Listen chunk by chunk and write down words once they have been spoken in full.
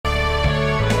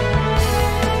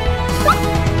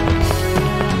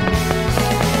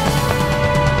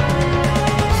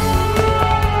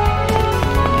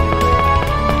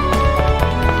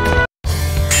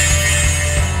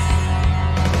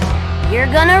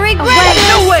regret this!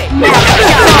 No way!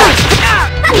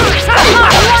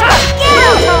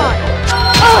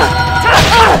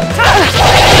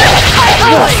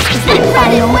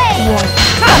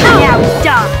 Now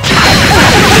die!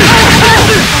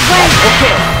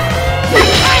 Okay.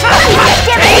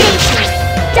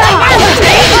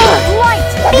 Devastation! Light!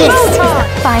 This is the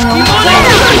final round!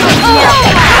 Now,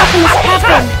 how can this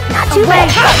happen? Not too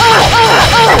late!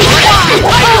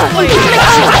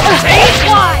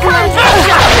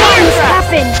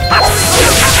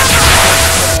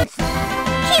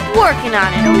 Keep working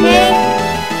on it, okay?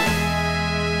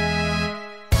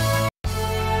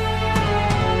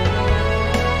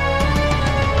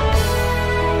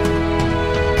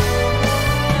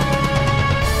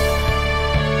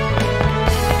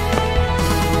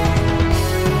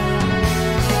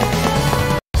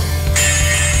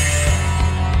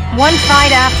 One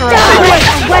fight after another.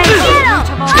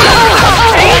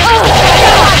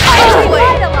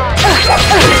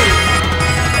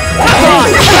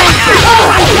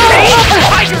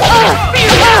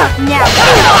 Now,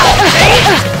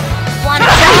 one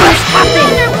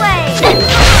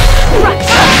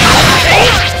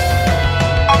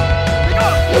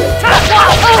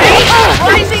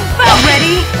Rising fell.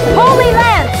 Ready? Holy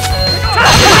Lance!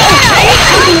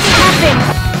 Things happen.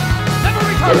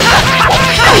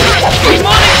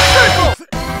 Demonic circle.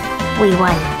 We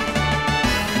won.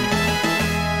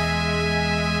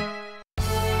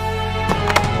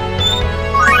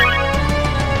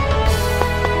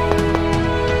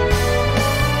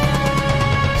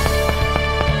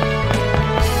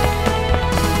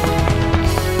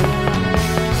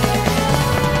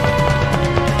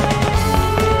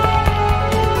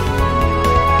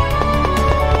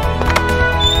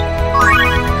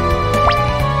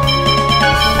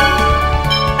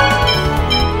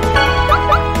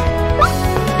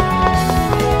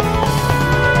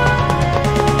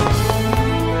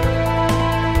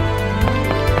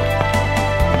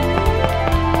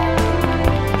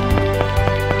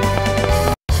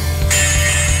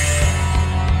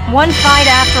 One fight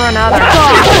after another.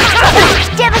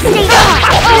 Devastation!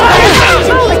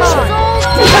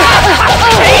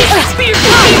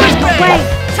 Away.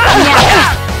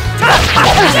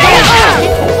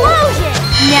 Explosion!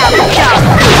 Now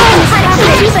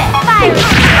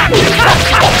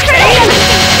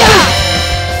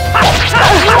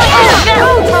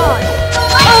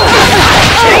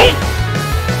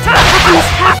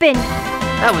happen.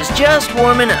 I was just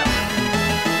warming up.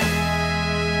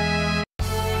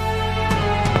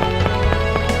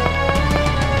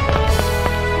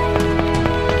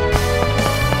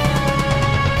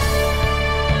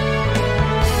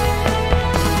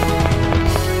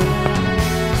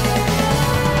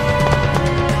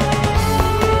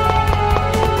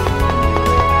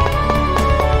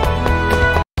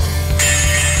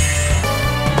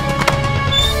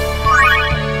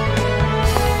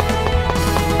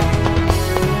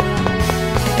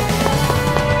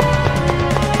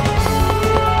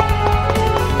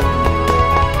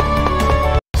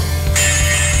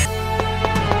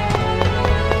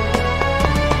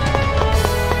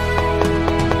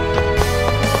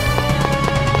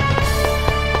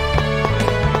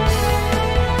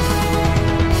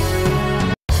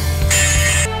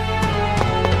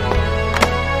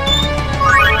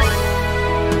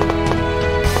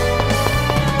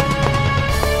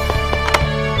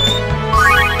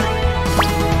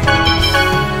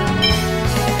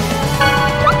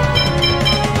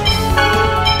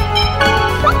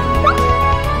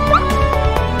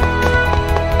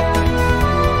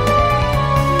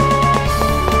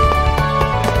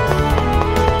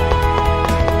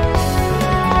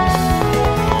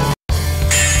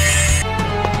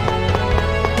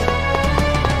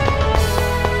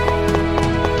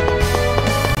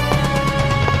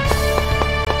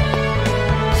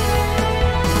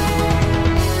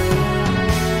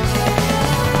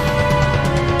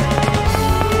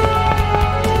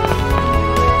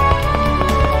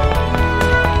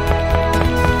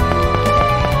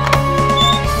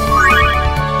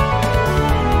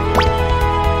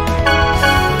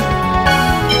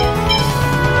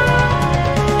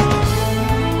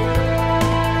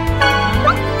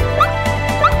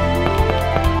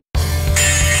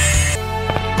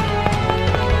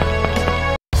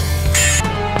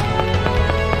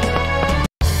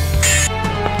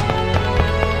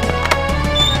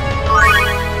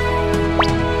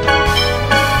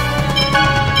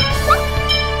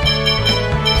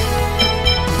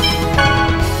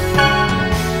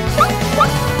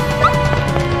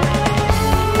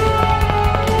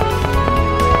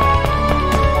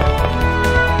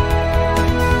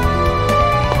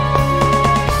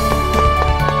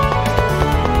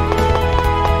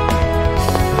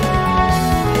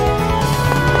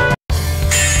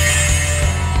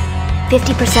 50%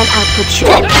 output should...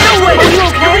 No way!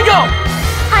 Here we go!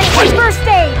 I need first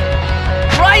aid!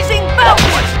 Rising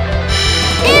Falcon!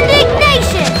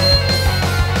 Indignation!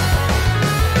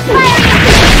 Fire!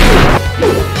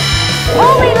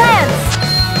 Holy Lance!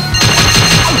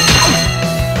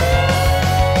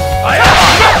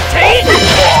 Take!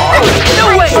 No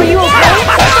way! Are you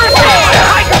okay?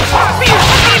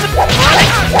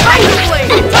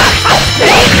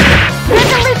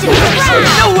 Resolution!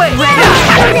 No way! Red!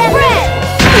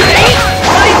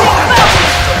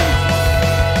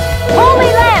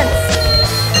 Holy Lance!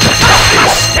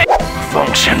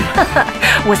 Function.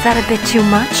 Was that a bit too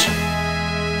much?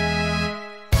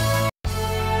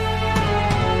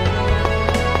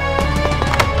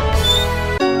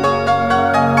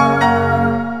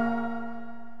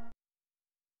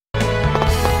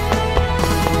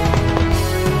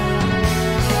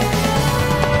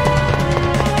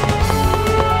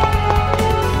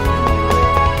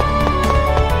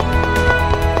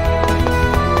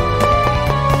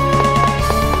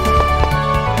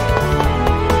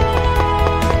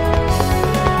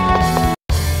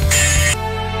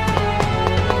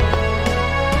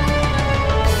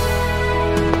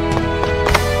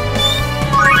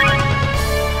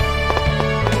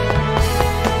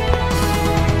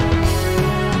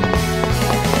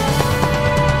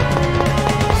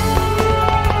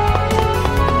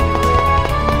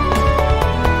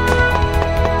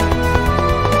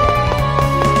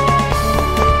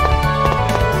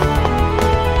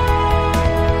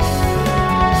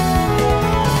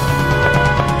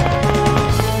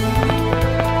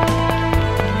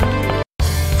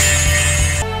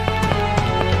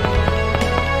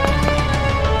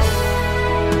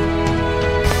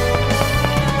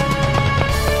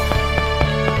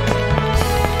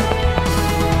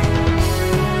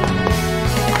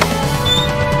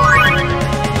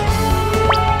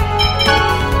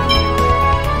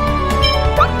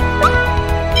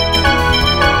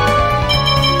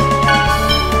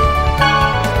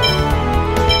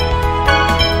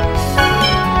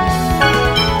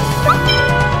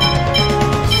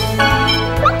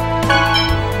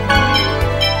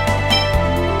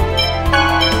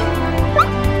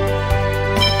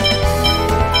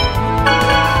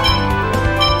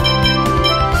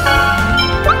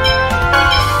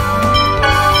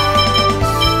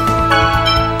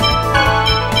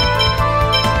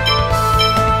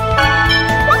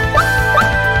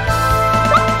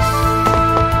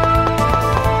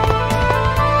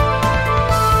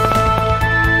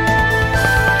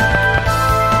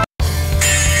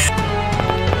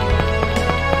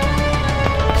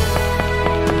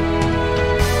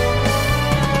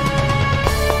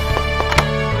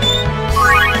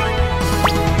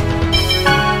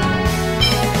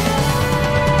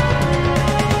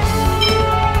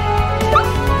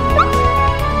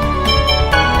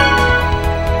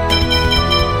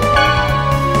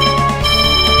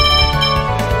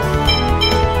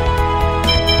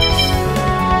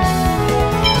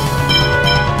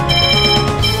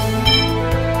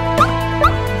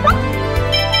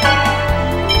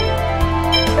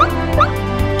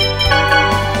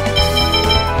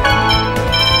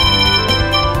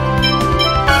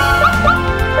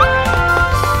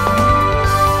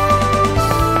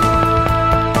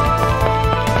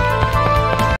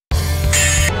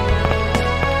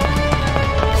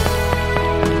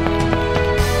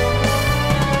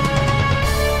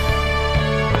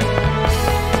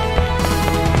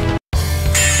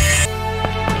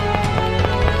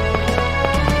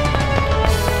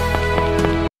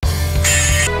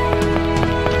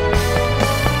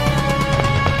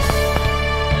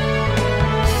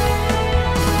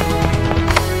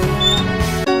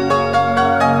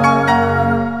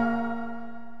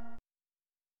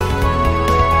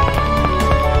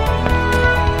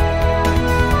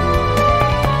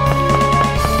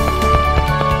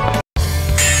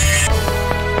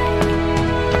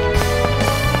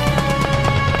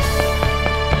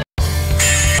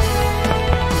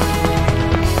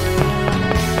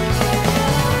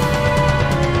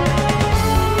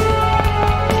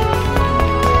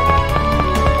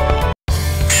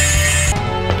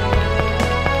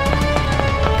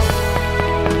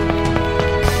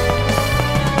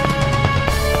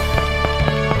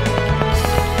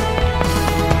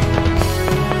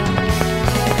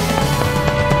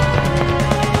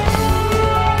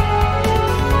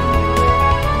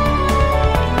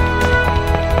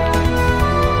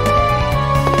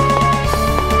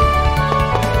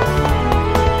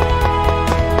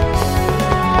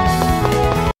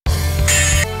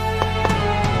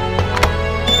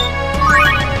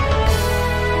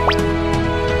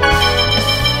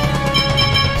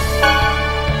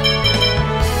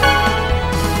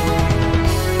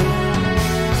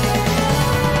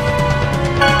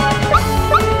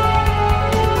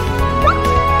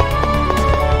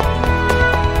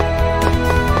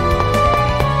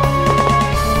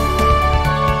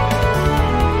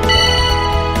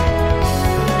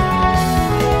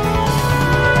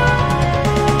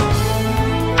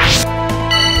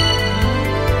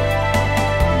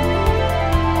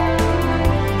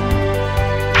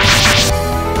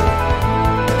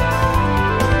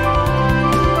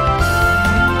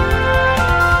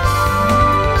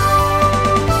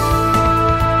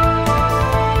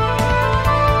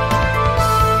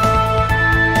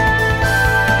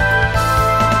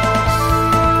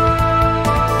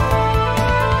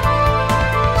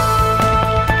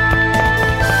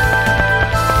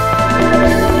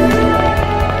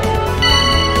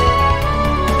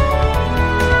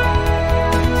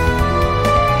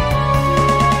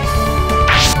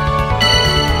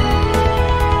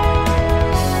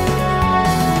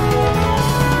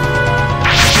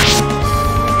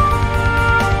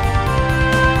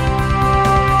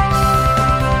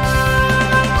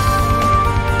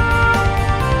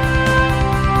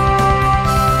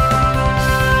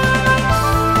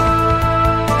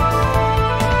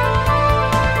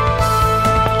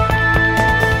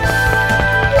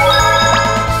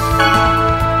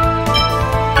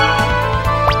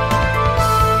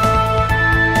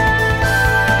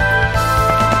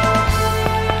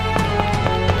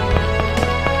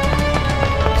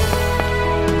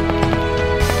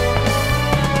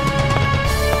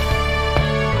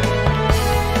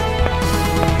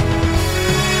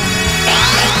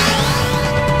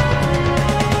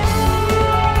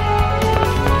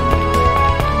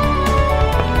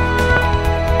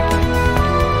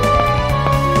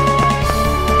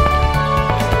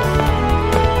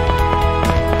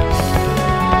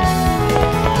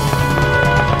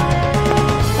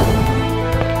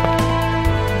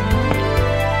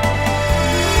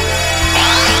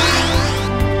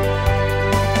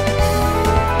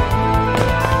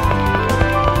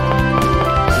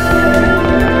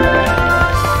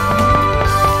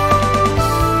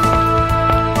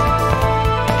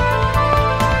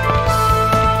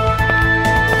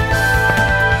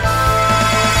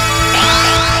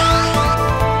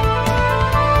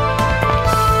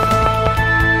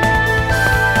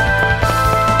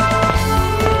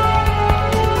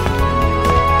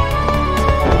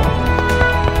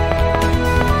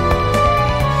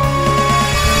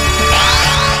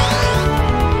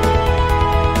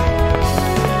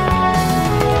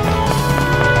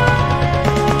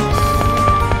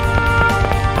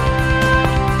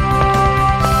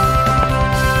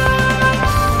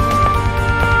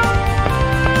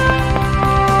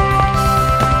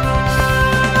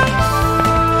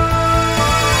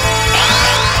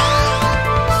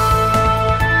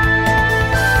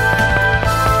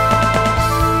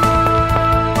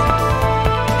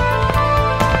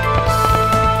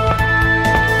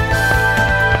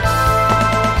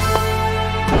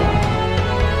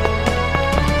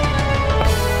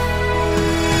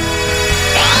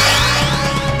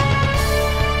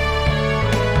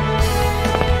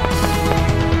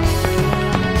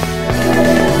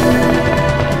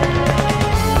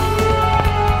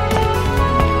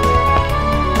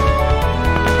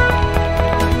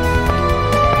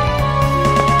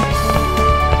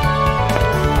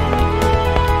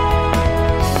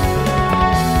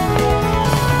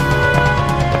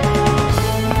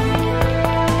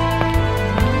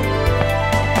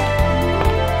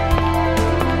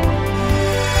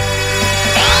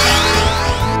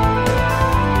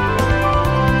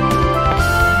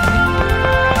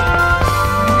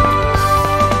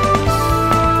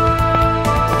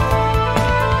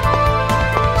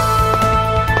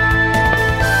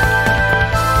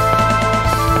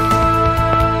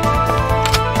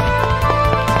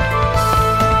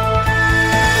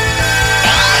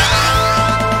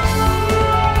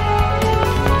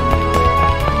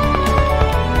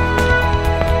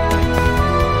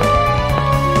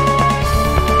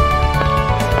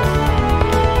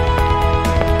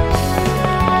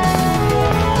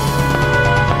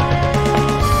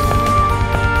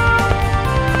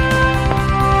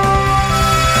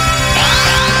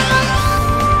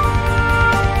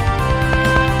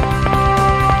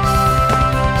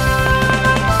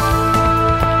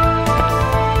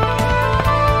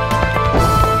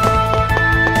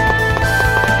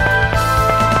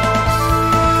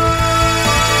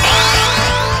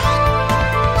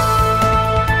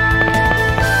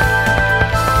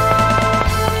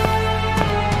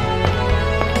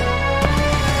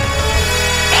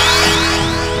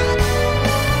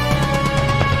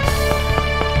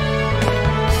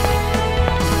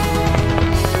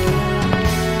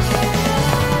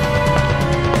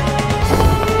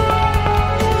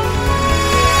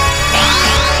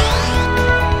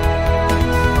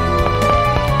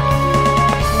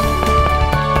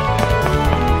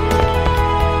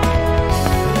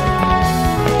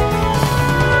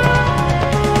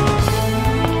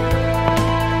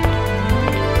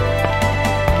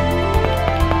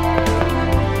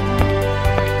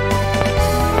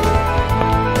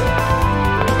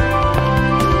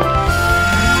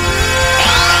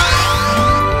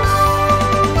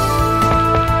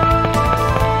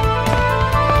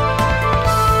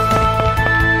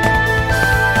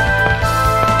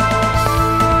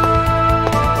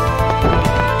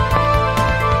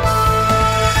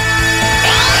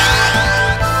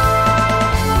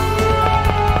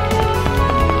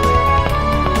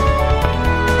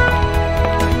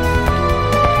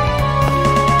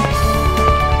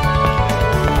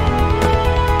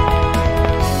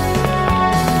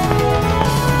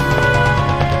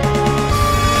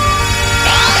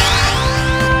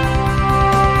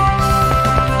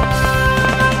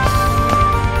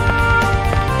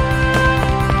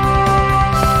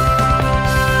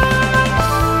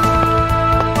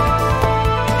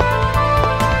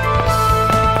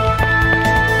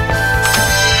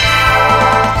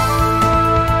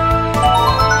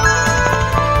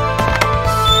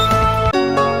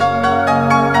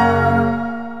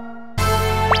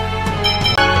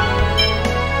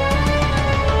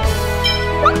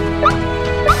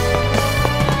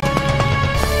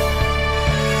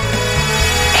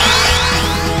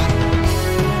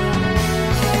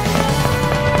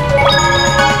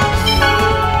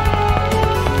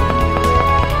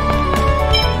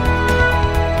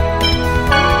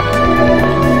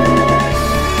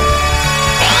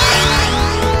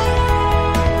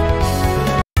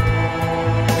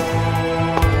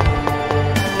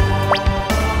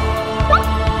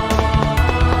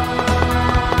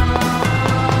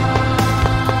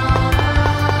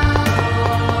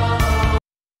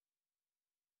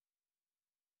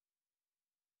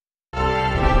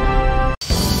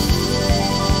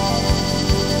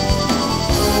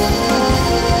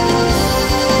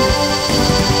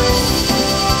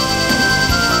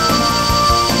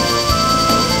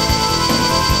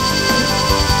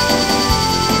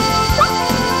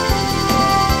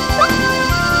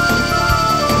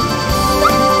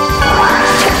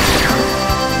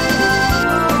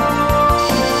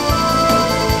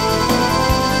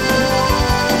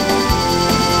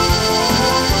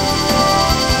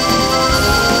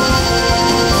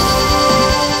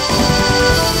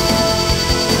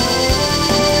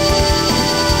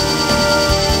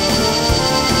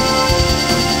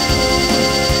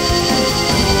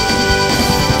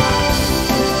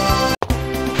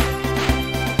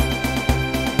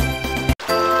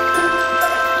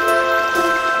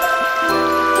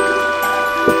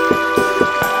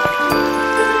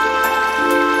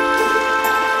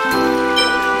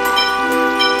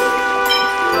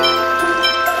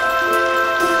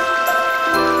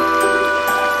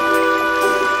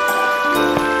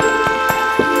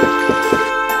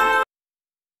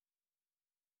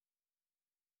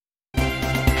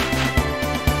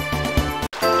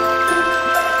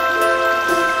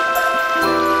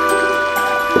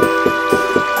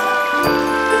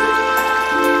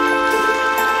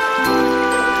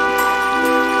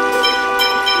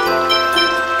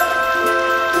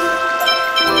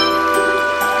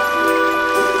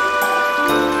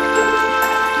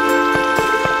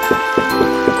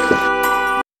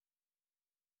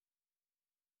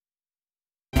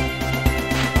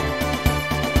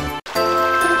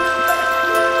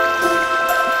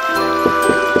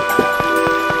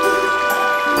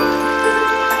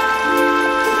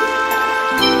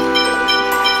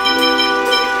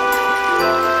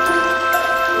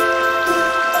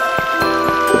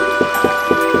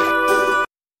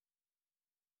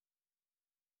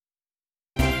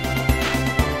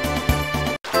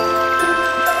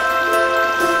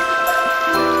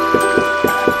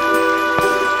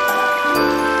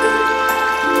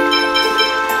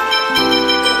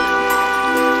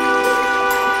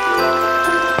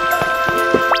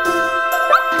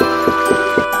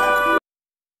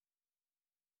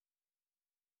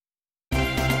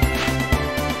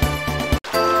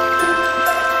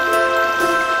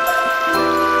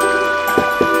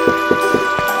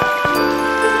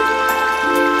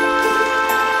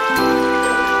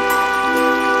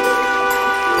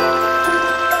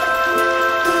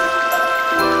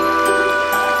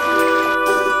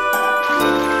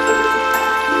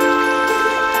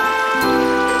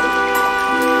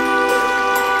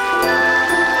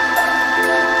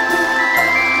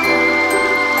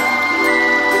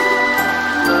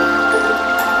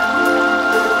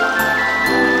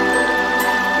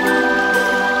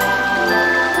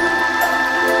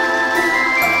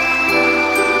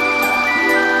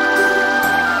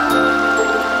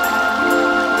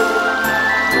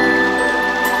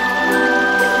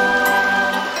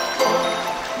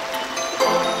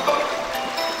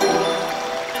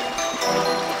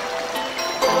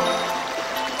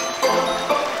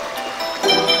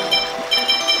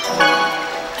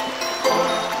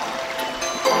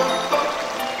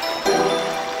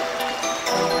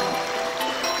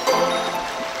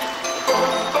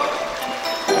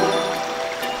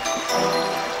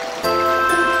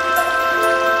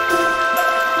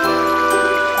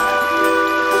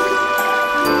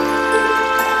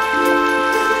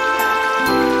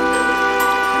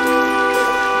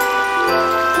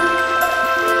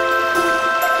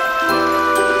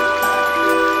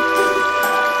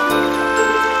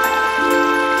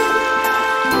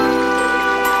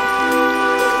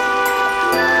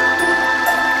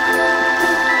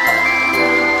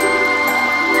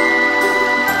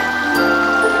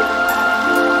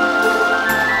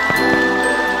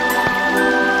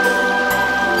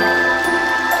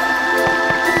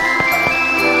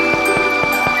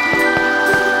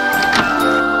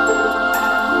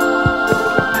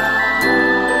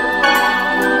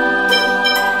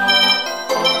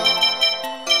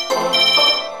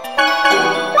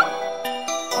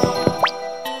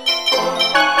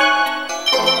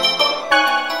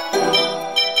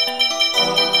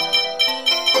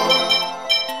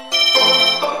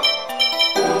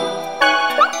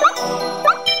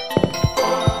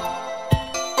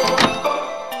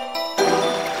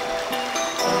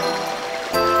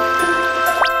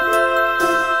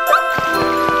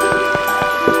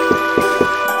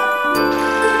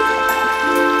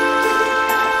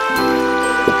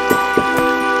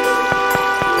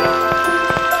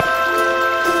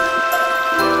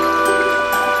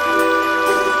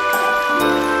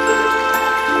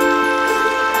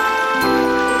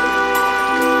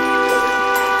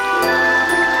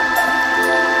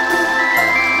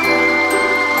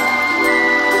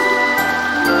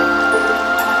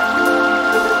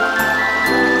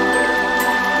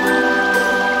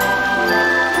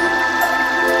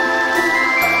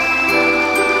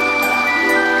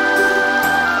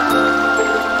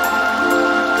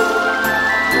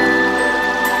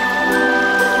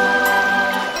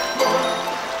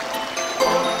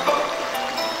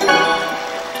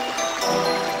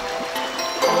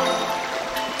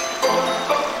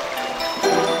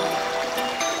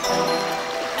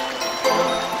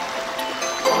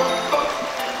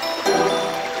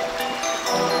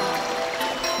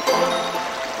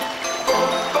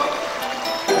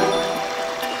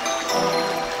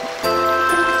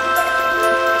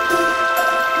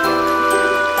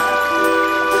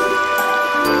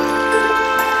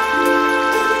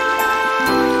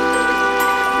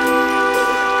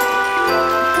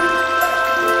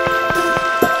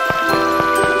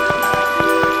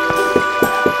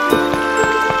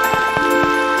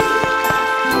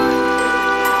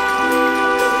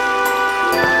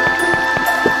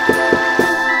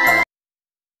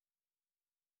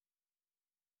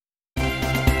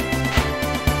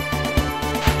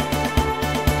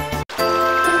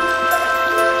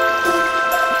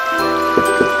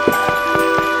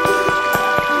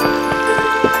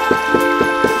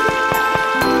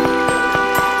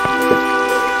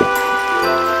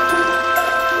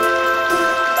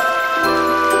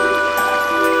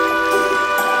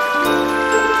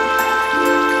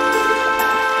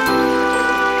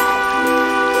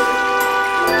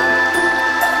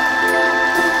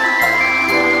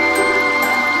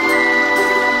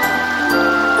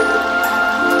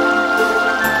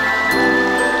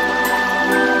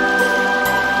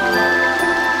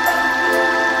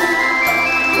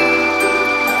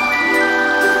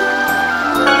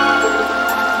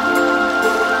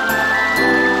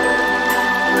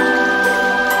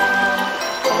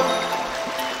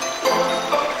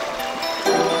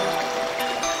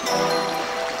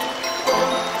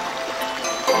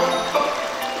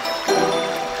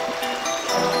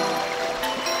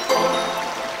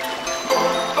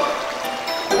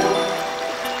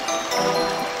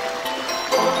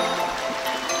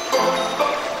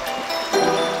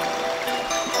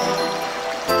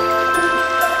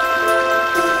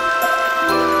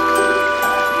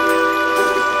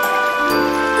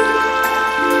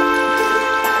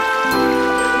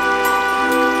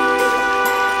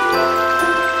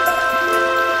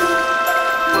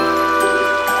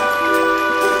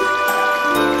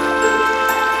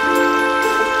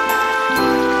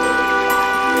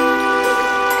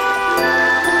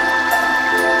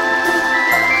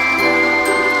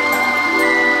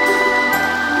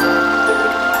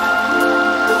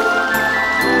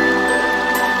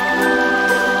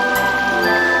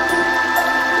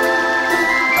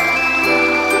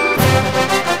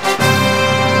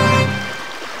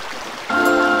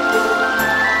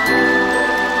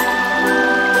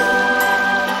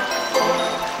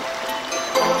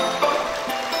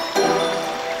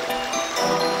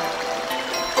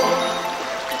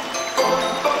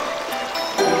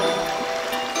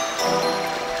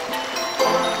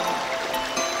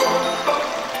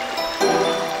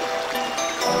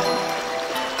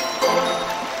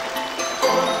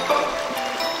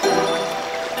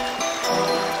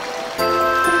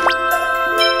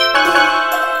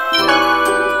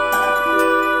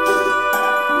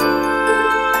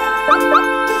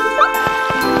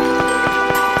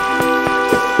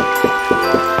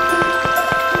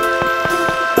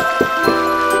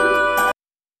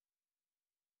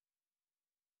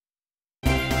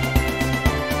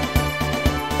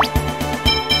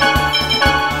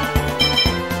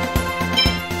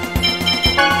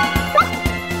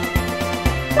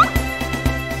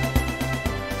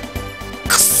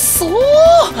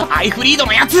 アイフリード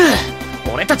のやつ、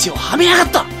俺たちをはめやがっ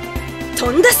た。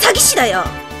とんだ詐欺師だよ。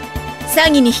詐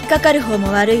欺に引っかかる方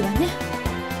も悪いわね。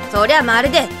そりゃま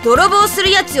るで泥棒す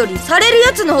るやつよりされる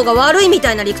やつの方が悪いみ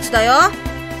たいな理屈だよ。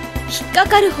引っか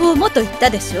かる方もと言った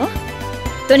でしょ。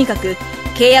とにかく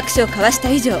契約書を交わした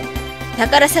以上、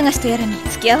宝探しとやらに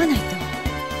付き合わないと。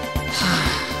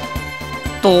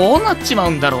どうなっちま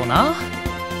うんだろうな。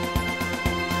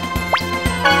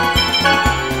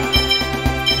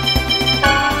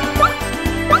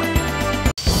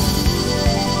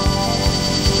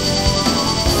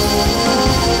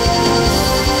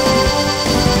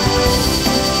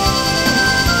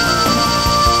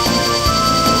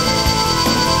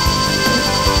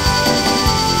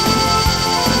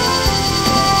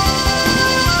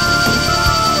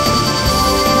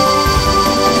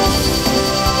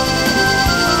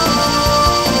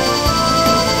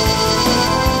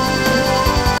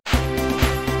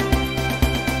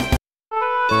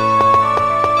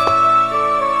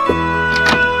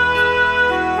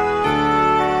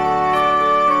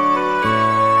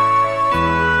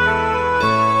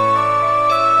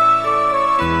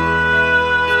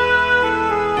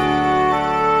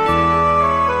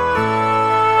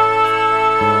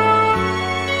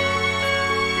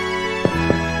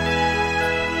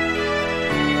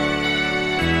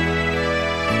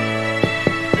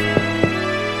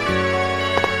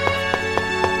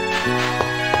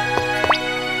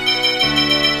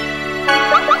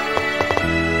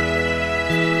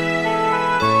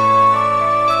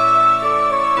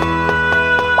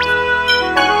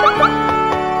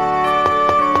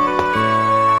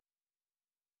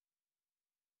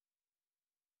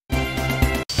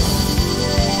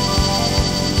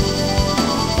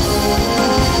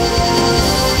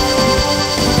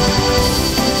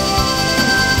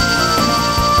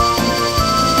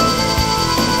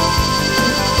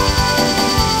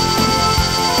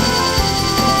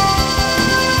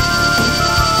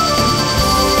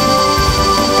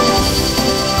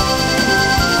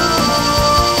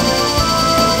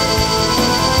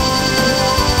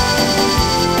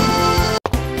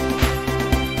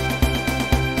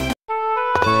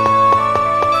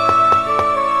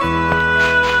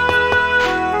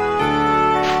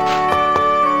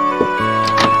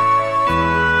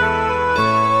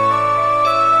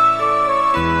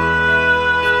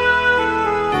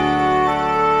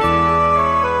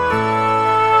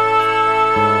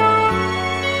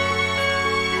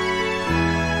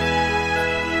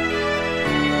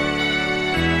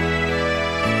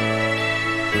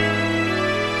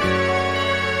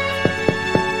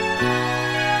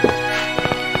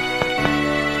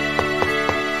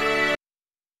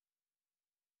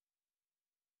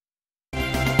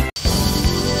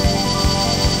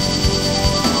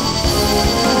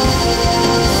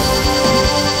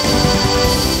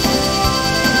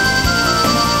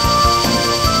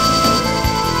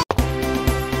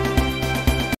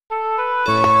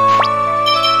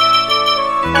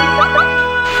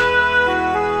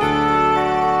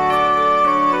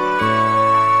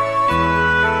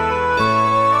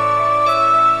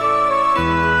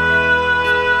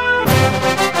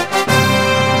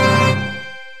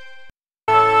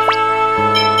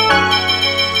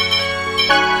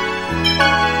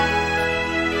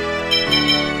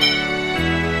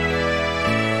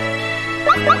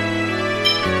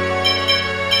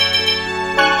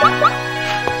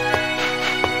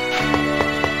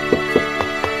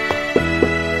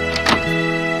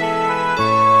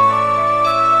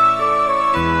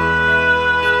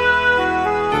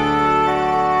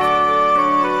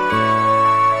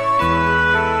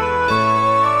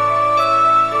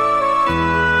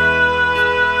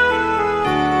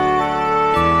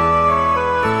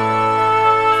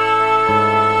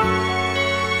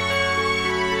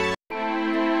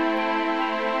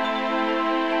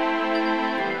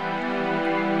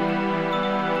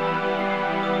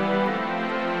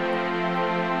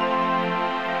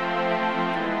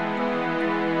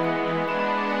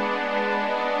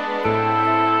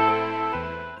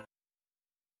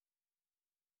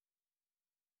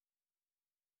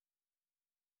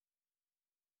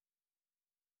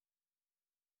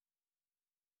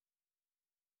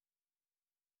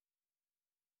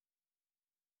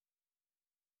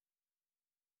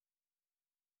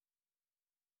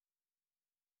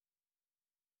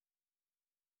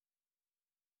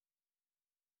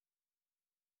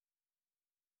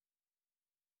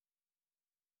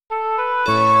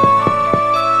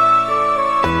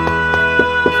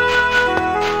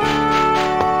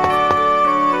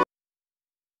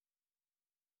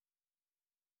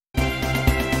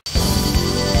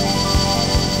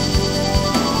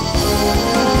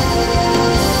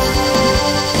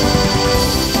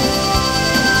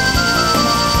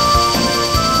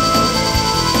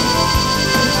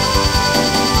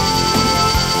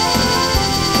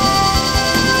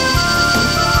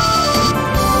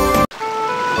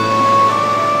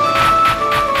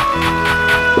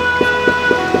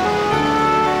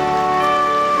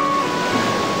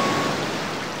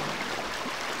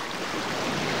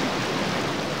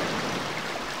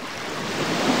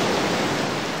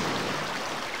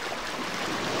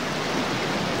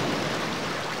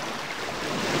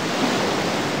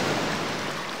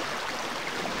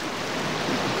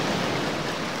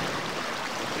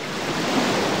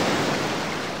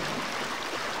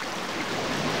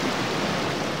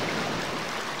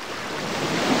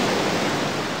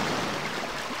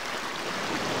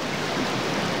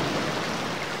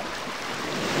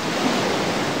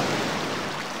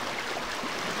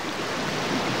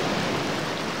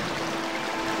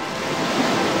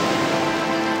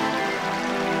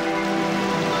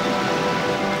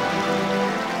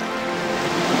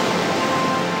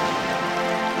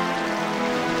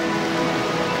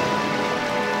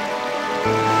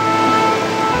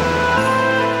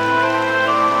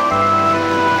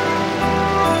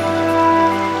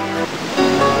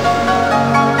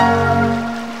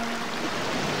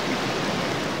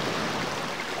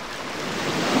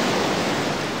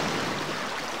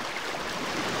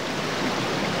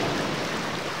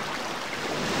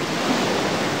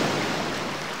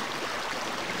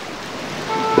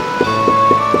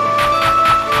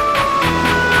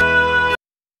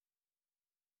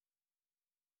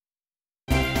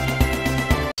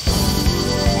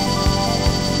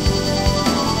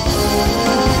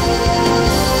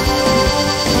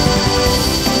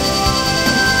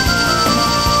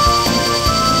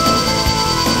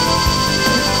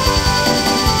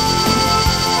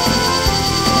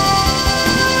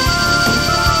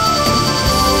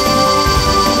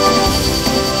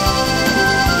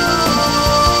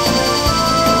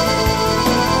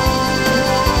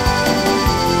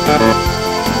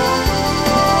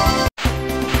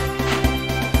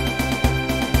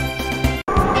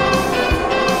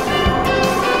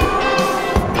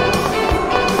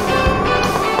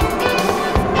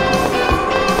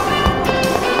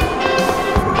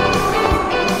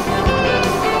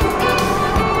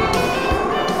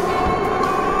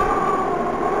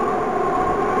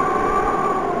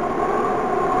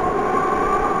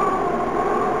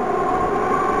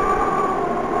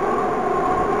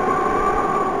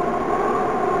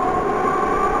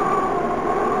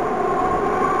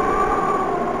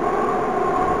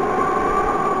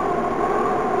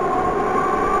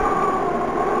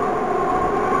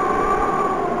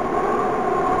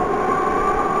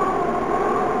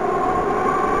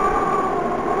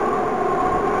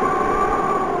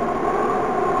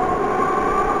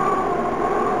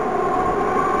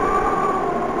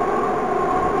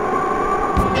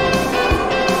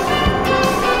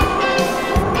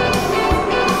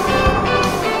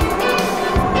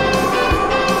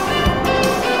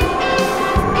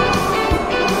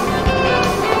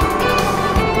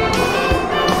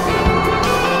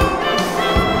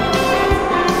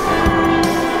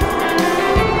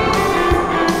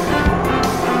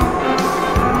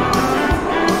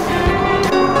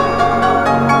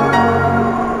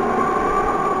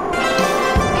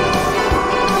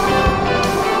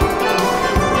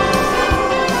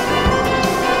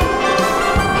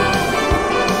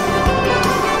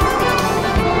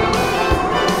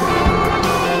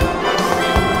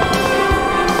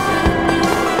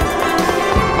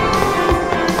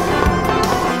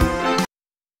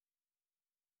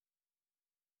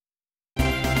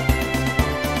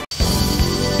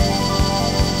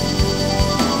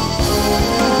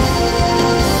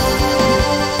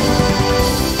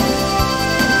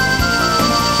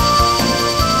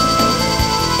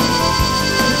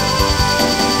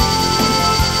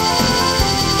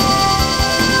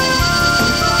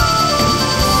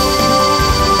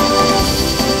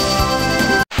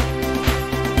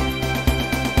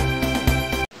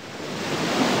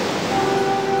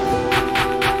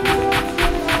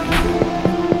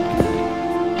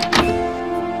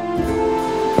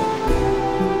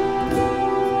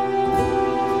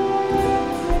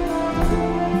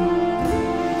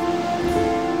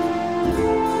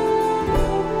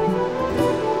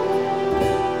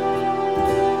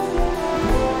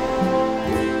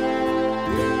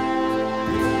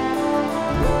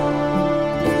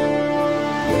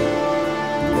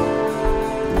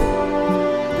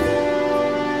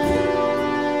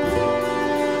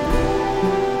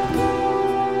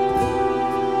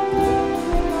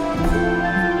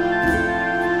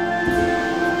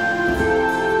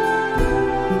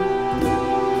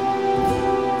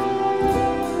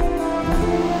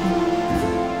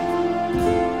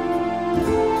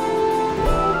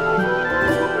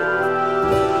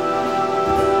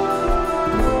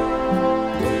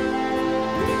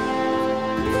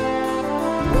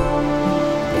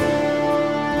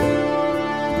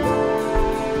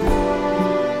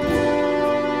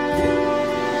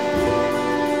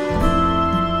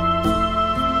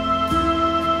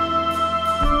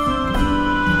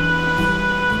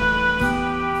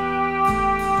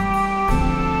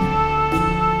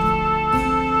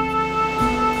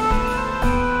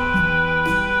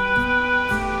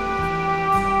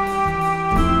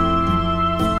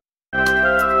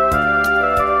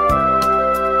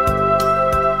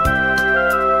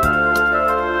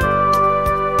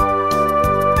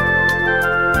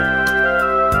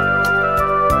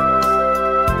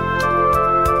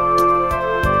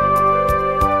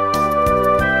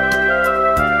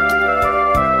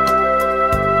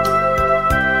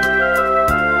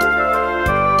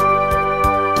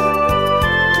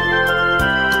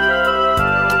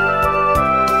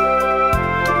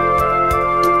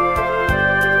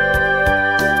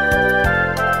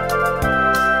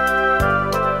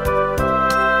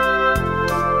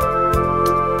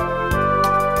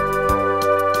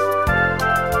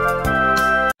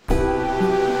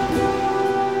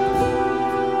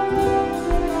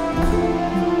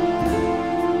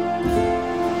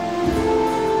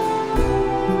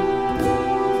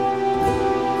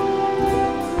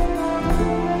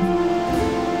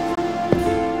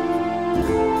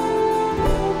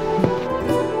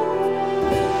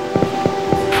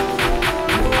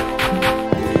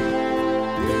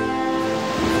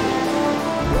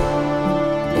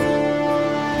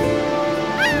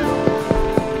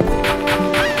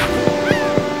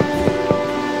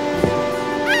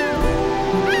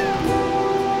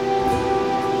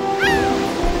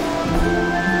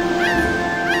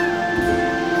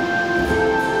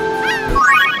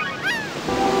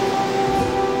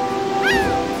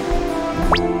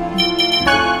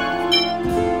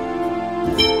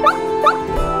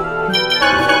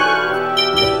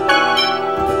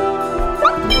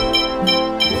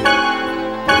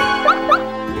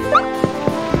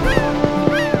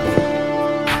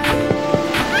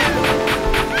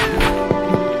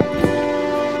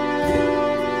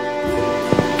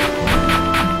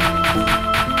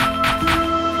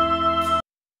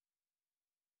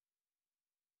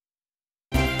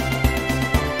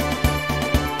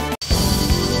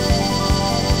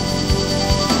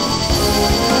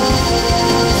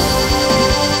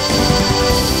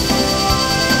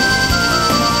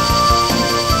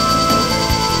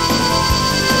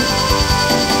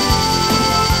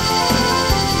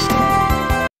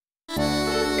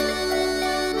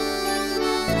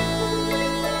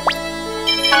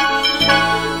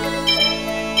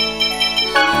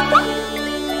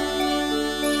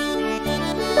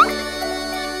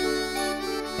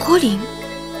リン？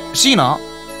シーナ、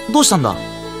どうしたんだ？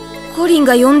コリン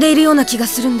が呼んでいるような気が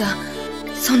するんだ。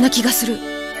そんな気がする。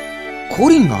コ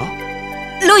リンが？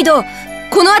ロイド、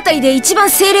この辺りで一番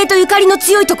精霊とゆかりの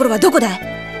強いところはどこだい？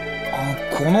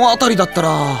この辺りだったら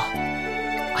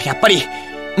やっぱり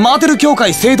マーテル教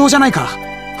会聖堂じゃないか。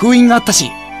封印があった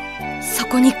し。そ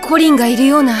こにコリンがいる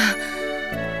ような。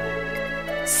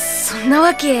そんな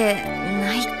わけ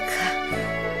ない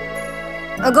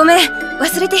か。ごめん、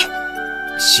忘れて。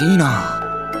シーナ。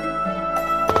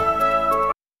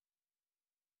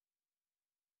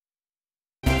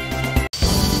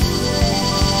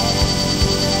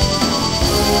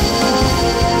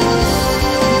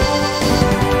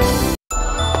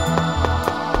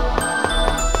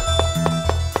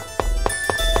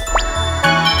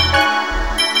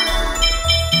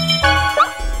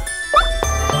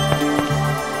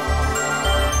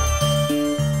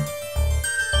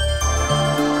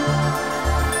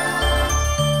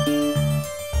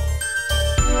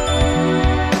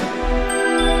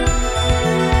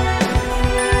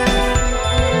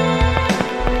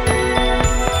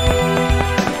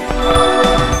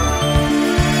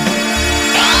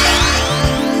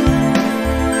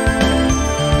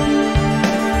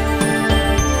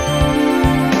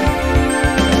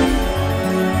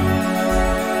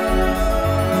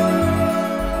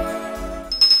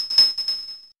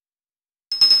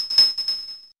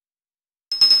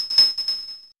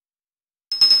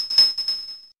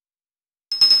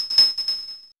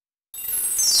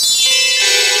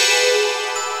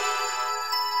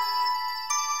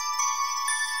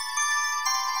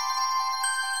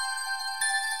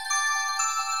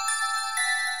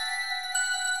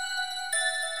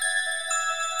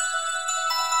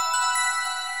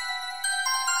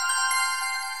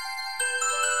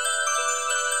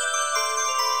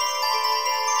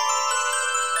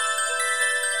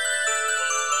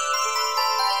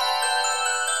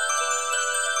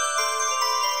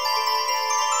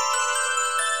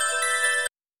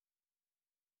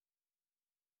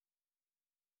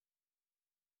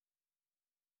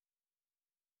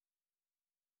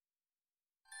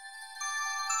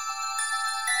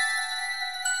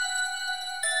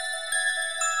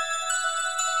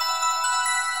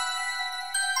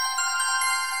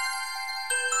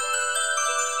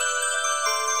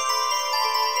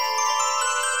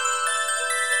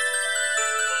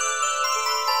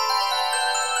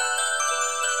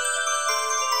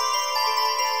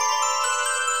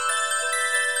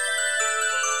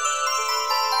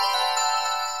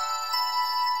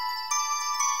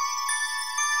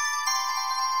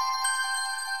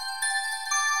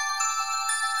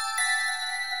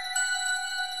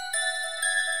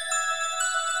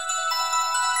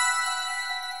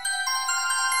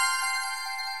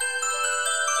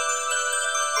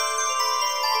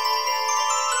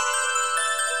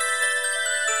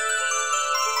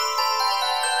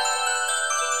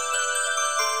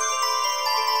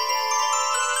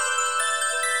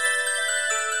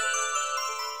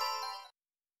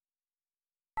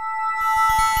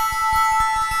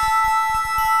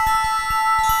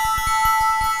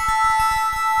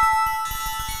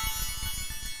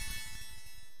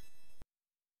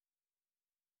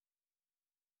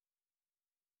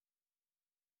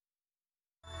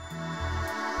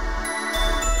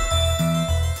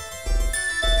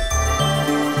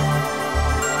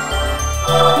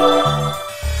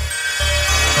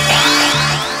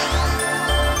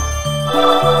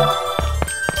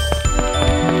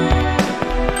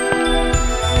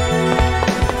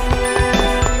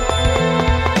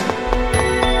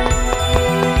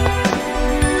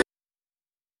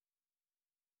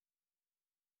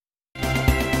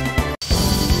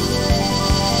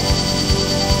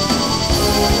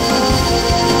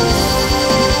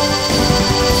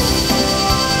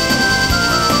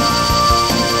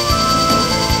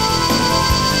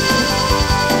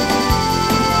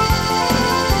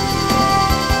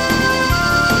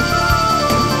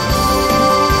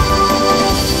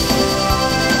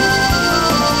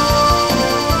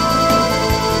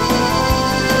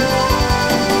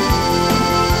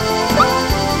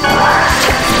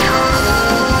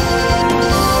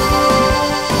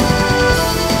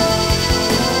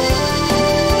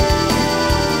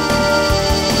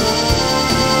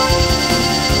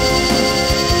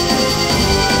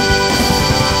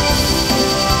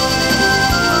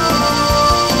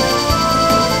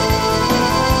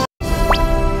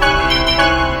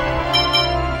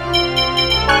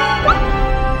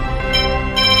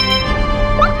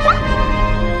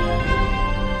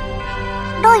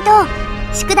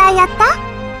宿題やった？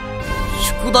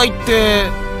宿題って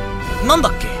なんだ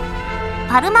っけ？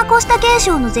パルマコスタ現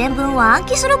象の全文を暗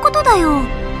記することだよ。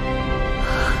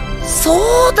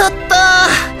そうだった。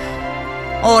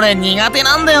俺苦手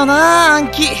なんだよな、暗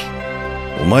記。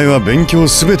お前は勉強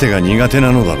すべてが苦手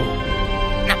なのだろ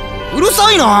う。うる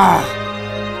さいな。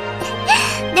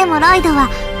でもロイドは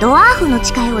ドワーフの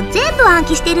誓いを全部暗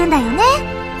記してるんだよね。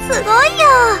すごい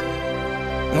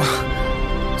よ。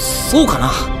そうか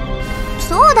な。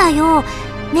そうだよ。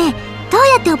ねえ、どう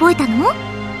やって覚えたの？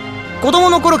子供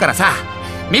の頃からさ、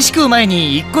飯食う前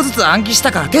に一個ずつ暗記し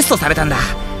たからテストされたんだ。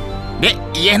で、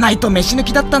言えないと飯抜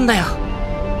きだったんだよ。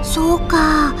そう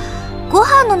か。ご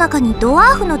飯の中にドワ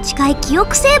ーフの誓い記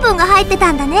憶成分が入って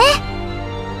たんだね。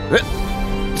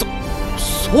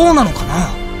そうなのかな。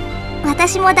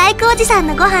私も大工おじさん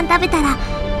のご飯食べたら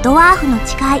ドワーフの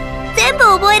誓い全部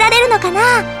覚えられるのかな。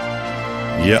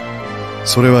いや、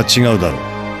それは違うだろ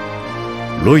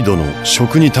う。ロイドの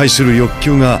食に対する欲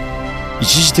求が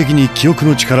一時的に記憶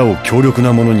の力を強力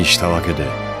なものにしたわけで。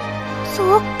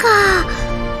そうか。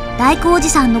大工おじ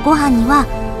さんのご飯には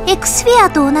エクスフェア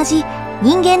と同じ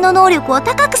人間の能力を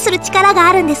高くする力が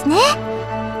あるんですね。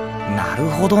なる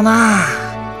ほどな。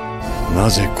な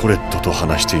ぜコレットと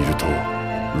話していると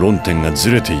論点が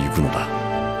ずれていくのだ。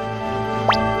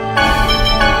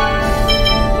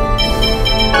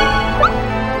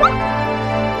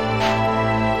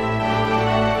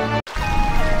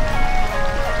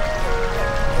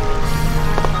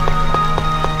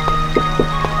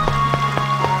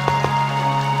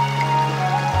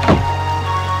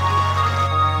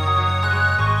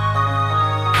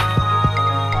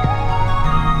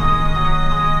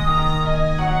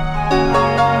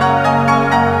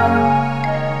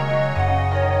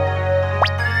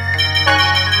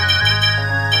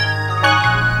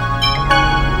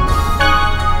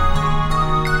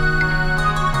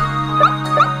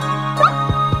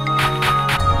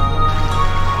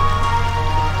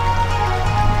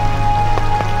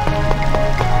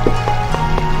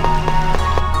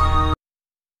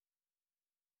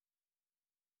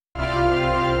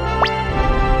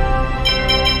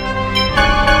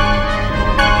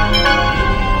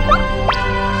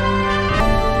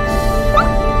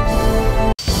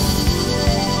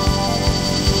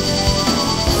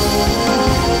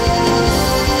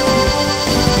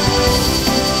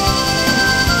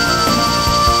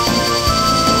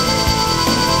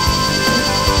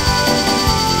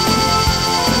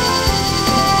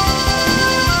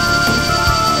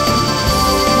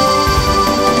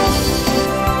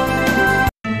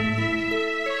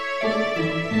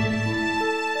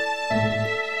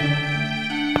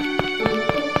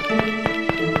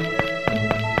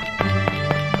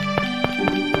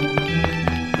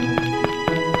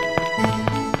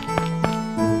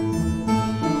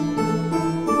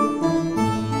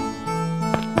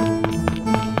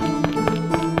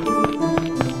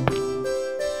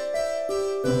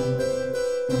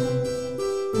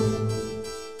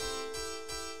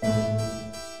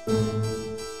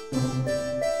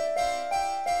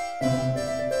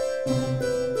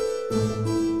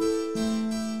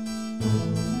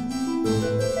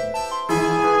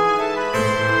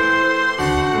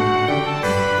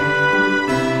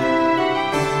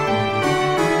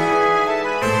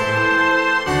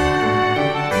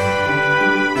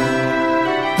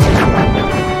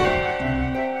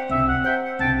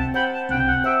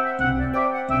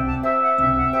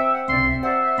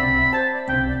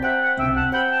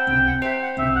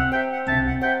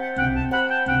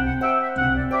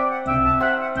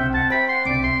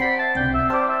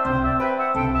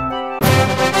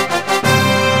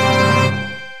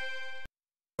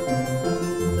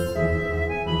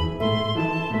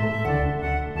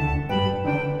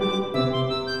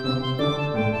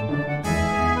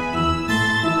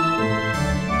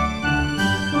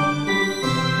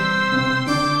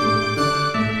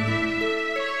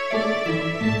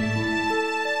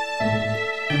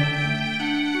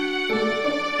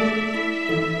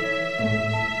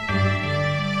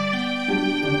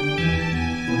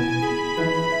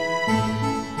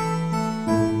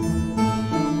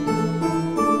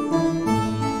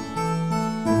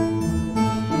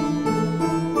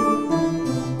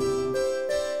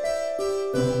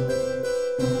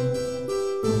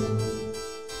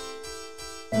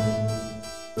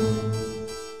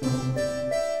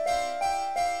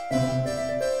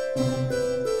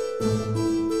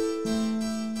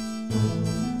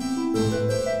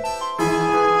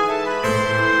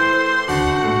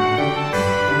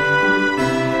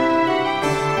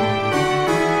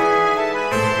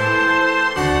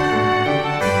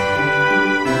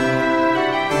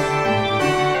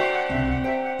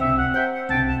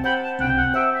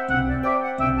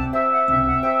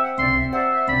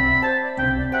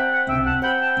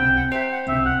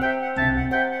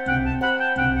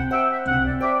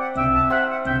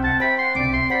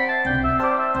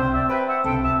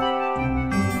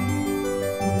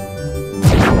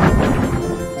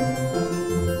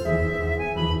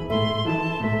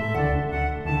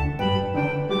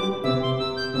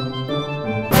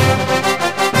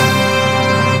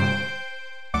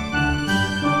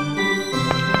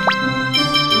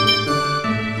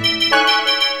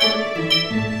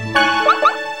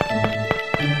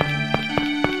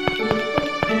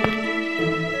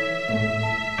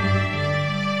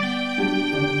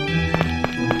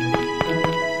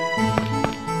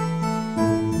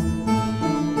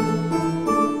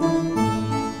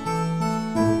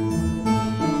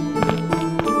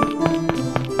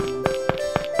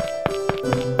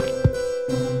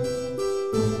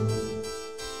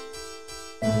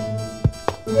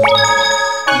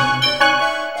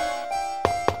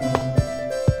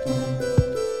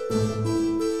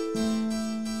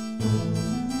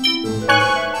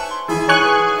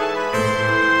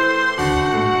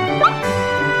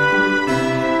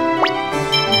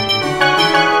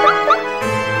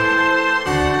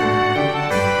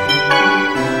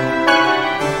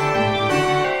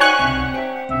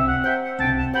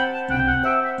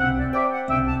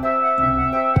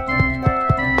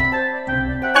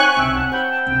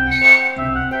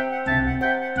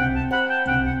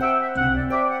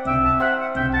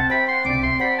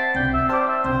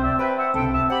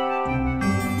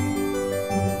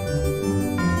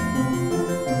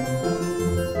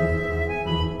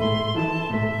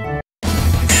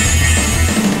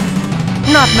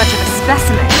much of a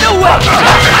specimen. No way!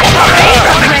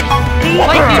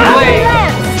 Lightning blade!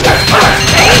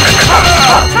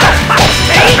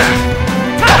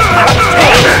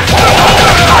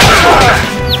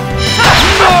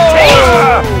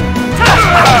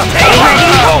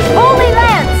 Holy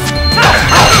Lance!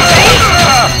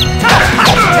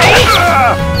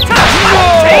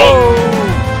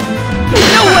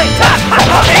 No way!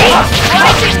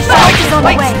 Rising Spark is on the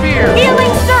Light way. spear!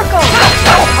 Healing circle!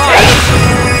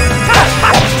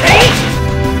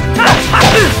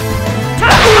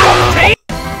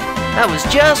 That was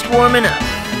just warming up.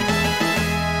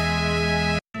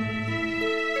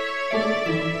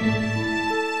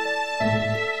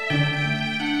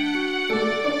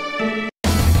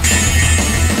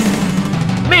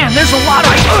 Man, there's a lot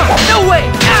of... no way!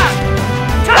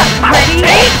 Ready?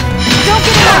 Don't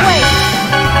get in my way!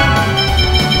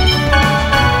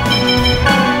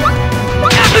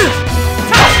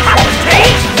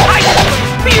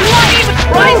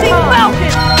 Rising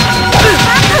Falcon!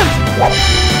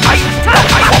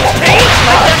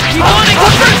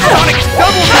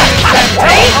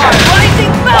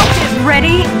 Rising Falcon!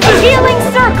 Ready? Healing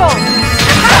circle!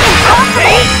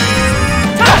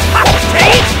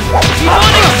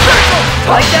 Demonic Circle!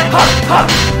 Like that?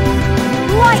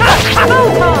 Light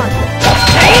photon!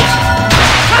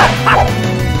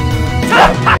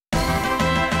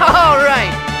 All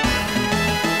right.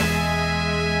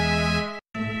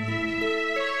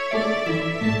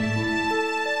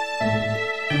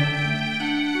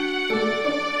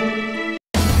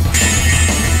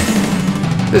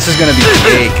 This is gonna be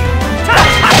cake.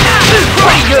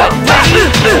 Pretty good.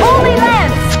 Holy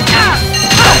Lance!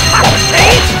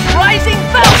 Rising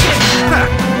Falcon!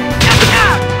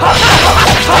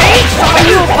 Are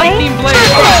you okay? Lightning Blade!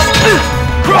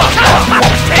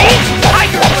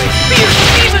 Tiger Blade! Fierce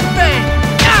Demon Fang!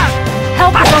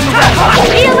 Help is on the way!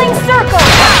 Healing circle!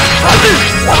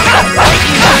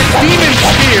 Demon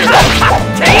Spear!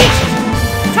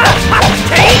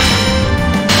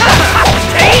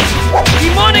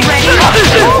 Demonic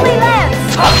Holy Lance!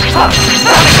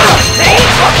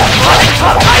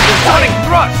 Hypersonic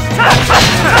Thrust!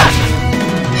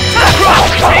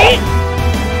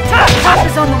 Help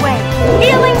is on the way!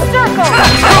 Healing circle!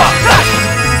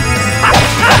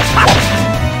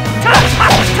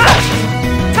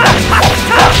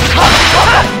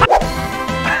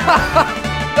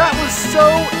 That was so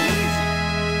easy.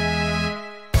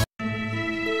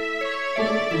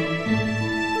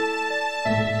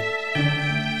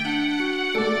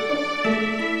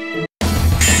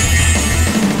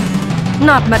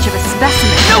 Not much of a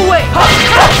specimen. No way!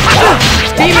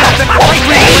 Demon Lightning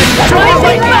Blade!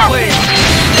 Lightning Blade!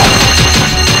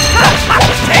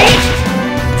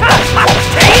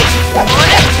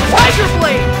 Tiger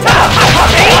Blade!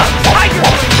 Tiger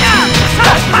Blade!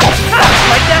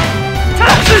 Like that?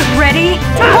 Ready?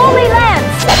 Holy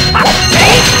Lance!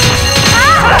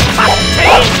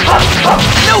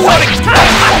 No way!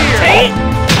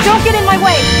 Don't get in my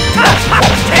way!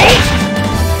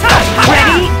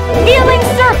 Ready? Healing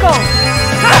circle!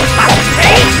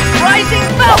 Rising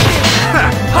Falcon!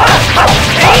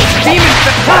 Demon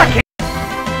Hurricane!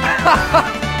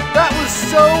 That was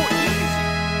so easy.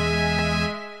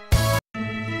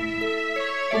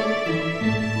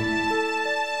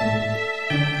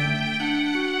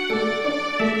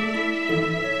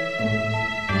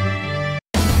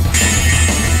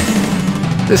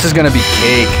 This is gonna be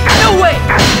cake. No way!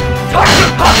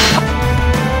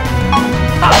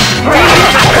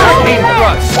 Hurricane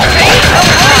Thrust!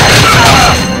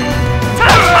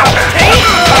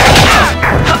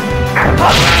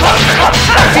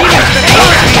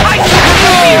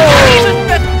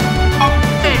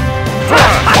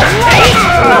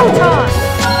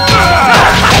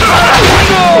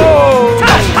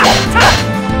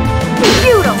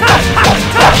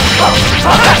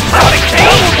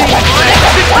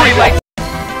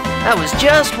 That was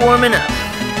just warming up.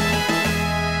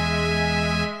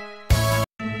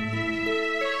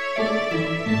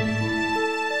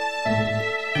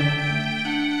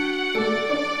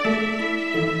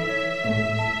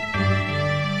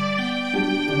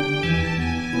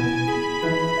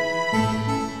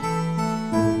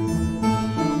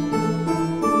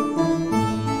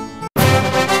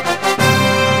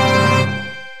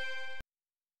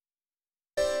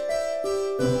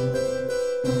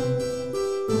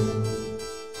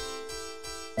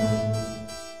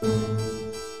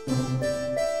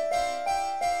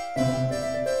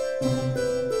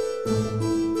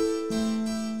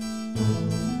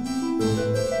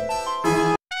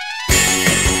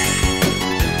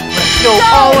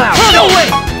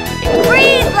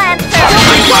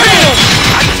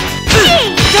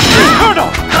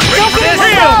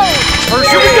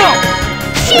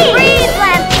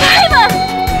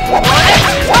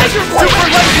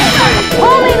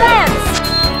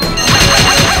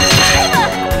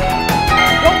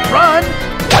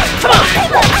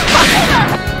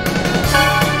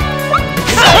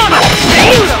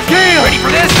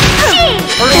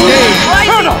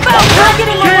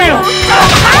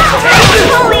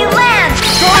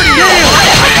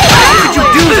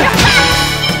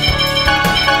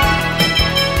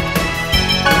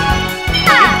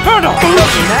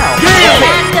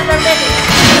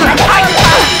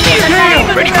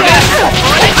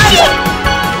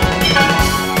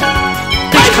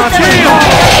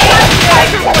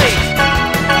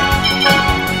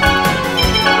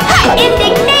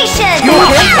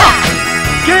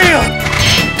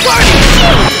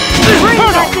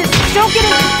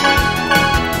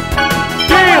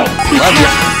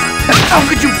 How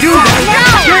could you do that?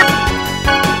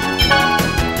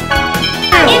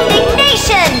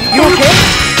 Indignation! You okay?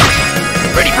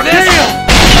 Ready for this?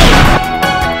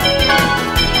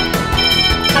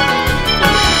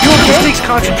 You okay? This takes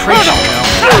concentration now.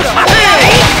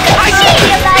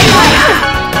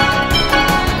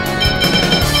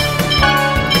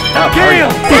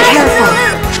 Gale! Be careful.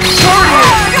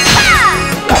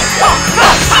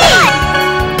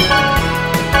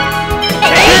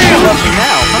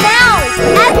 Now,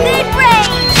 at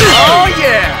mid-range! Oh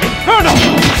yeah! Inferno!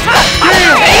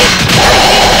 Gale!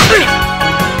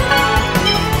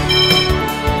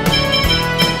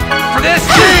 For this!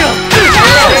 Gale!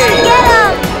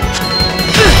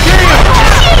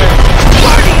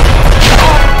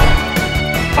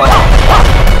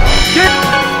 Get him!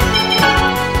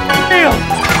 Gale!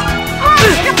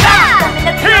 Come in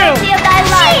the purity of thy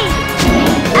light!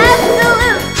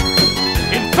 Absolute!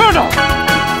 Inferno!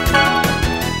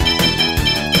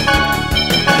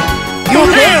 You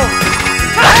okay?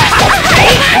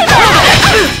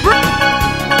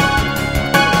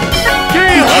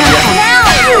 Gale! Now,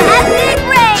 at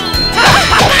mid-range!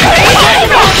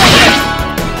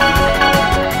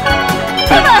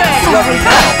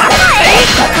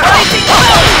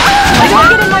 Don't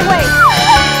get in my way.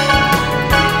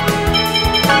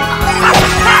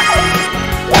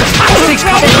 This takes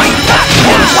concentration.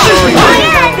 Holy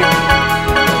land!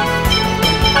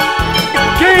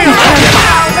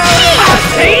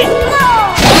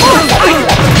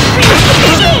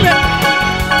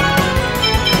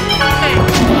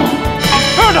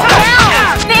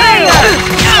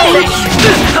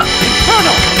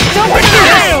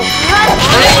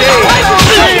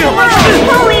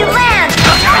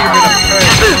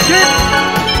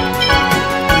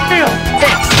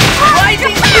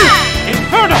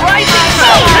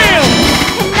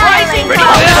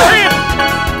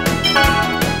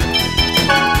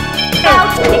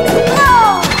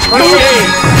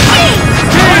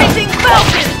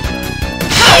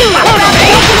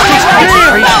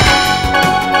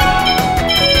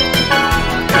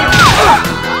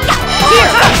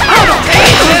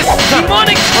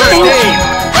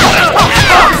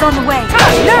 Help is on the way.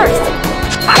 Nurse!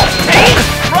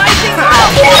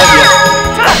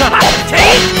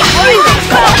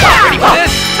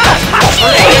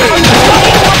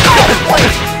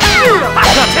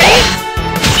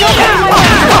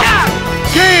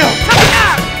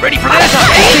 Ready for this?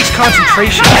 This takes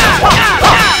concentration.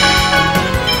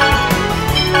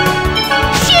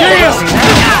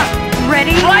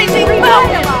 Ready? Revitalize. This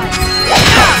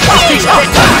takes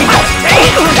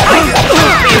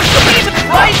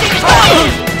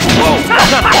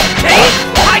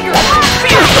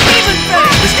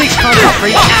This takes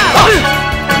concentration.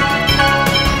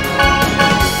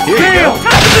 Gale!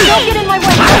 Don't get in my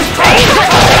way.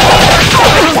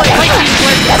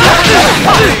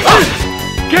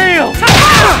 Gale!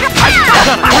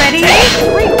 Ready?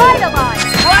 Revitalize.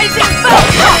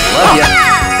 Love ya.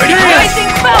 Ready for this?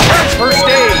 First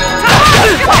aid.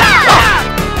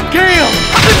 Gale!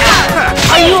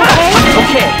 Are you okay?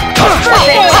 Okay.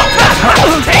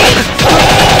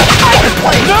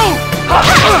 No!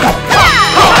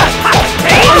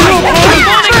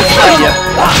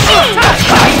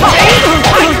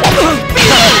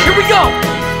 Here we go!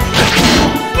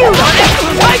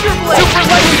 Tiger Blade! Super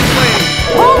Lightning Blade!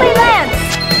 Holy Lance!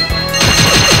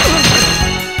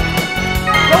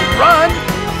 Don't run!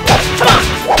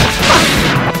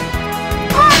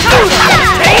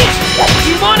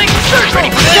 Demonic Surge! Ready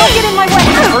for this? Don't get in my way.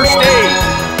 First aid.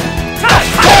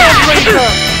 Storm Razor!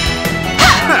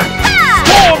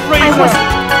 Storm Razor!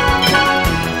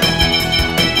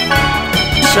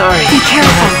 Sorry. Be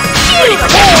careful.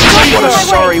 What a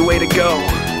sorry way to go.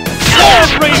 Storm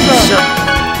Razor!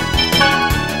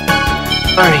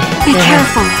 Sorry. Be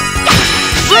careful.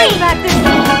 Bring back this.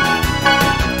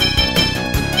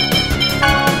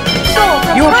 Souls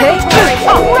of You okay? purgatory.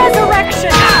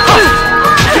 Resurrection.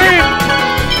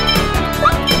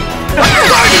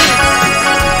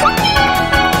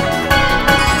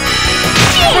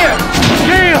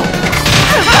 Gale!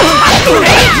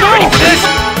 Ready for this?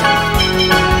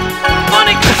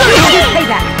 Demonic Surge!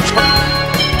 Payback.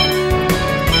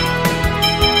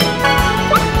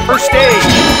 First aid.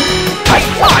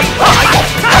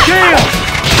 Gale!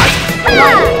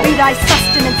 Light be thy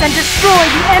sustenance and destroy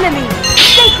the enemy.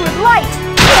 Sacred light.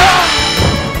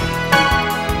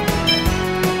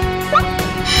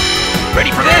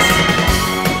 Ready for this?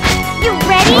 You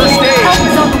ready? First aid. Help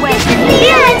is on the way.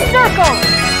 Fear encircle.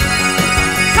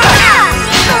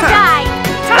 Eagle die!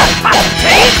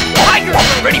 Tiger!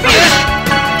 Ready for this?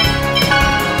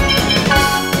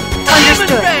 Understood.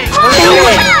 Demon Ray! First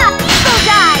aid.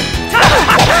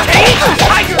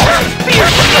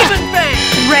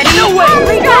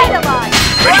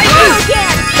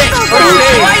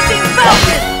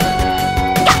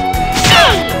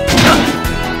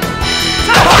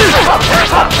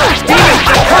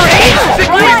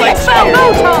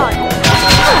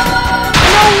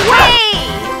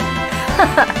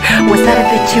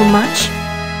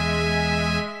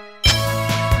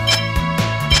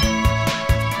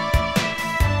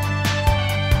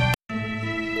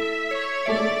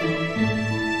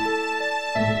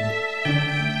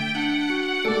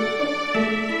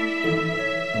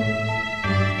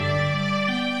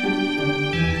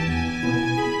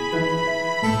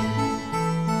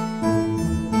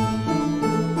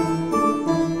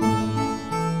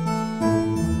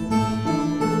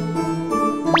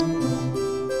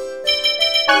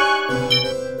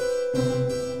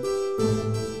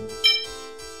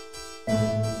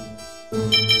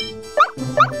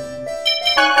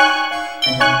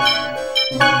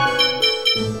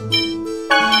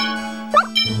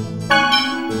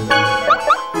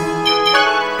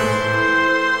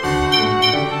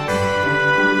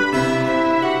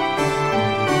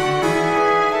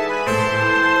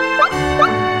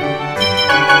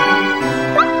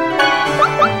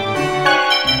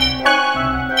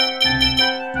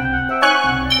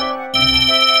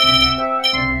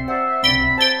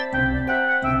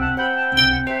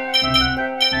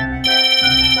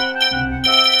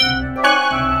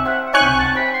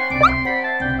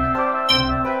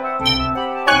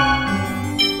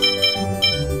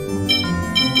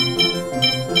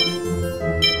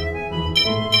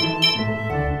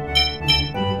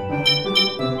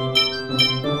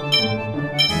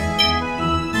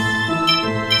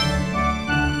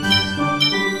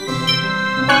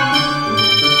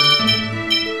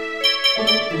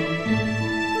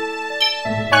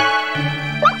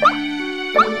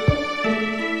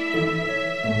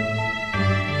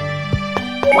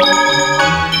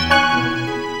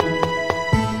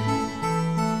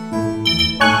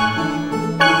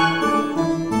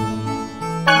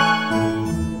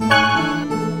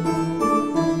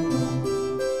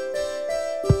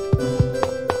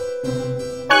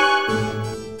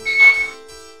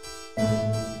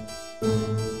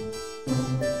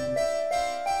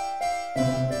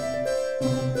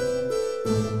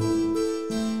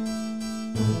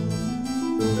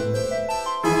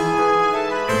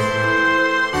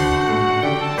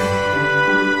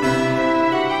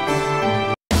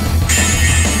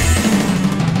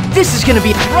 This is gonna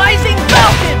be Rising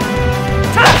Falcon!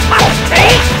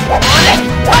 Take! On it!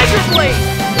 Tiger Blade!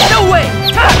 No way!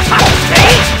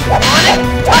 Take! On it!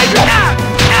 Tiger!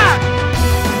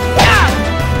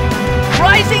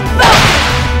 Rising Falcon!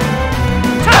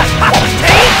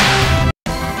 Take!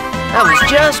 I was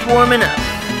just warming up.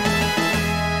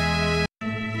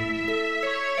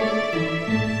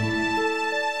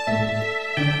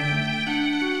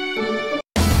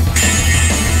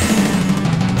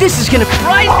 This is gonna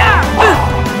rise out!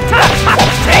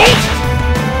 Take!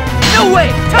 No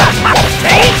way!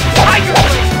 Take! Tiger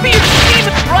Blade! Fierce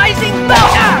demon! Rising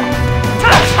Falcon!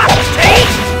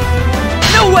 Take!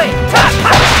 No way!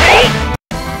 Take!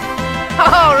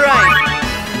 Alright!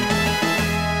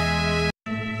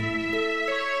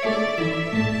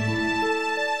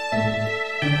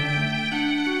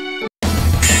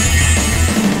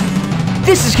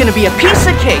 This is gonna be a piece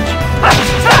of cake!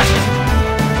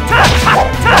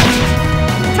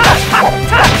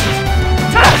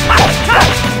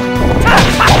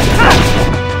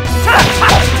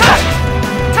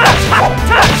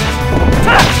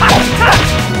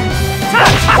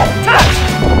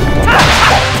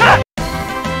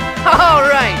 All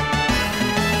right.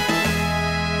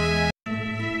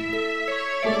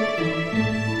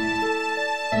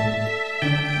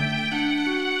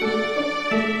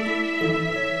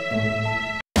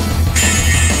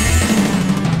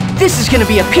 This is gonna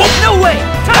be a peak. No way!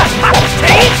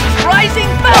 Take! Rising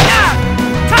Falcon!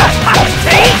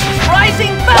 Take!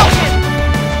 Rising Falcon!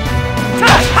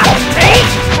 Take!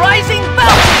 Rising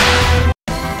Falcon!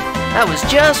 I was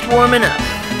just warming up.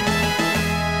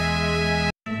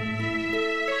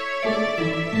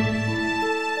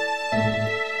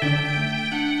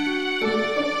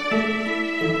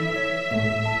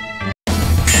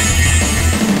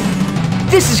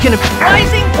 This is gonna be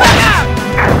Rising Falcon!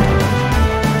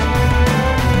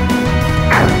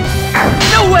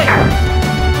 No way!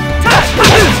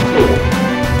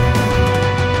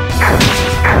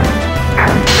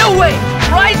 No way!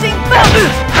 Rising Falcon!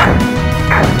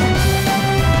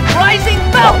 Rising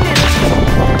Falcon!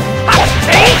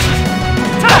 Take!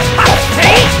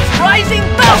 Take! Rising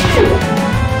Falcon!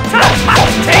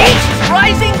 Take!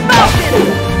 Rising Falcon!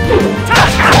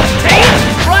 Take!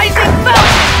 Rising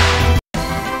Falcon!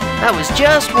 I was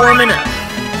just warming up.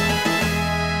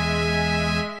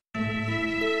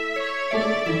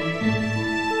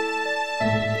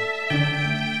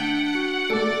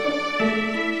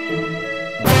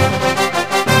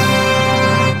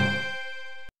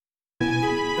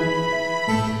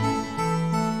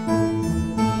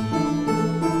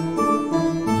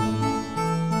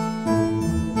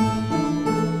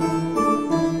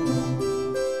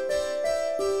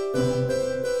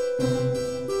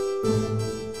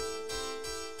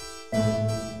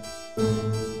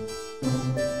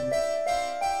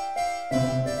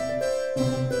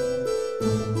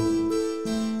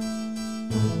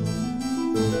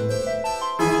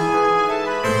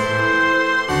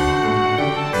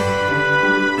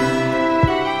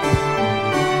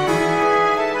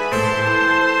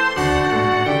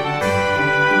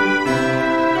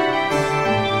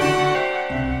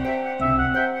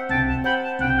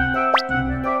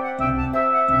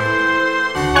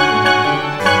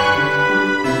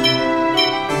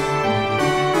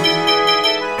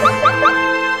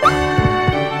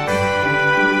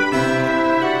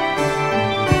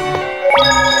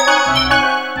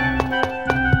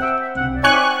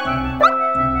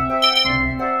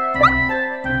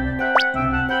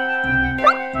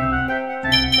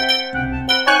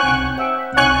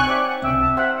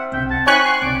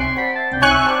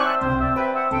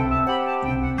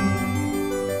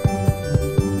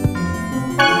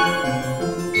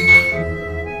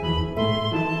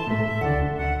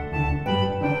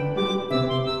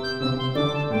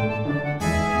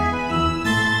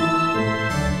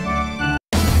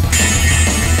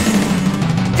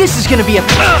 This is gonna be a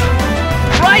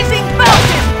Rising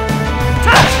Falcon!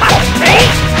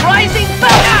 Take! Rising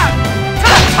Falcon!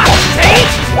 Take!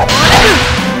 Take!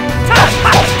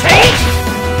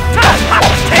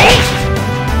 Take!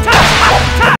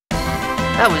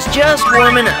 I was just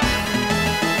warming up.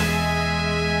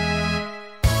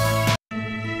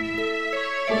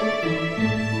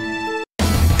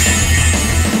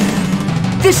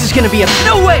 This is gonna be a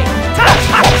no way!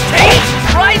 Take!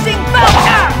 Rising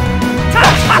Falcon!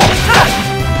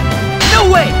 No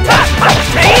way!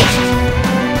 Take!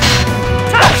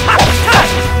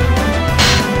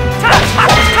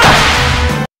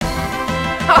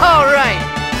 All right.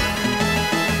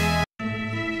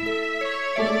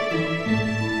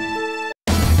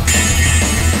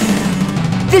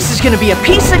 This is gonna be a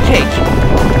piece of cake.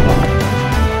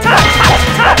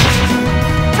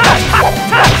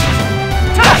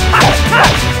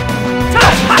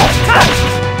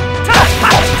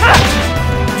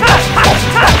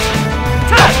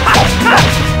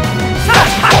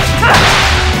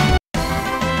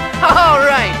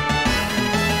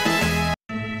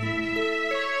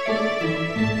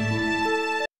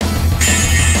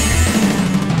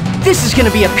 This is gonna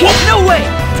be a peak. No way!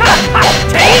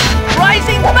 Take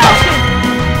Rising Falcon!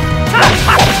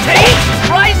 Take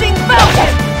Rising Falcon!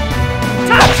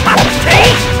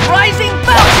 Take Rising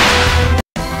Falcon!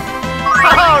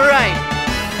 Alright!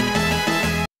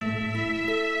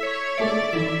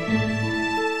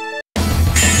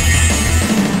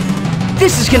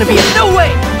 This is gonna be a no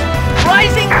way!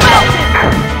 Rising Falcon!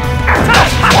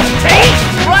 Take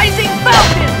Rising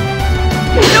Falcon!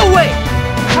 No way!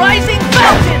 Rising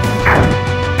Falcon!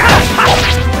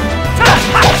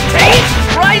 Take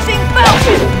Rising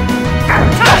Falcon!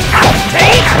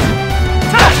 Take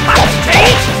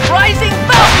Rising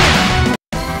Falcon!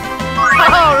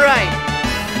 Alright!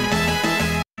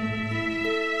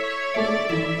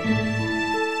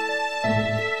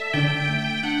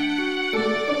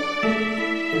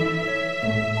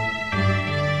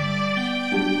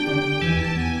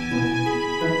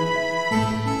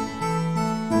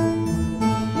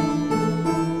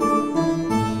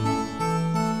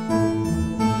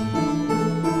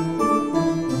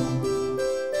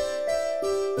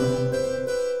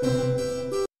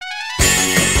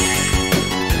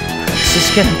 This is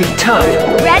gonna be tough.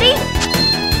 Ready?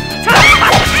 Take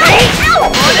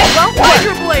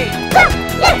Tiger Blade!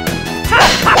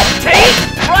 Take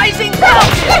Rising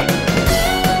Falcon!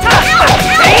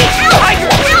 Take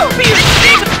Tiger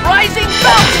Blade! Rising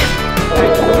Falcon!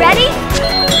 Ready?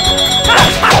 Take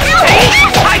Tiger Blade!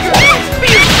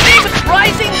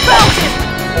 Rising Falcon!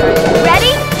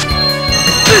 Ready?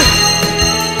 Take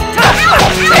Tiger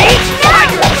Blade!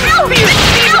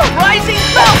 Rising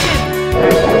Falcon!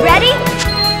 Ready?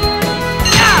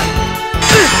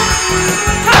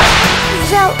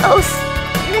 Zelos.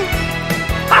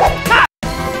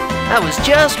 I was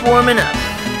just warming up.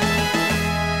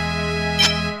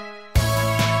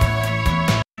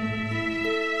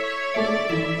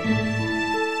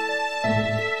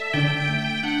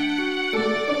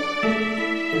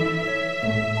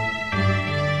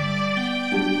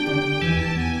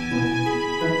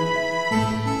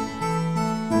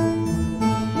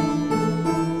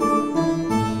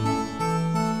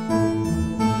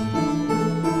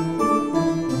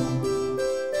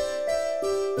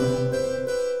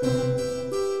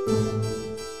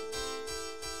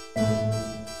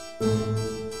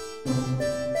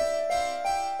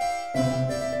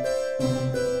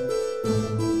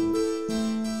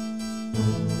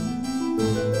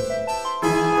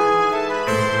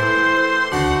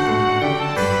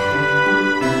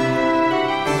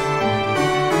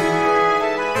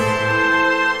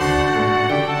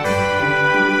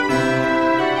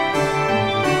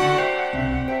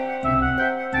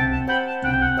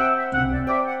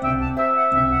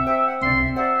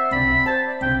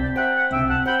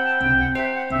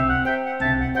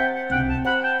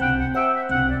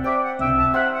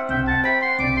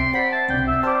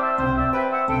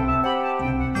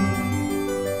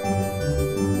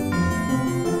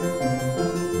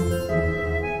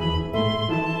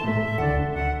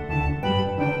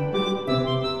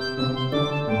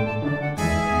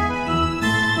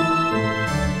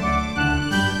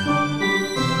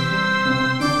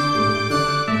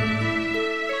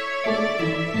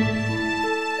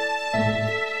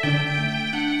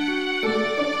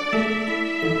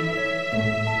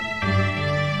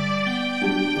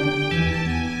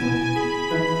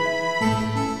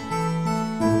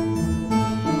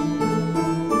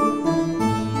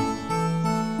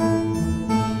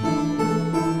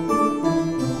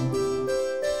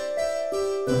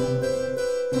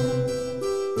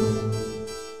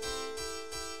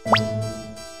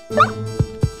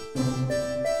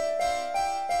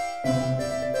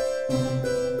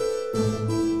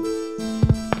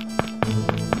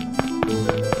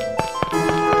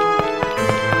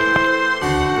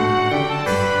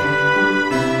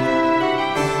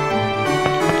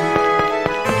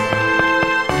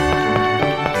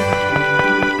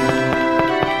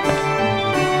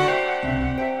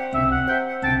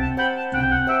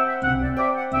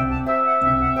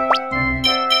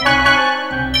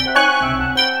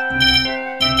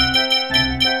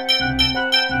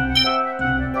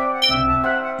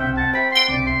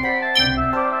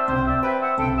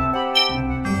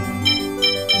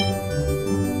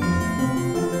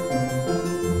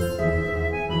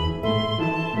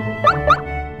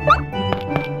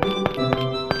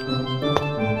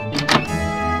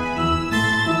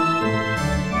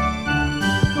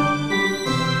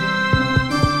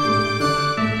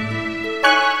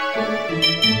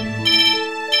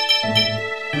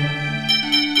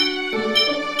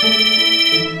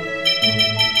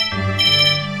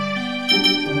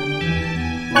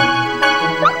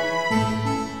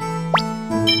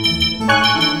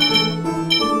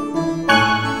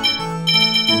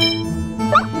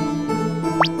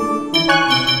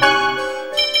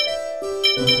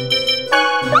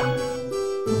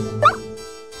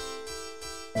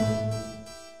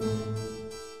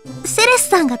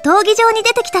 当に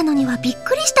出てきたのにはびっ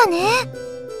くりしたね。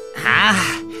あ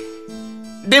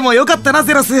あ、でもよかったな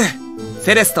ゼロス。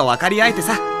セレスと分かり合えて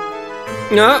さ。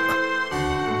いや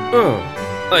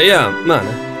まあね。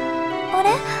あ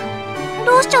れ、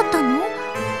どうしちゃったの？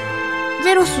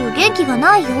ゼロス元気が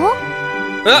ないよ。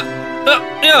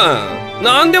いや、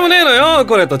なんでもねえのよ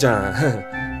コレットちゃん。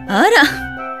あら、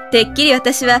てっきり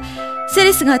私はセ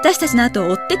レスが私たちの後を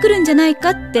追ってくるんじゃない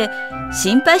かって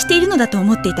心配しているのだと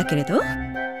思っていたけれど。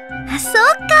あ、そう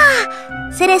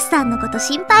か。セレスさんのこと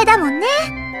心配だもんね。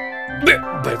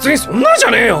別にそんなんじ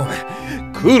ゃねえよ。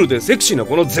クールでセクシーな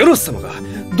このゼロス様が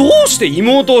どうして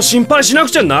妹を心配しな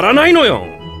くちゃならないのよ。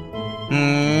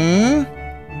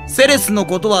セレスの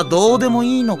ことはどうでも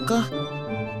いいのか？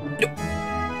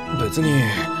別に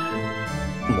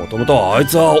もともとあい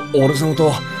つは俺様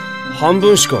と半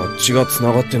分しか血がつ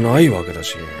ながってないわけだ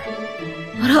し。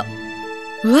あら、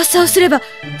噂をすれば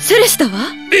セレスだわ。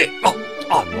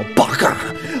あのバカ、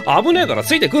危ねえから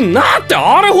ついてくんなって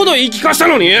あれほど言い聞かした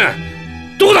のに。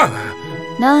どうだ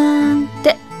なん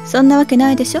て、そんなわけ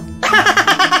ないでしょ。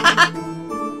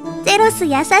ゼロス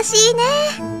優しい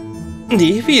ね。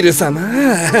リフィル様、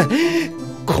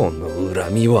この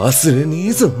恨み忘れね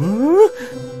えぞ。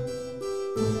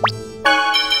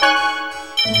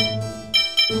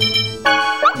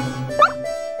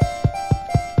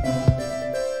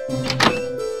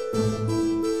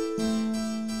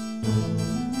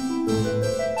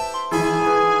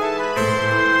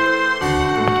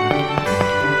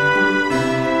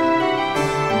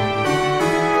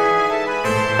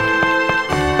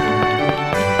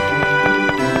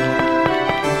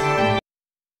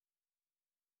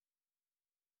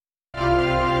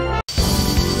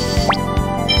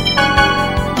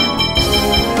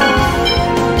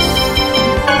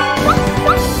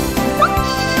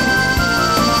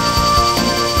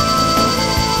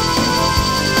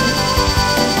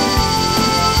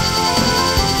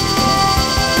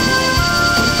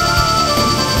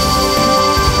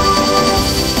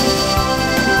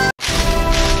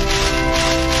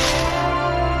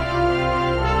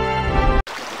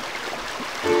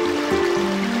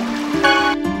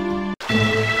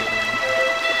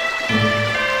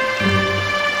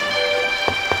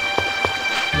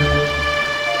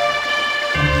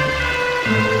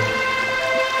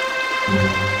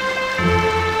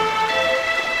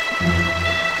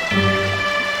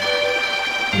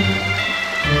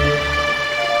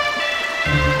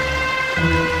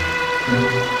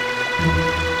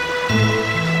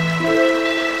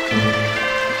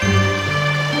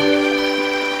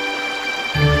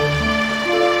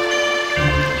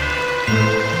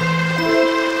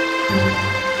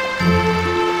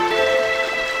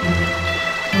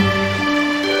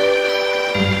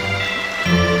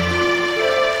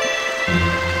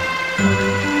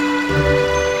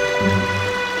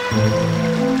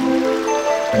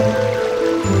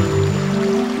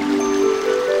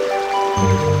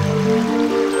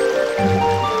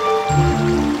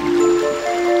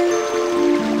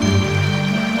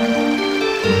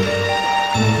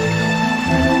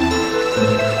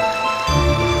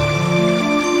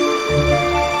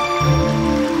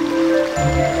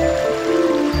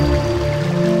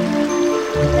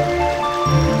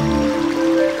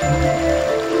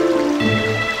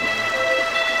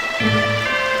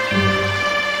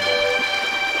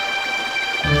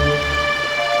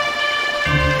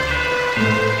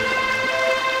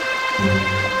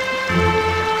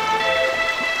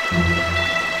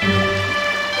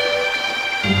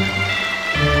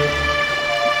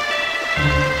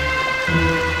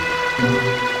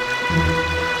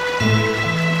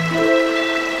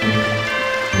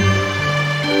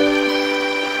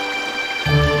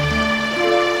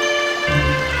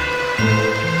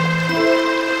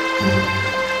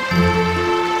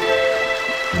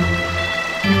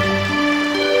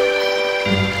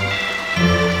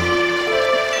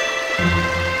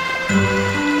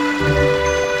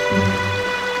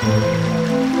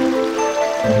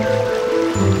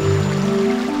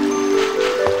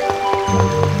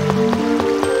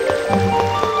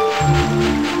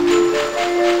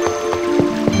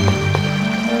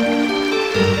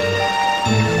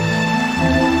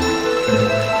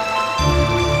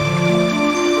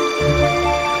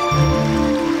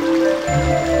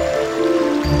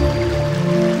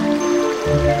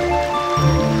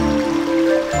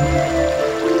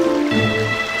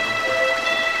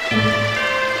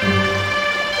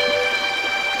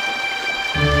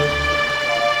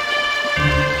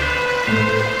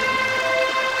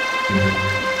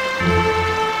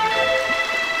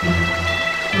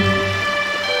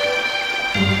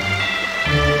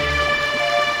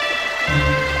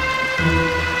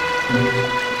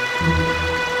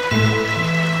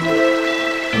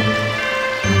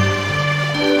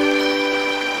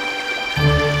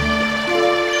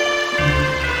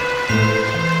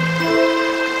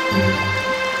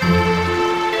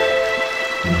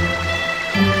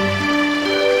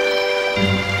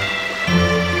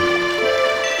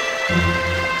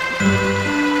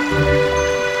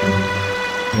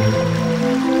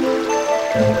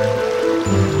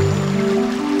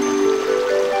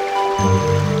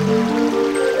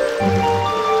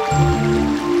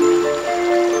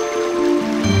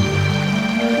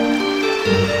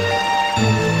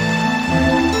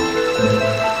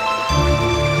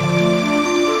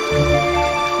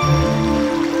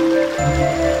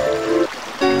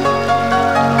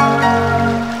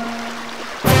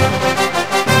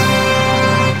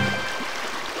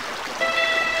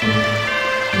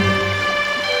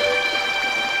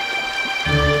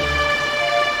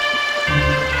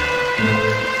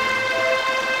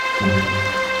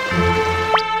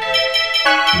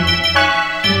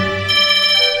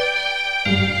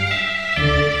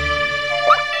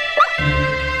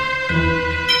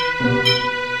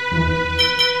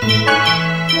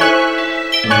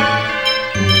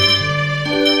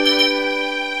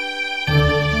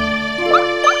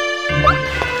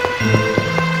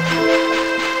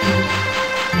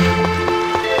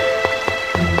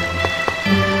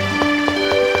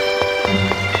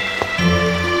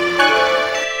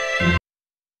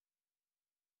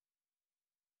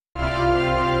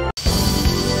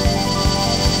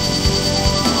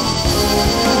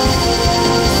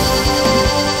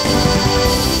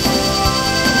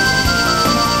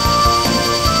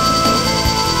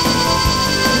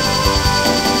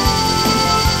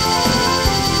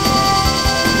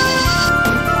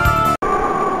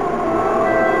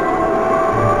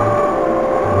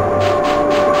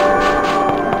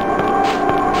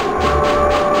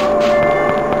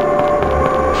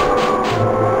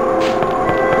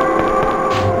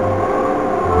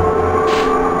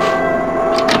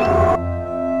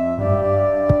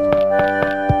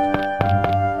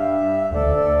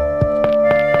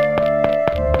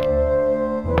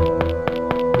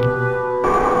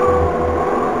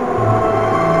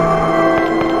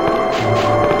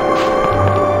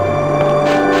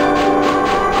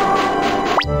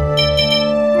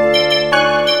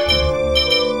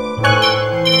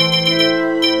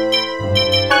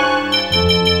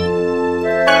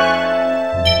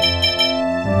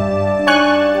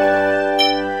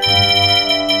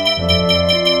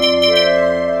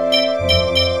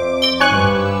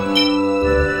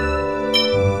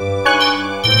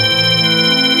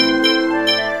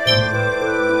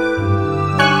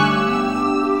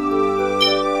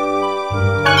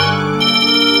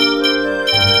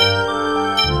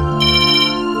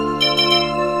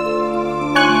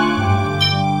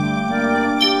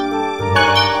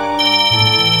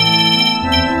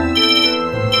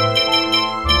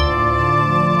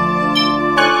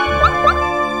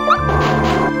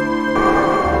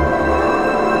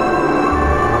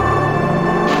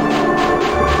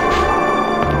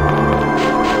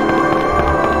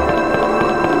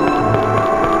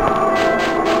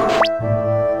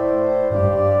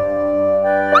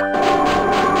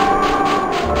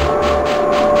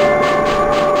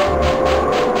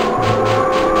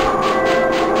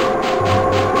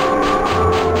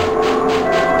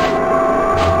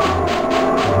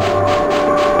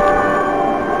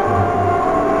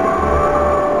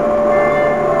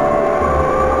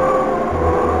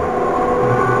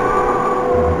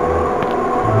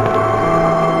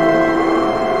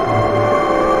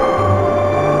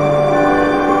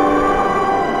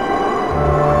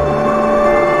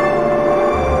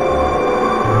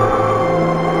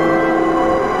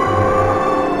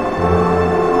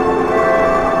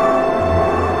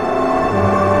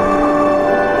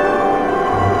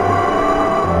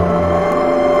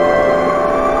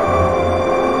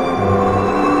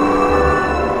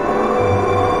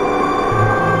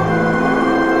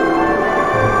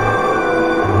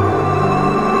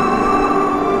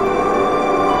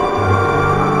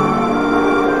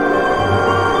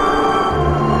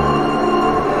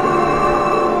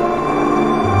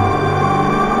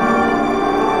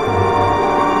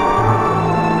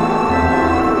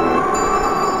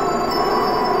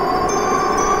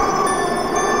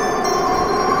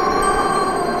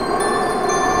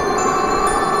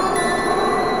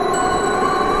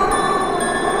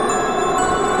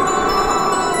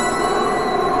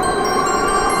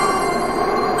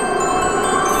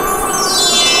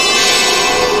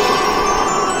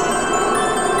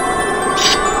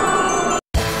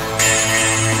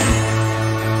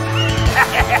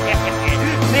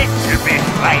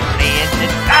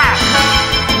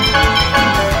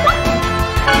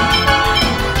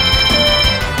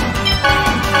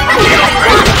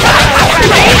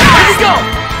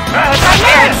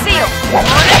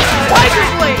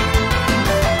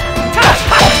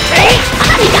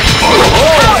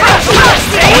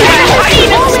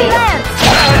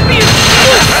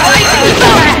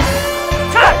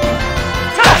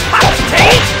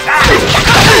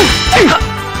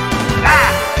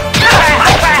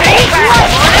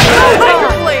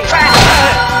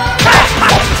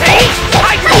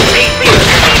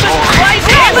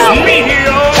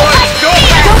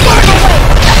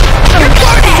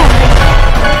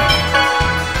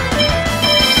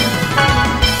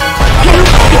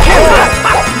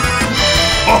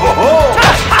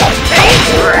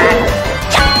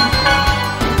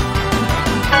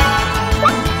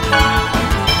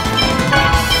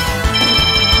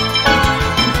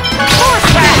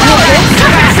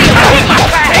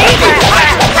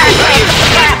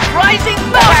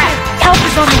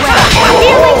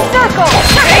miracle!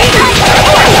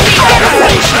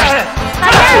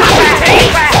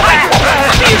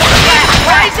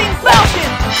 Rising Falcon!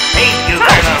 Ain't you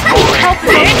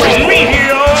gonna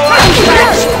meteor?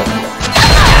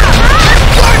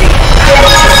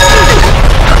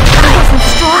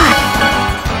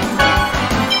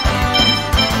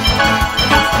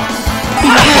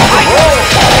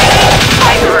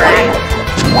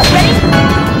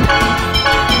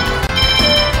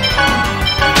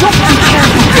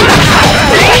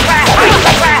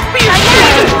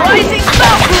 Rising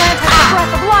Falcon!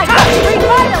 Breath of light!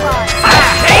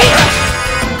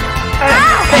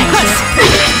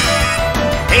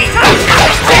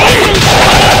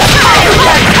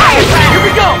 Revitalize! Here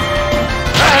we go!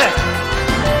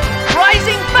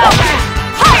 Rising Falcon!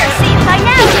 Fire seed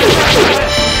dynamic!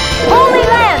 Holy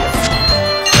lance!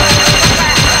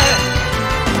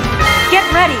 Get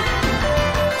ready!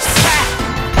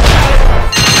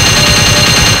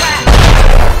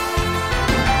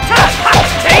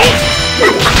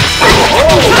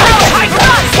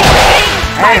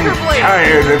 I'm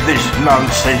tired of this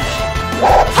nonsense.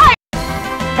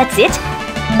 That's it?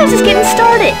 I'm just getting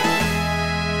started.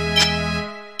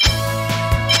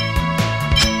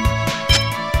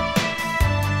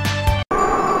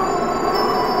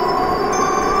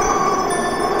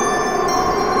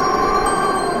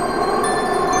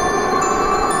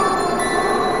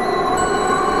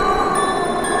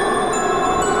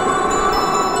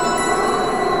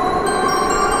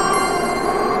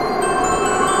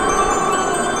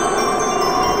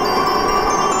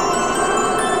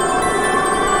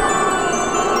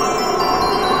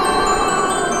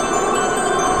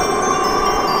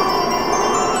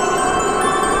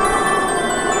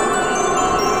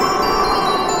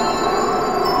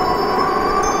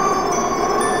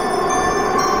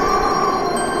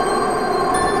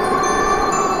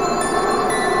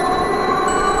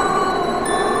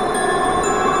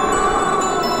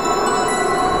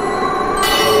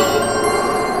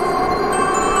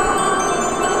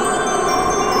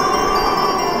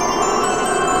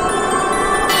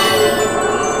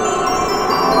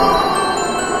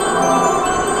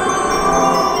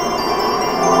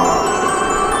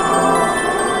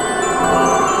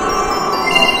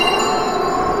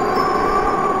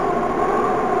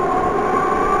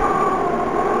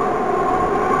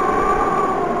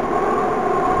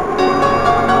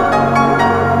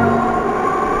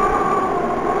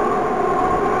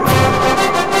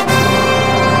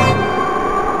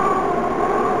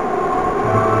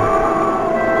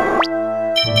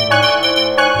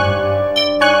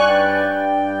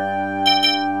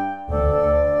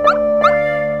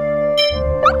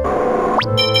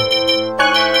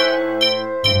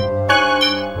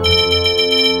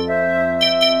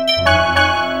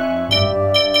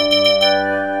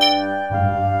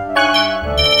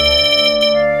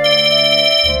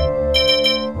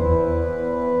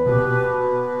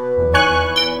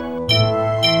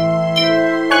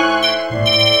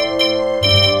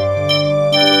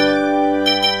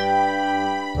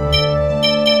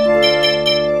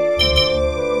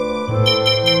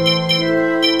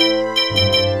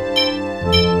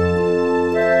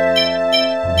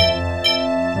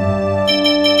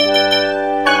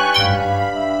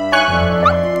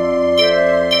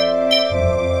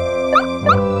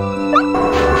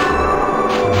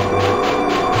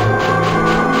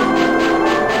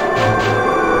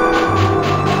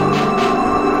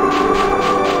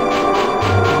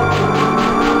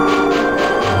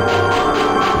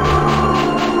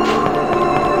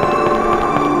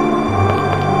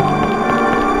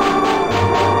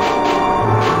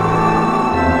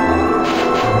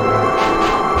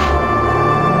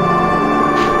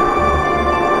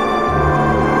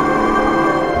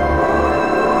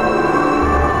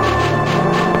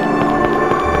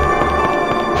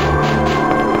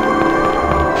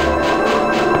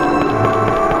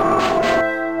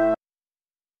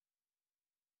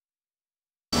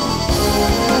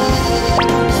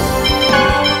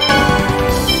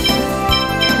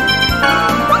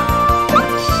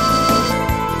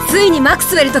マク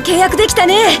スウェルと契約できた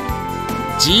ね。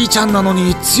じいちゃんなの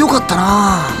に強かった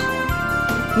な。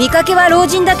見かけは老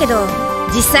人だけど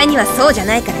実際にはそうじゃ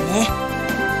ないからね。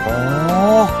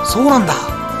ああ、そうなんだ。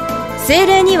精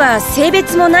霊には性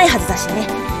別もないはずだしね。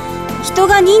人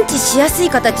が認知しやすい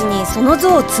形にその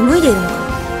像を紡いでいるのか。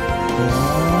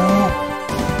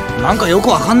なんかよく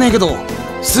わかんねえけど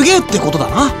すげえってことだ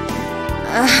な。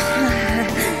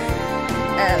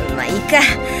まあいいか。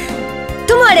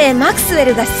ともあれマクスウェ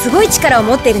ルがすごい力を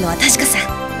持っているのは確かさ。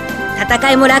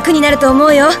戦いも楽になると思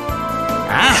うよ。あ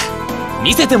あ、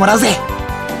見せてもらうぜ。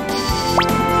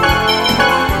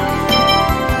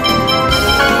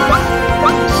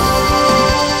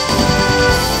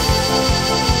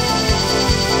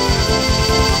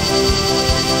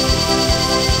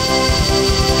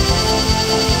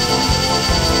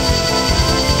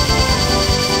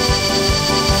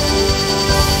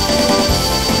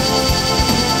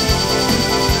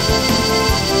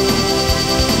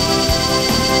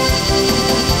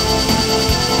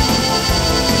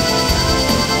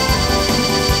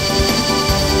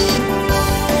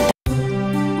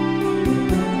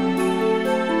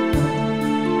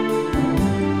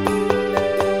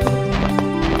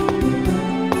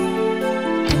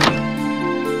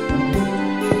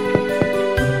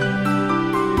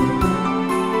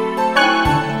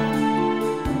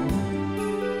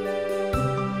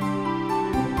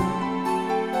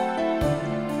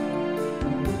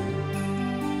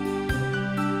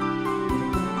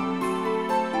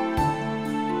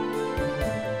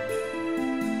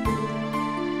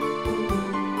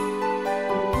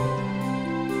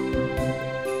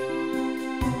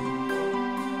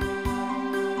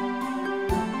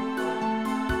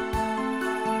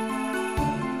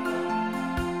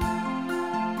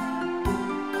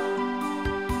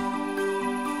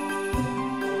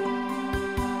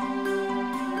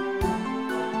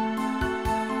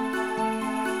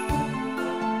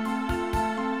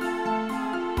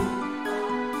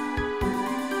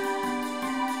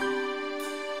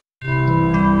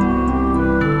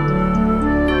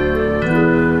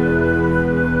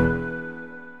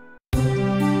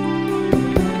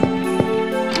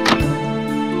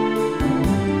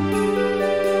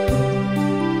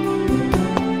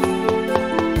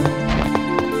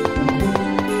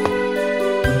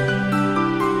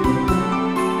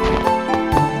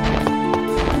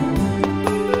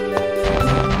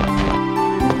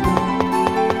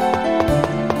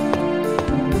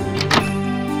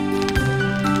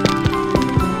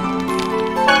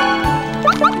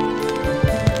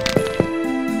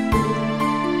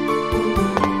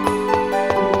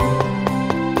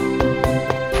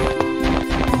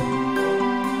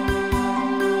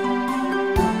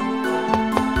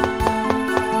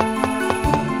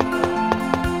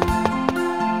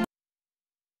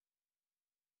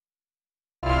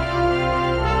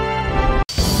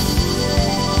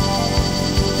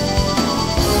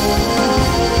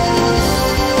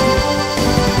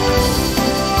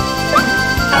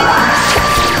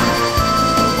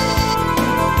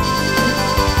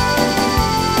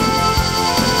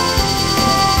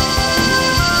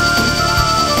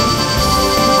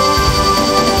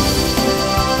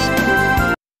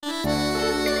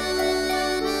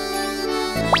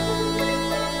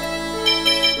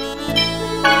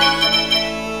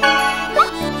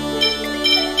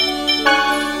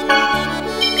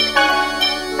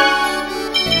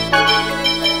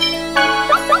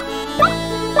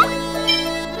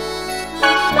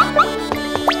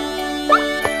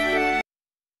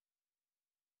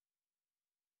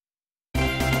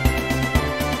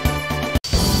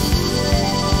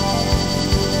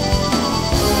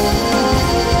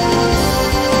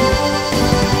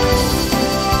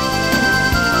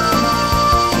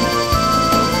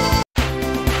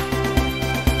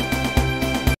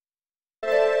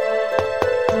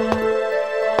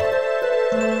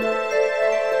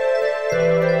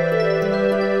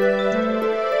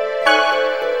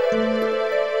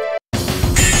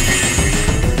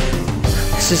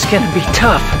This is gonna be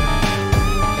tough.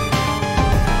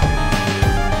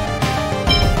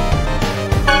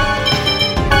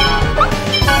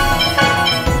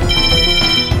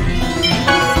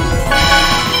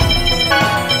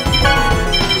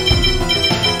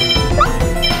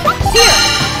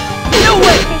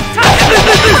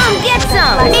 Come get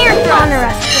some! Near honor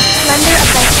us with the splendor of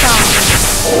thy song.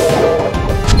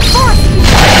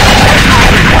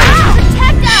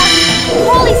 Protect us!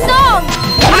 Holy song!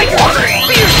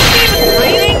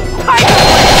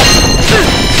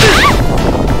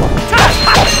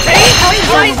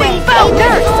 Rising Falcon!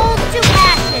 To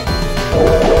ashes!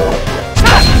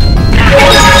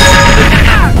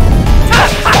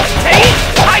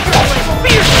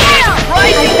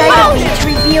 I beg of thee to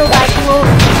reveal thy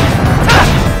glory.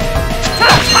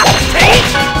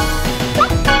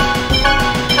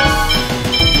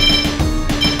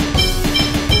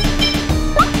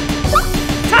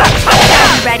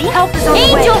 Ready? Help is on the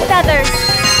way. Angel feathers!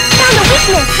 Found a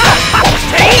weakness!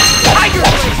 Tiger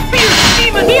Blade! Fierce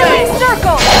Demon Healing Blade!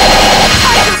 circle!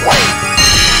 Tiger Blade!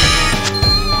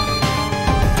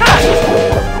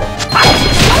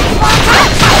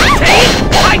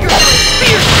 Tiger Blade!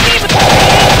 Fierce Demon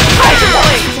Blade! Tiger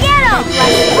Blade! Get him!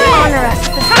 Honor us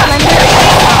with the splendor of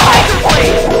Tiger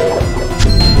Blade!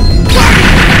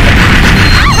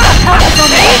 help is on the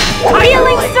way.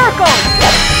 Healing circle!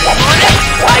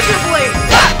 Tiger Blade!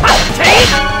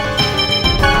 Take!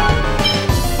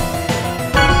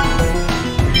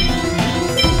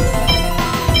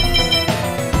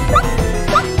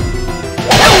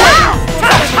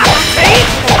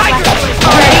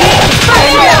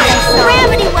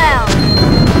 Gravity well!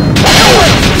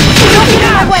 Don't get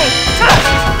in my way!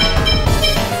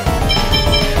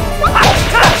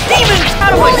 Demons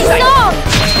out of my Holy sight! song!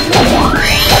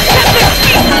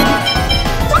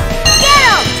 Get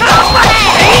him!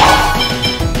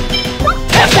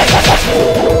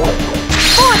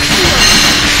 Force field!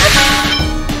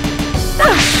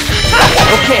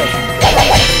 Okay.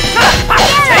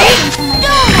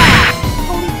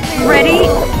 Ready?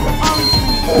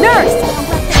 Nurse!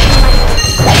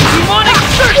 Demonic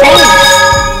Search!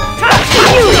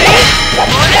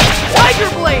 Tiger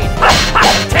Blade!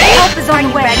 Help is on the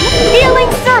way.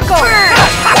 Healing circle!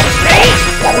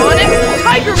 Demonic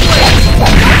Tiger Blade!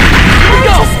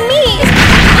 Go! Just me!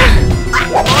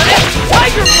 Demonic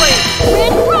Tiger Blade!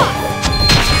 Red Cross!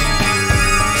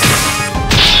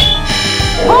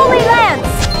 Holy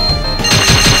Lance!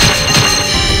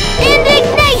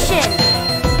 Indignation!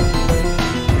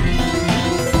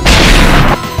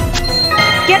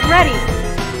 Get ready!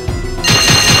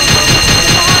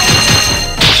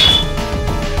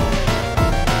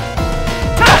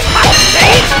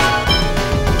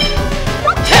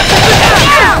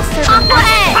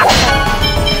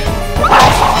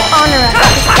 Honor us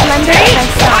with the splendor of thy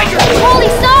song.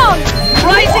 Holy song!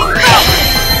 Rising Falcon!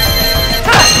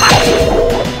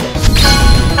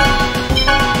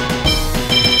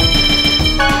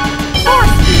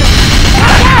 Force field!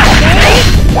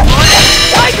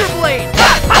 Tiger Blade!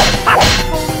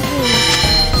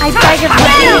 I beg of thee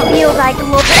to reveal thy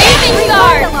glory. Demon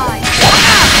Guard!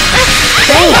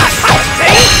 Thanks!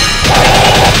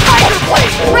 Tiger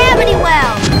Blade! Gravity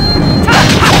well!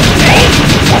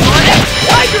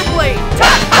 Tiger Blade!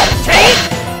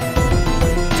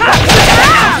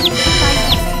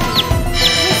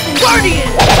 Guardian!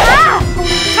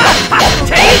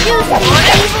 Use the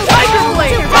evil Tiger soul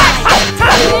Blade! to rise!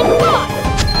 Red Cross!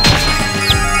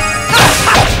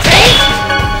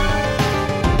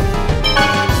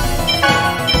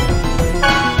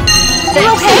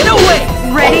 Okay. No way!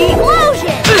 Ready?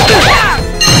 Explosion!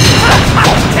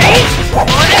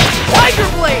 Tiger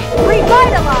Blade!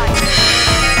 Revitalize!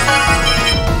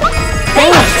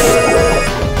 Thanks!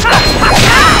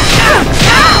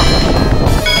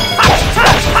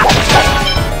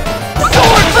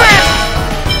 Sword Grip!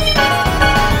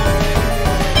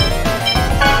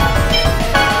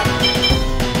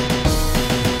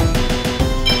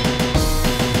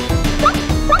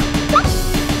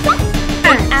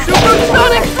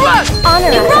 Supersonic Thrust! Honor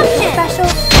us with Eruption! special...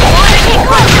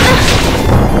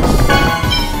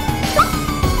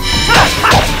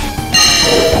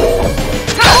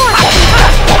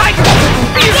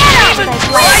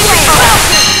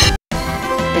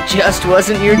 It just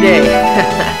wasn't your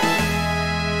day.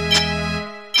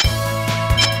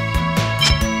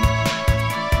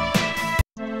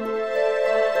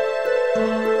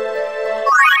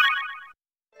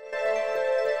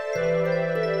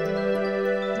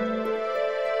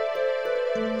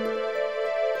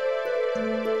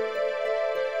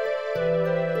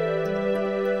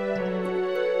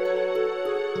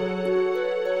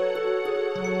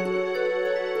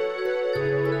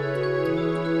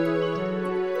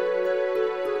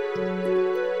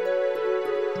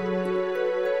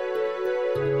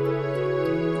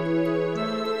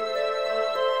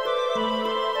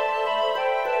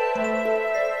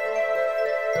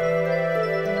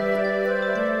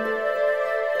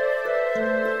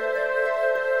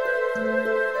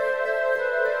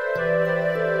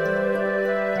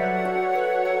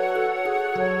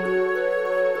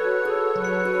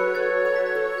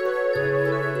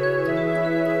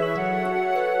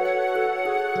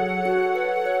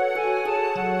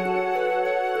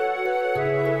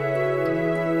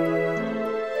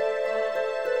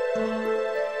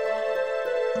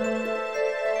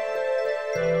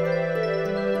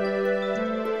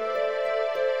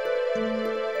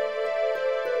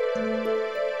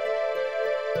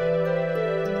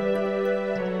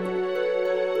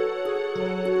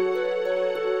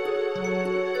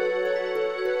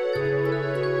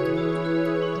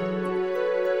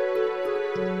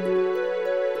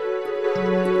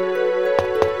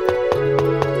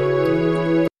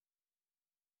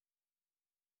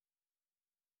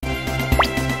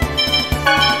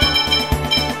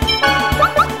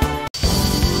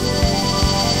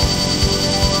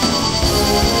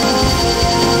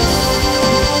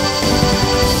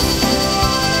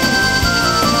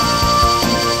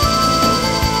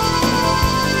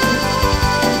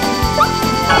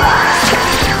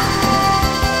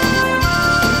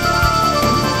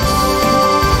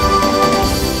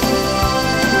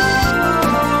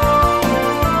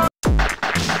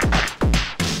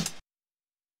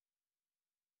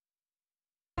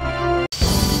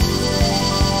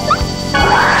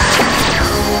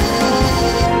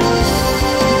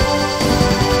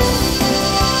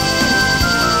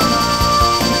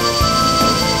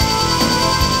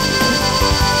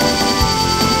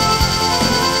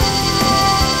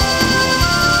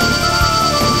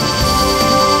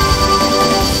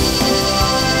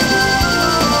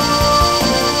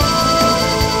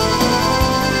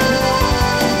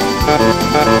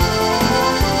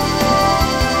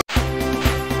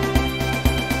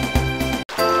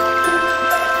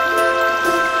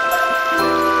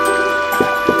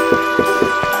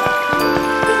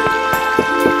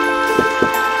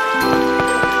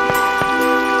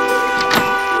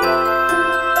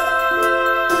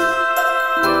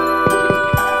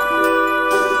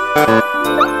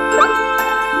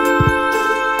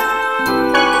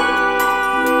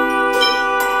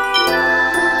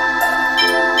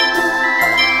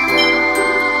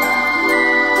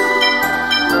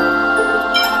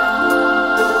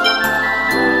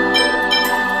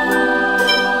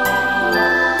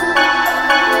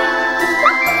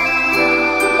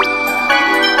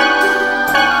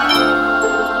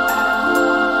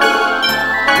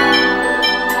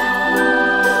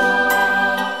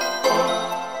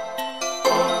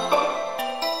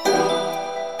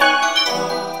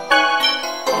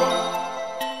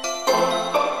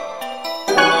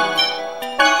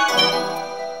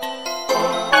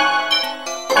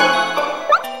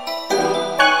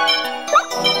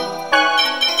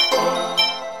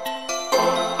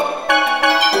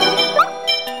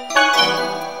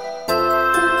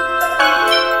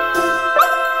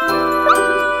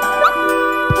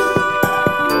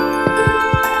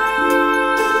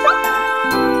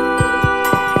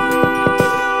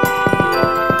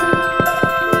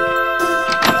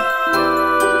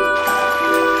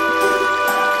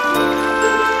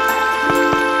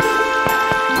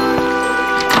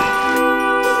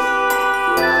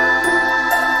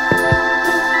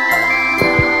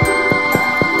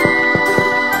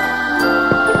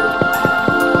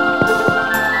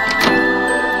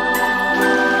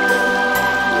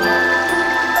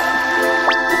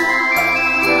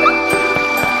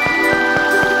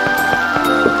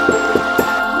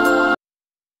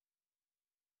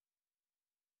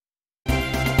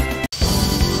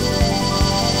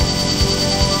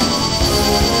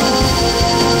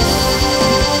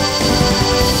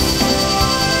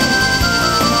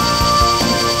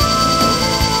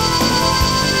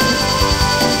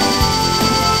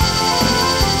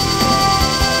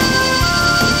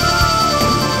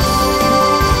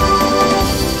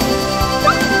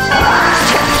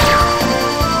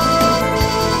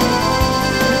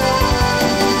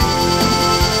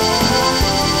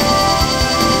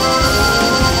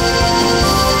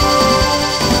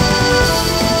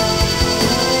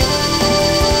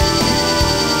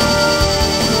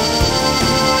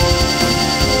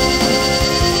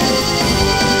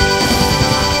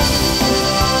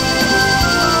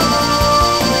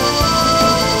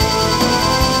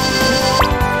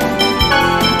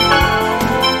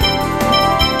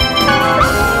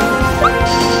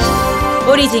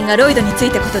 オリジンがロイドについ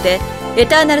たことでエ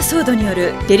ターナルソードによ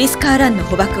るデリスカーランの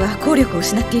捕獲は効力を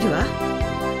失っているわ。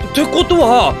ってこと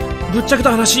はぶっちゃけ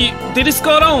た話、デリス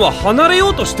カーランは離れよ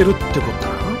うとしてるってこと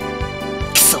だ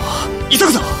な。くそ、急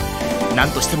ぐぞ。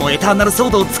何としてもエターナルソー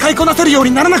ドを使いこなせるよう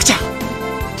にならなくちゃ。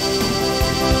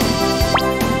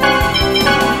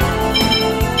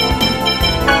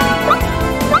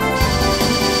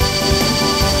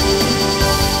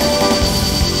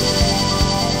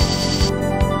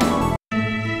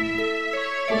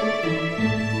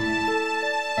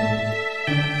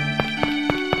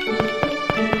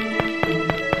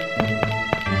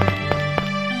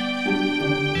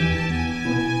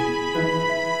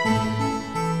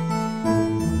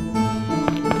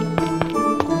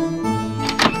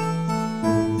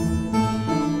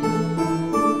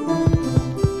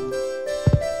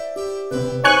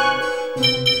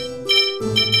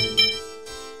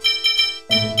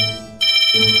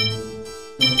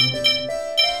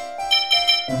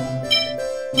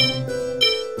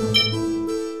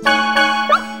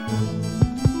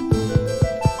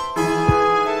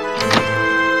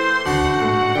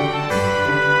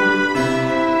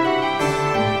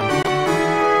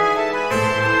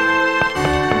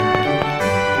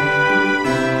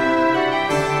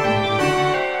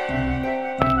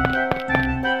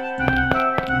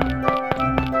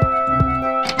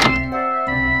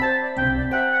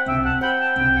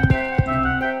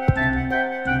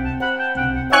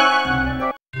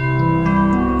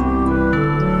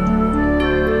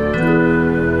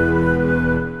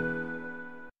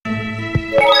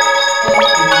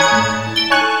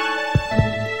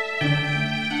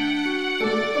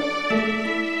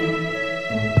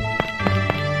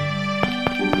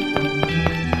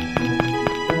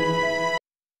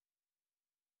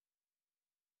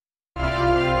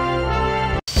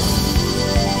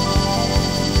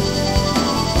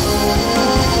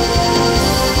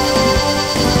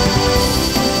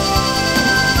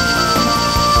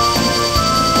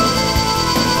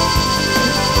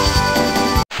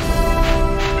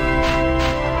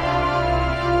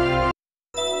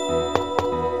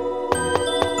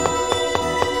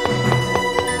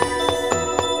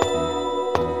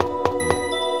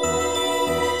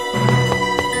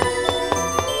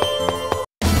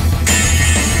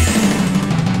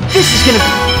This is gonna be...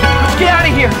 Let's get out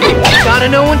of here! Gotta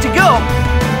know when to go!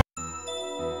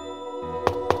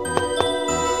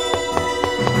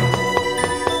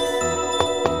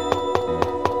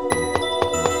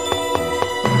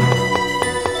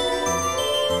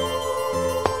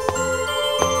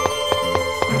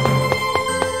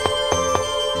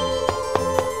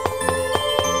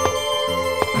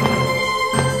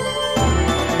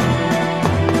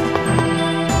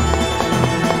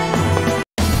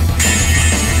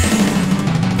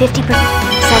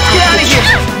 Get out of here!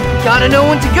 Gotta know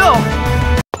when to go!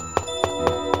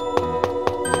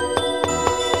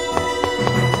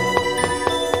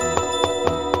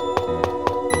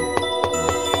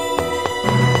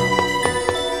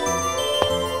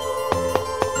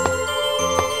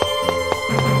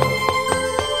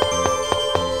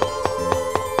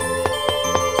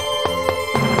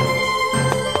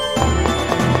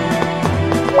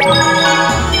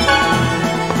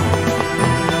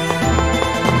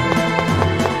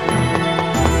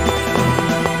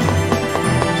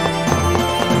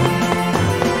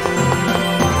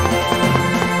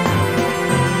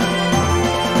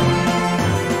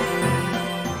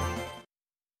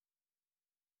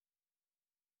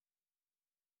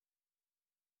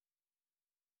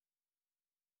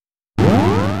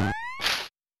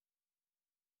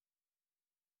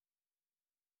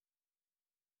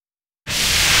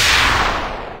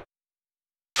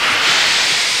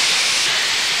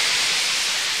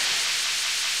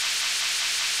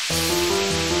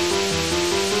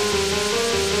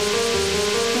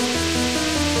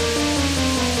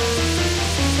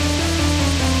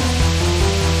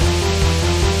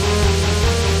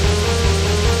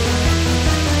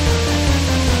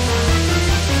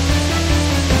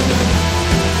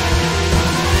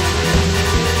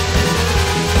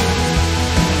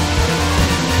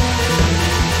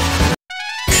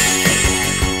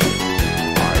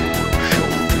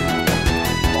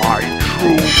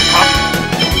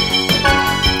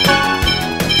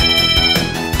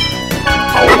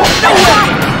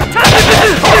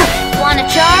 Wanna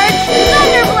charge?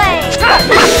 Thunderblade!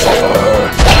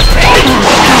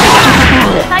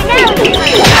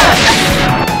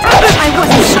 I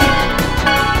wasn't sure.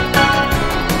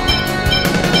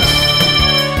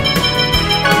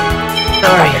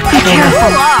 Sorry. Be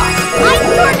careful. Ice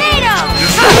tornado!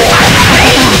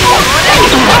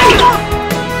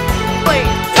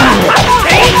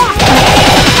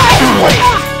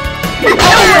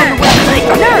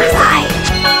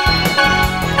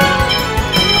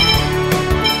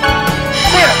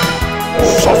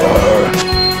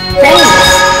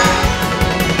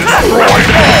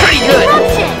 Pretty good!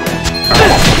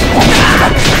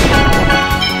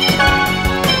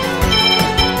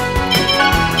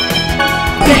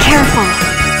 Be careful.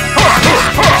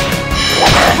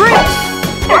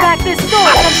 Pull back this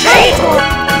sword from Purgatory.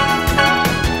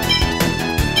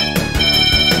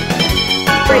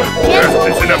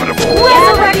 It's inevitable.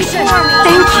 Resurrection.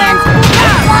 Thank you.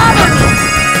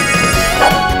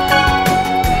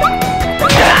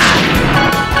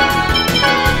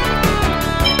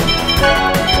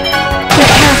 Be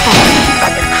careful.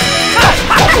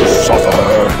 I'm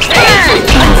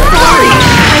sorry.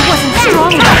 I wasn't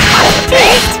strong enough.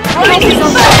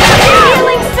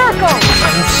 Healing circle.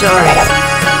 I'm sorry.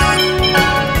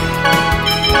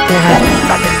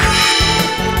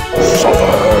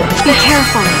 Be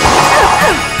careful.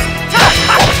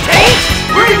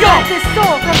 Where'd it go? This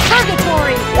soul from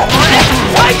Purgatory.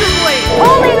 Tiger Blade!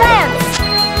 Holy Lance.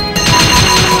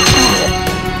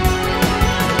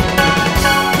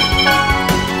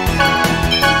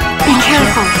 Be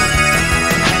careful.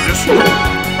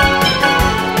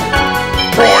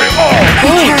 Be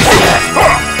careful.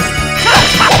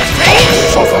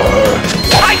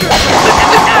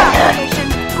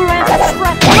 Grant us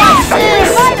breath.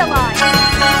 Revitalize.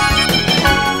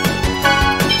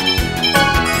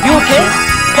 You okay?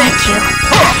 Thank you.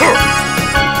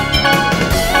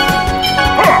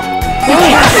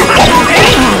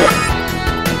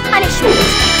 Punishment!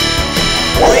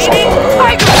 Raging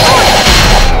Tiger Blade!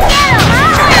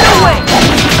 No way!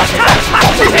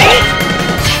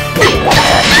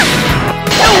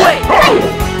 No way!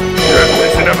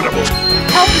 It's inevitable.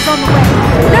 Help is on the way.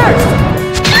 Nurse!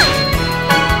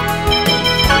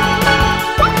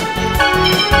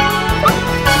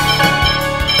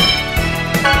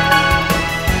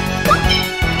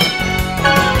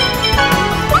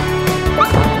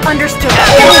 Understood.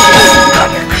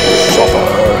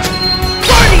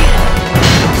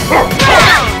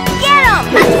 Get him!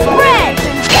 Spread!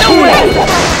 No way!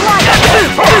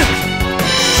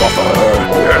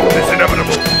 It's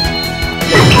inevitable.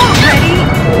 Ready?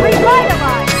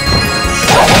 Revitalize!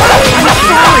 I'm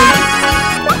sorry.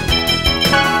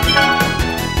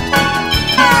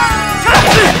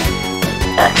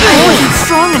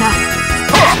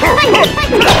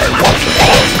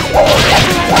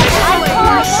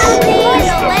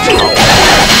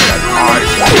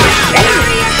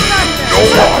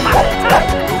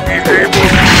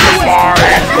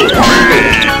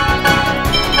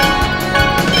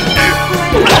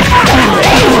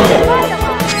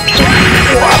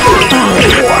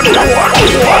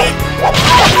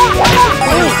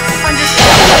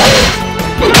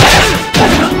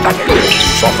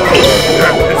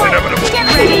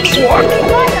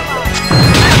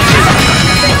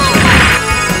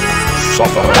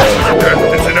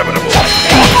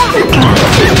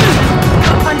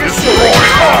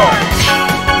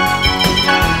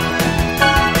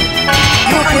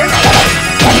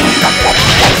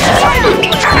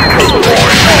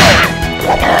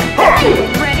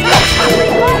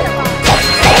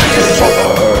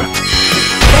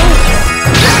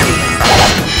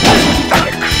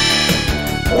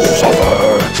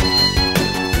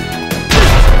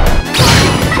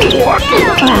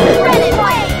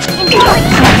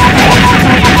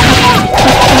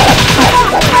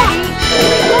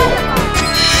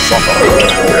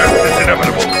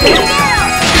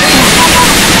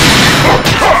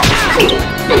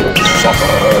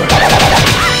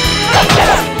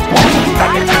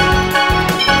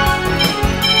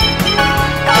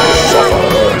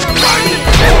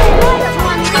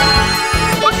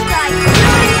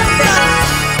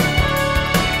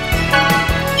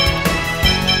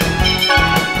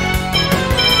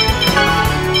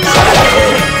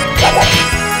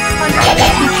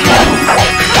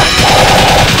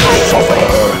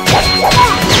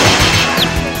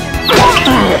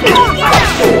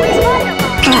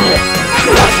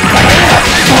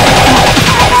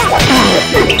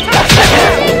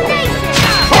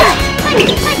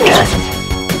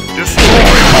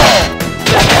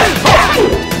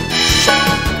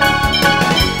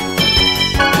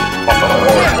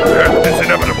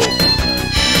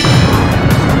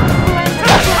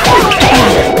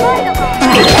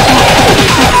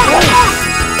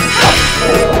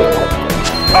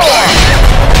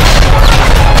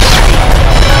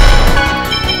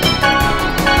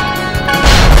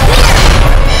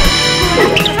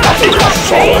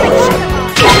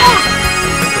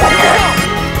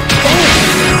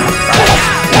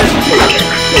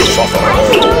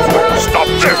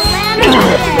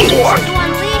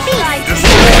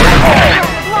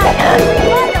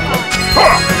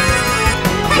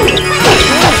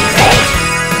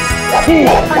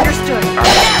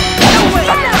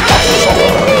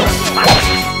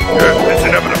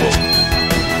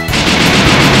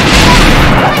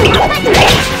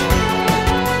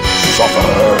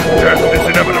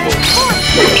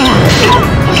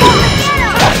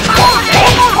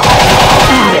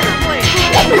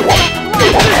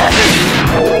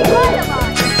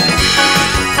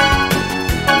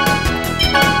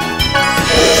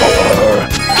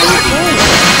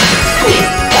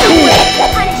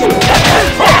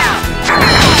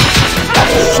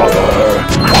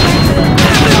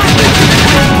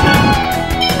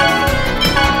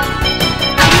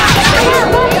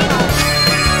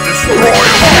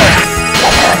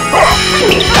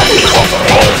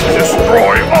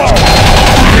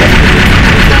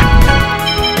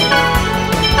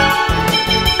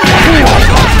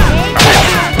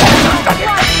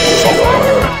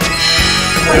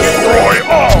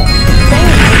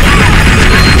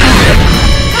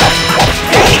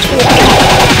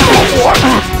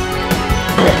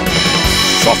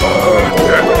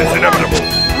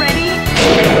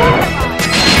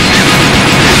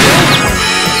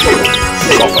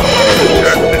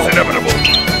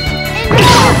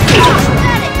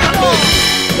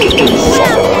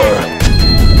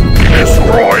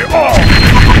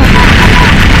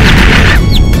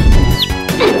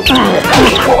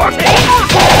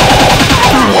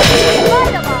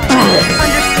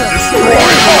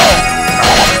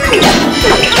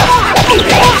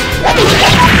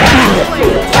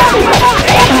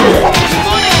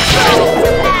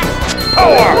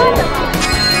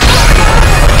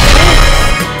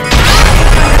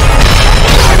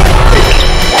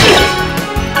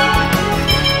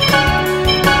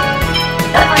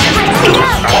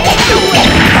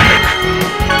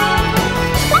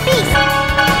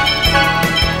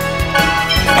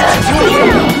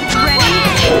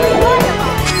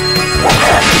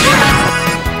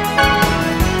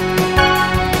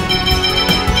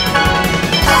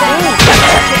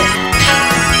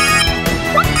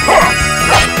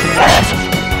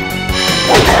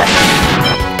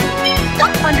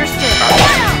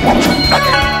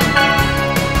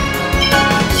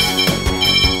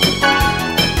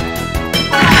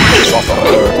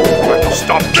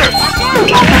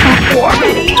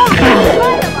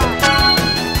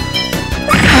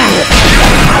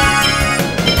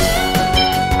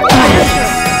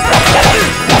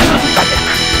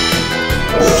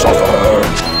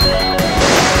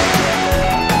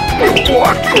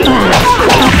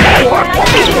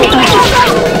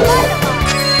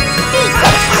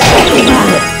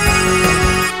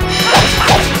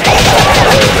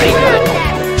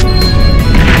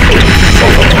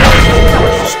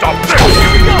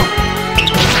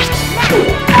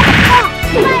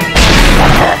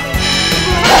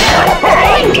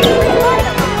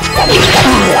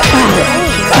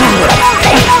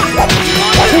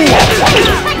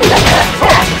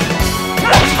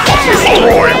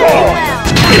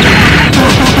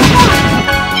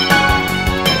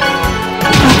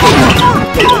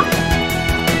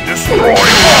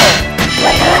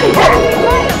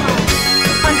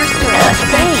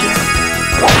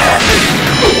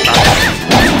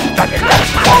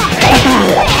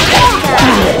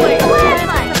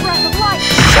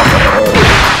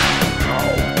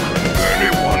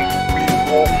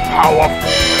 powerful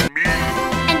than me.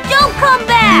 And don't come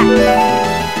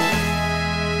back!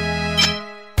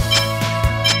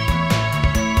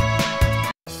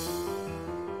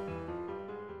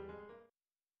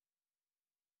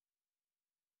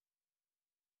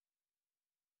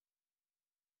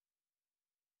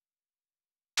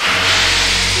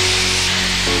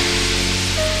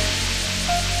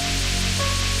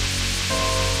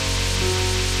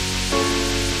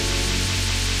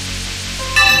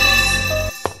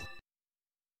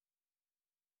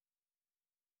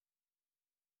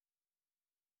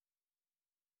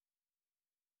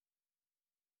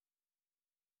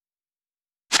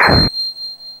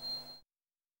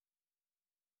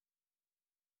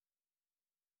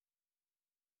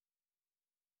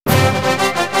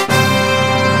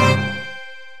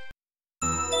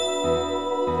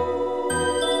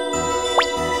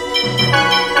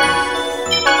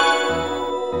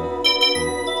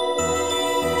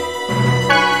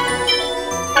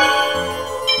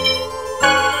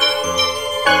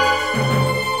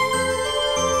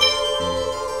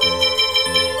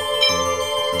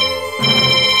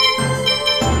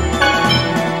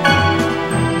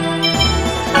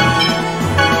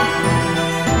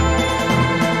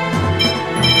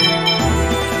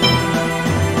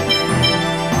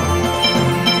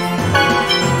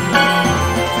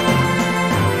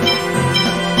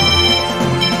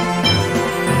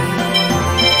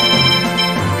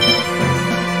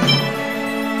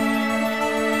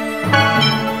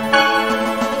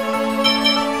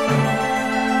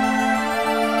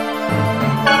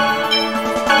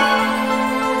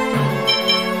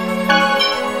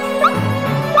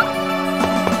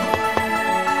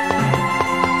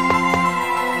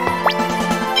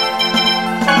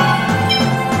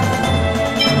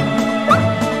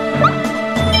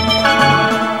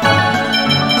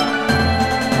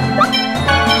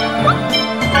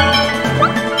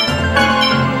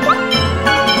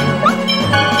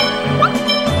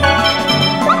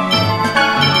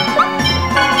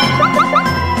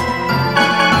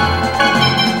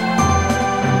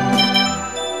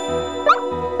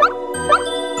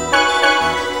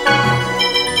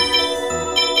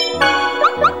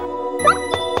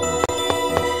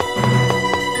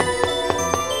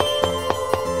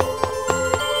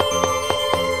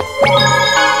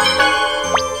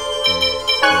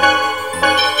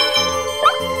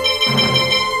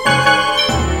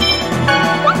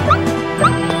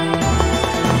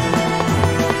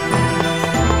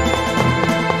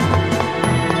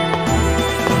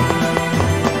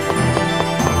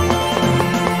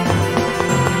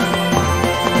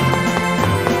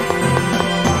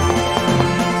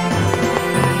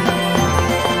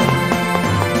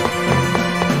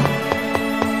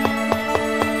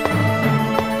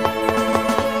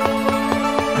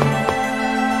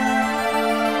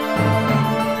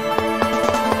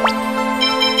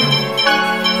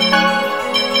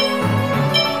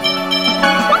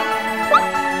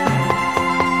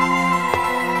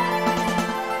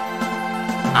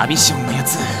 アビシオンのや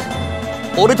つ、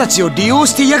俺たちを利用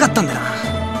していやがったんだな。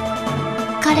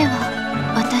彼は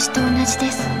私と同じ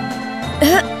です。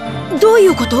どうい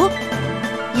うこと？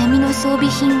闇の装備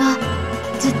品は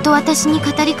ずっと私に語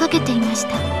りかけていまし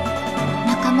た。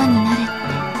仲間になれっ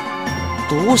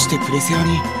て。どうしてプレセア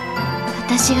に？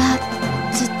私が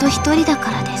ずっと一人だ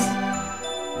からです。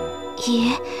いい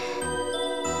え、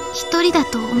一人だ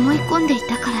と思い込んでい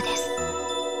たからで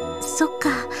す。そっか。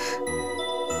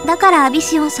だからアビ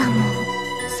シオンさんも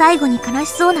最後に悲し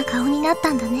そうな顔になっ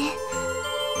たんだね。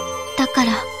だか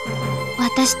ら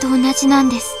私と同じなん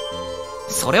です。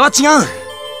それは違う。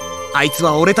あいつ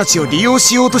は俺たちを利用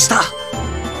しようとした。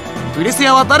プレセ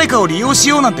アは誰かを利用し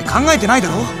ようなんて考えてないだ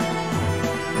ろ。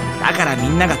だからみ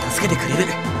んなが助けてくれ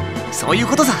る、そういう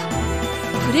ことさ。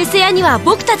プレセアには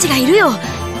僕たちがいるよ。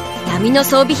闇の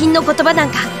装備品の言葉な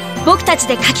んか僕たち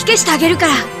でかき消してあげるか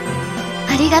ら。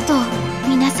ありがとう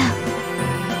皆さん。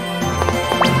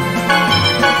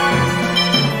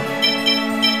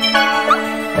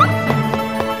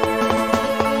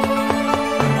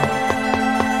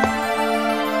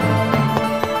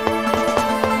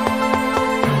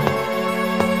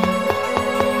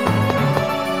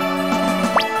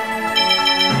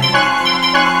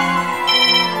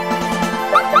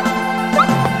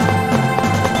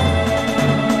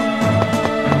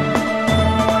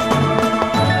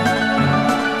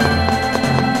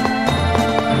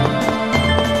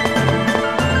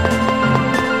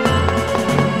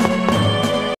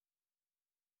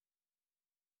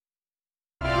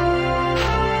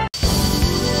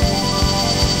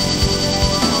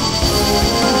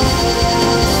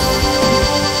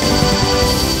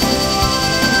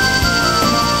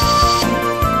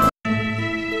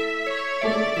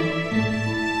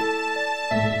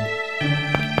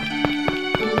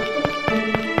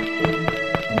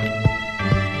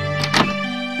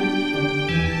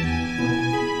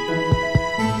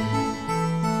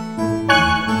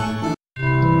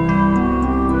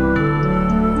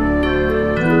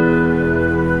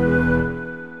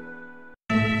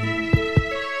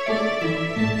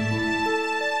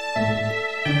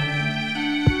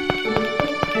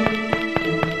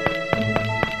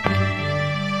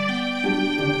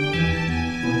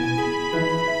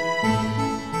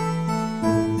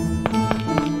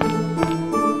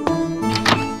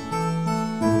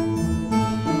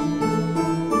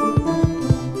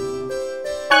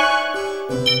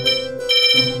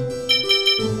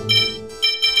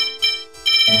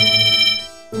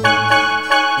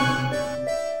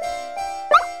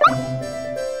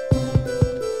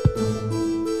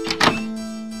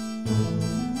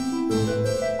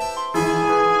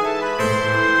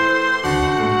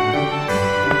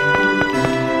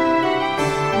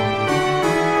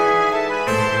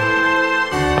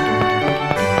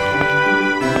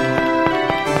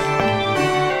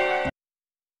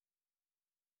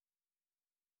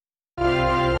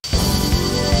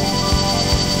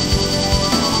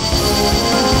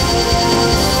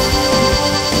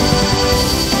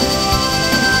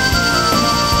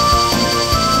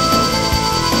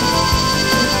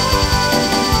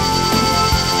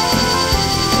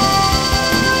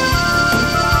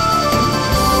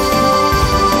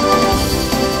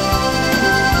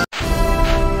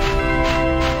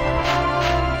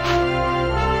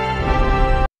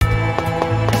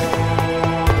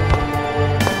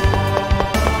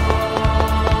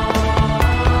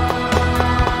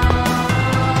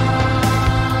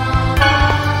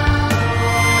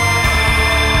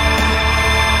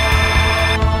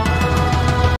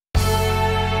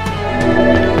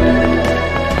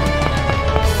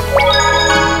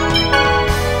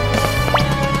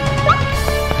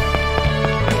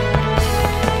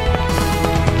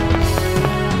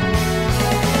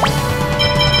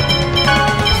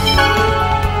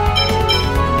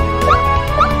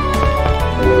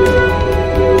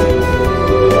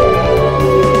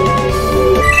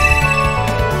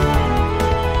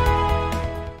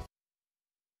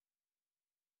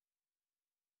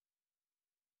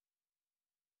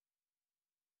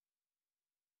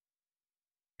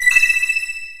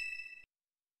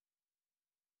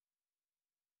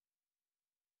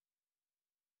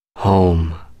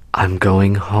Home. I'm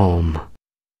going home.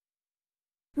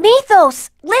 Mythos,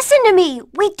 listen to me.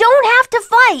 We don't have to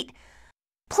fight.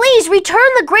 Please return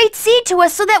the Great Sea to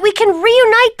us so that we can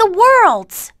reunite the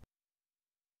worlds.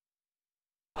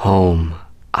 Home.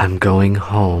 I'm going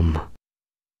home.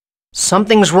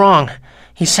 Something's wrong.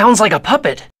 He sounds like a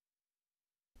puppet.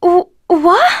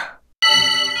 What?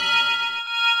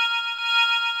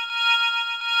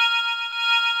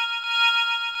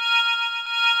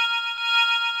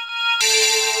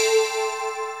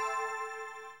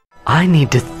 I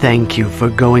need to thank you for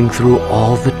going through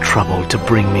all the trouble to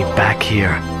bring me back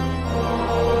here.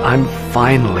 I'm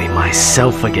finally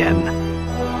myself again.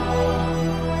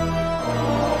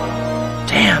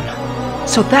 Damn.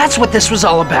 So that's what this was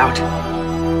all about.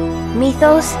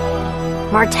 Mythos,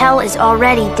 Martel is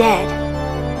already dead.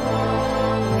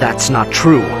 That's not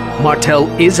true. Martel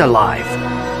is alive.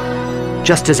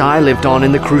 Just as I lived on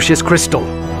in the Crucius Crystal.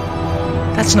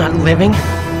 That's not living.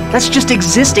 That's just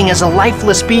existing as a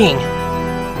lifeless being.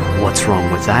 What's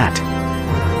wrong with that?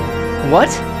 What?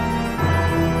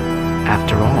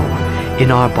 After all,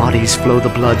 in our bodies flow the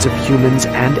bloods of humans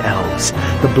and elves,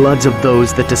 the bloods of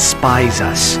those that despise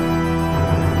us.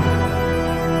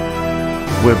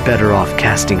 We're better off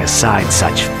casting aside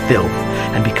such filth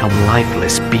and become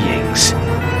lifeless beings.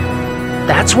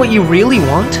 That's what you really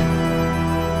want?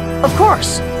 Of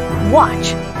course.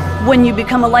 Watch. When you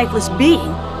become a lifeless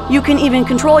being, you can even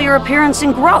control your appearance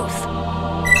and growth.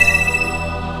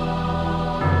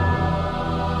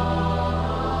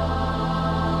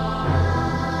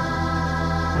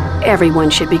 Everyone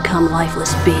should become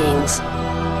lifeless beings.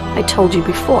 I told you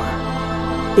before.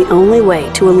 The only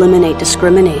way to eliminate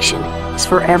discrimination is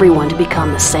for everyone to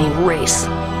become the same race.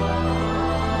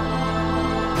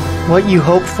 What you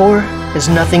hope for is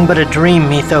nothing but a dream,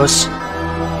 Mythos.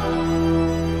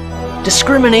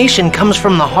 Discrimination comes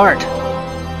from the heart.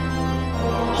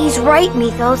 He's right,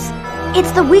 Mythos.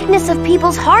 It's the weakness of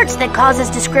people's hearts that causes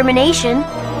discrimination.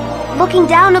 Looking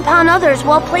down upon others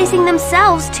while placing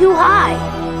themselves too high.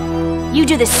 You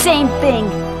do the same thing.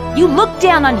 You look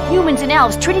down on humans and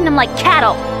elves, treating them like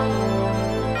cattle.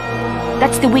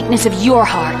 That's the weakness of your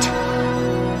heart.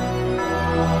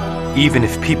 Even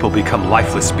if people become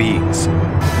lifeless beings,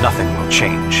 nothing will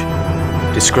change.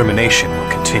 Discrimination will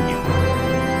continue.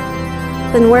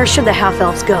 Then where should the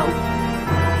half-elves go?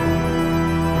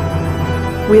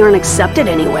 We aren't accepted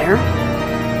anywhere.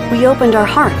 We opened our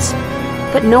hearts,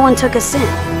 but no one took us in.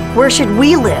 Where should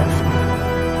we live?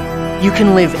 You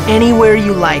can live anywhere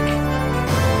you like.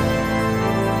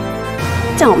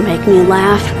 Don't make me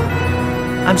laugh.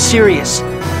 I'm serious.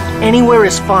 Anywhere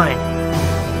is fine.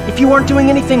 If you aren't doing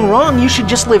anything wrong, you should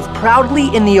just live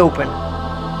proudly in the open.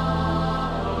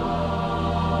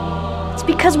 It's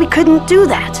because we couldn't do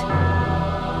that.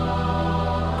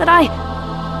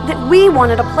 That we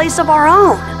wanted a place of our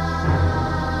own.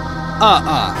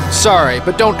 Sorry,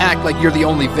 but don't act like you're the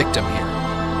only victim here.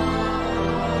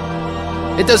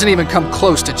 It doesn't even come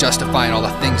close to justifying all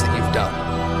the things that you've done.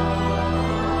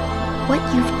 What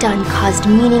you've done caused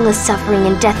meaningless suffering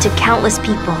and death to countless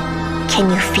people. Can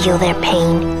you feel their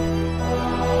pain?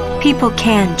 People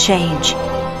can change,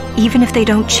 even if they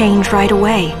don't change right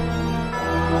away.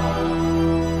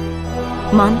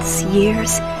 Months,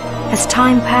 years, as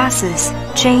time passes,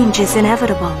 change is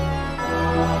inevitable.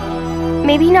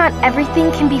 Maybe not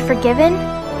everything can be forgiven,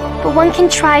 but one can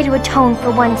try to atone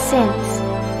for one's sins.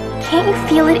 Can't you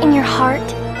feel it in your heart?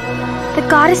 The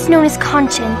goddess known as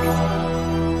Conscience.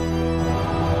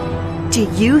 Do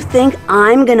you think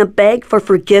I'm gonna beg for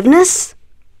forgiveness?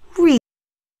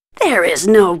 There is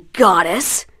no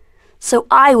goddess, so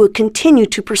I will continue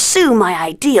to pursue my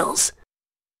ideals.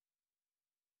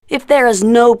 If there is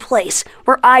no place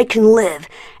where I can live,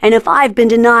 and if I've been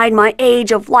denied my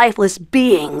age of lifeless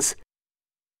beings,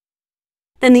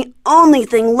 then the only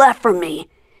thing left for me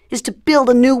is to build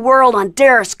a new world on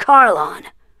Darus Carlon.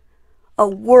 A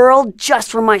world just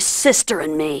for my sister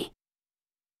and me.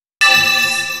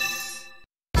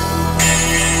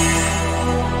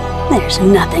 There's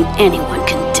nothing anyone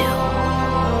can do.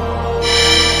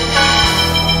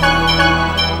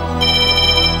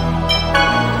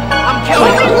 I'm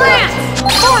killing him!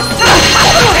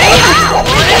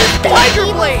 Tiger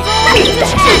Blade!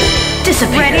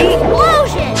 Disappear. Ready?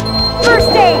 Explosion!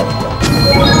 First aid!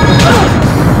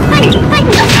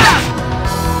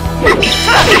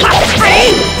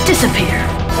 Disappear.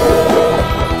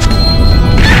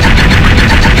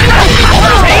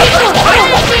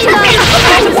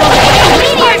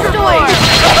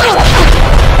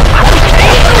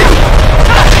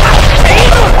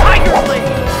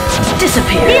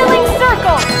 Disappear. Healing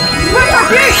circle!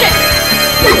 Retribution!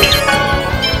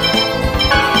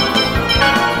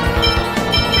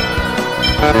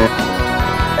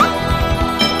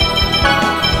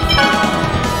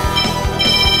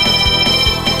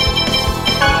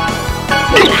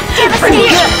 Pretty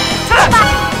good.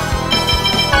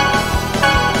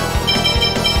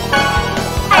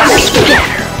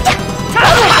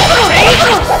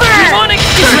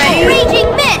 Raging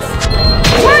mist!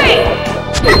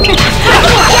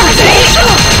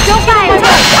 Don't fire!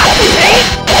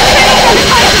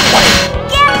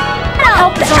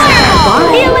 Help is on the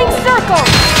healing circle!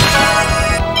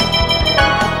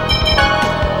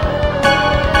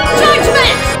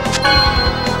 Judgment!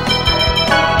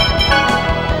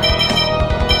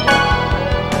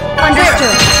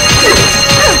 Understood.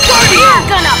 Guardian!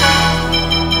 Gonna!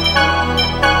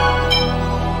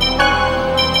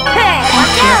 Hey!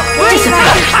 Watch out!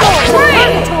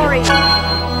 Purgatory!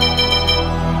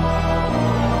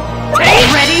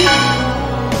 Ready?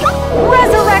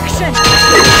 Resurrection!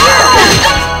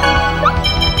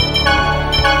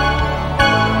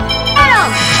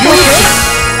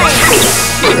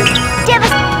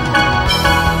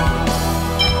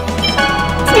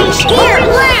 Station here!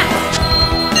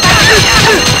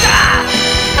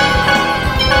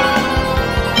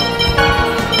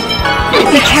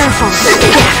 Be careful.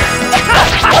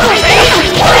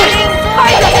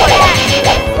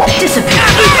 Disappear.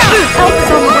 Help is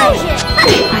on the way.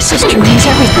 My sister means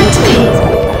everything to me.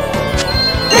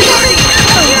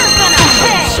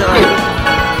 Sorry.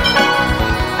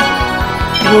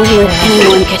 I won't let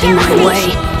anyone get in my way.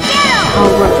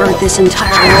 I'll revert this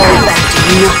entire world back to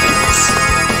nothingness.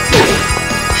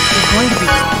 You're going to be...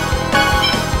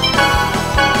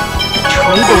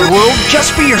 trade the world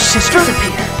just for your sister?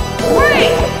 Disappear.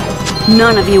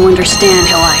 None of you understand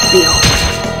how I feel.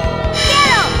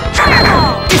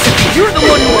 Disappear. You're the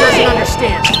one who doesn't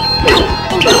understand.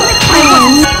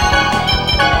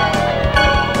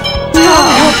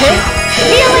 Okay.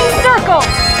 Healing circle!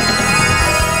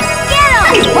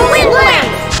 Get him! Wind blast!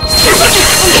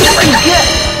 Pretty good.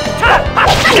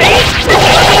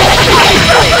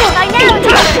 By now,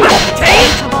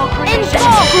 take!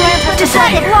 Install grant the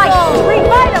second life!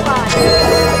 Revitalize!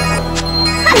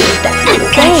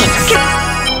 Thanks.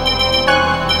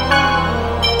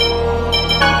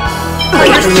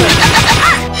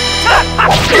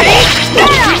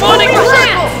 Demonic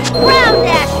circle! Ground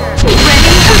dasher!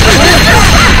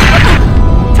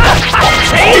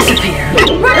 Disappear.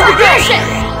 Retribution!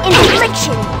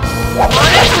 Infliction!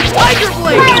 Tiger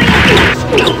Blade!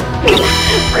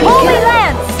 Holy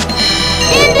Lance!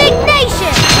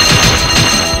 Indignation!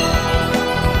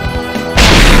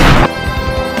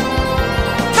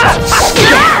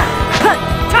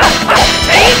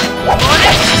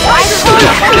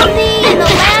 In the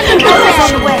land of the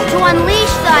dead to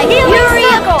unleash thy fury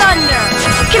of thunder!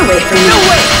 Get away from me. No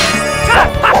way!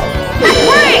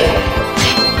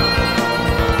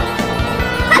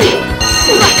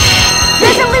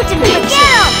 Resolute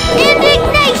infliction!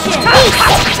 Indignation!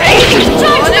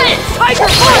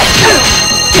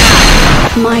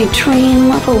 My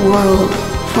dream of a world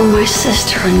for my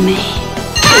sister and me.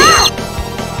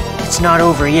 It's not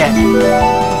over yet.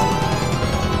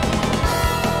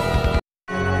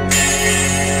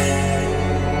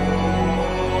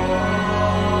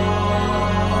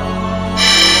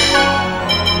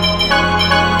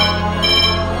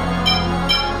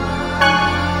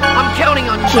 I'm counting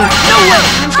on you. Here. No way!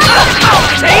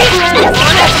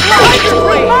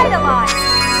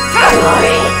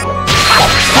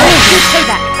 Say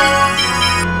that.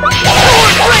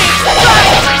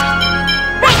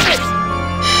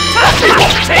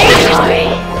 Charge!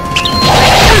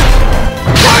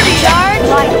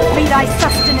 Light, be thy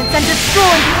sustenance and destroy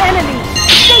the enemy!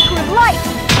 Sacred light!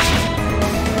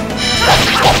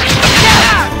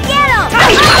 Get him!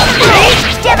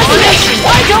 Devastation!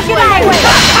 Don't get in my way!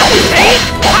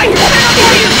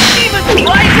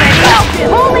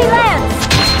 Holy Lance!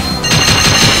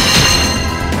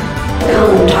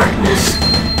 Come, darkness.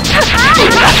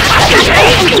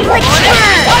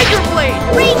 Tiger Blade!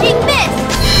 Raging Mist!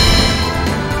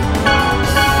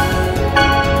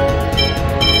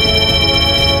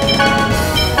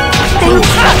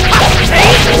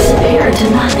 Disappear to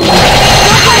nothing.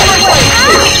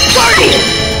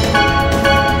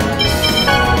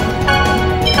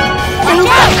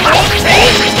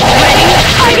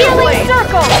 Healing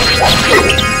circle!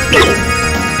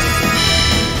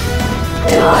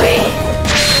 Die.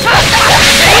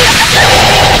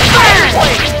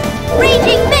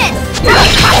 Raging Mist!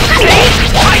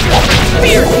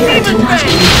 Spear! Demon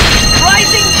Fang!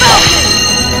 Rising Falcon!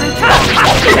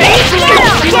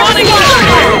 Demonic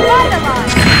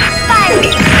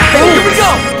Here we go!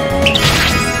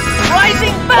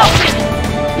 Rising Falcon!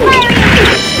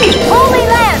 Holy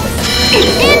Lance!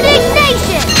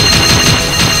 Indignation!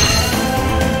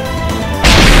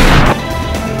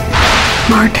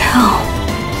 Martel.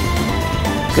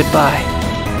 Goodbye.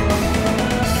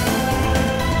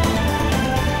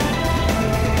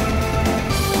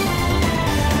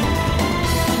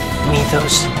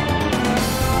 Mythos.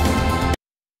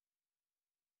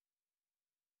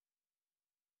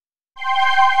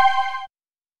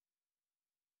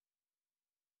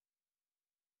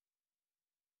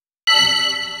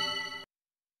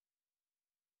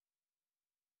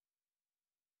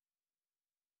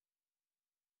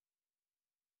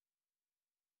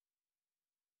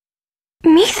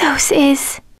 Mythos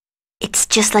is... It's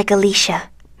just like Alicia.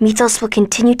 Mythos will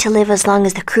continue to live as long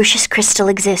as the Crucius Crystal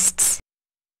exists.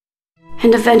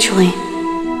 And eventually,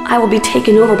 I will be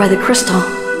taken over by the crystal.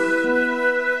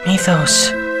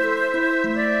 Mythos.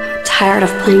 I'm tired of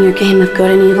playing your game of good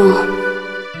and evil.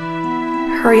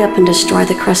 Hurry up and destroy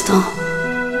the crystal.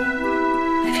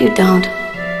 If you don't,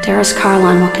 Darius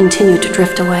Carlon will continue to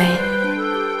drift away.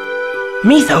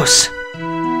 Mythos!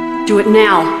 Do it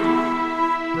now!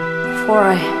 Before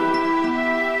I,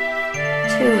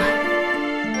 too,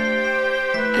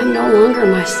 am no longer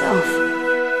myself.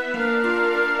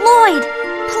 Lloyd!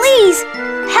 Please!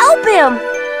 Help him!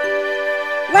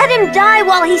 Let him die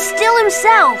while he's still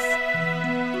himself!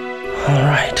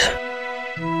 Alright.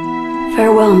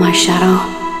 Farewell, my shadow.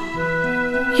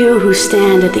 You who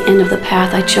stand at the end of the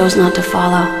path I chose not to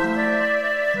follow.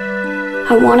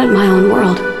 I wanted my own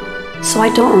world, so I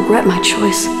don't regret my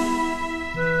choice.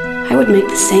 I would make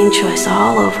the same choice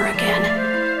all over again.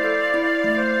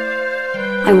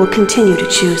 I will continue to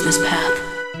choose this path.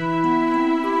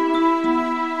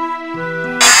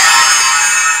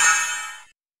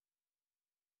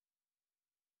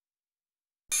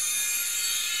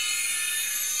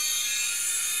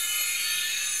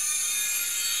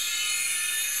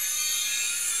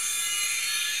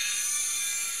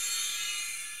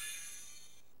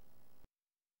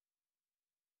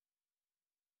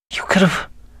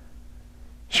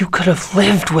 You could have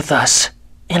lived with us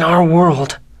in our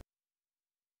world.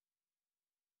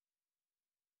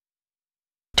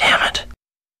 Damn it.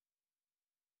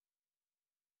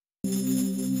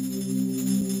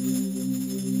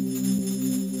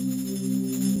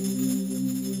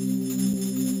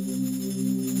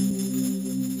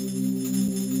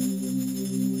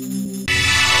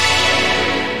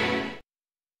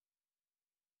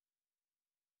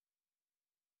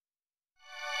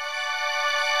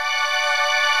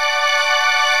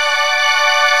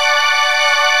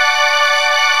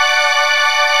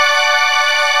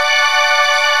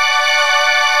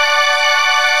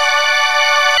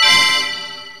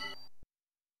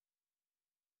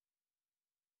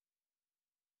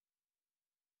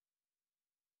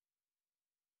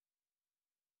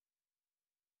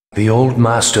 The old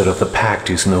master of the pact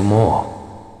is no more.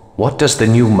 What does the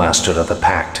new master of the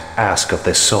pact ask of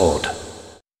this sword?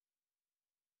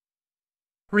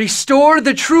 Restore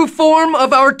the true form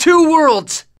of our two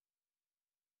worlds!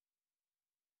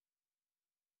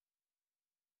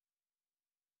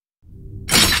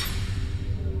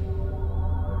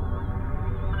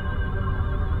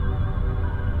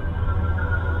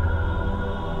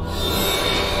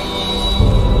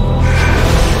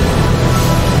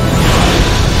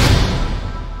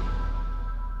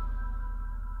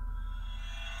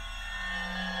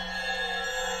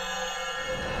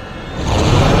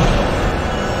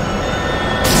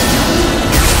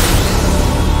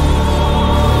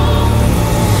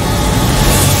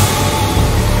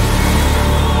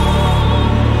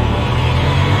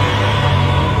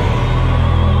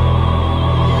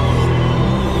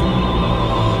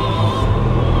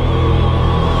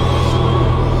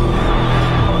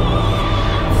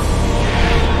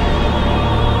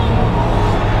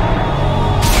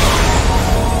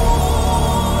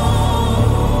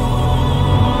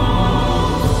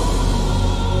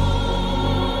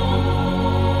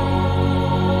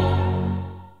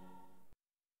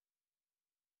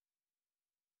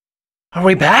 Are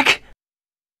we back?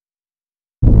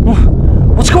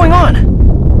 What's going on?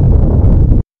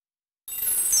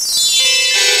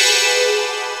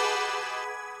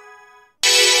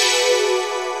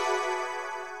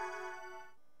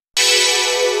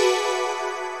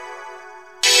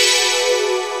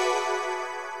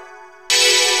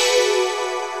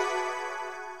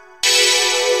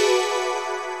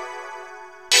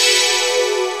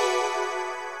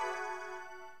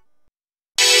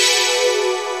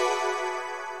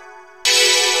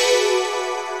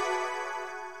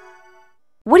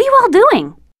 What are you all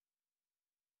doing?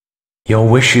 Your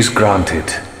wish is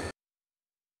granted.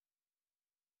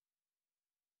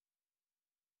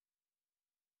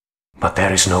 But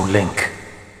there is no link.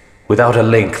 Without a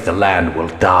link, the land will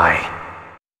die.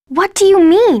 What do you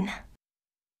mean?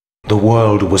 The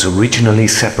world was originally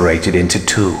separated into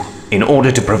two in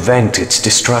order to prevent its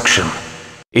destruction.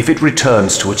 If it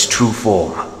returns to its true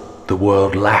form, the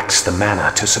world lacks the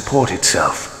mana to support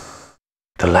itself.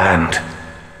 The land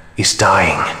is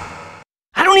dying.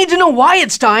 I don't need to know why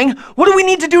it's dying. What do we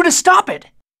need to do to stop it?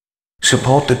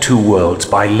 Support the two worlds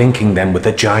by linking them with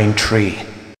a giant tree.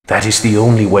 That is the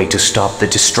only way to stop the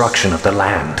destruction of the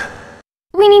land.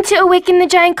 We need to awaken the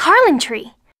giant Carlin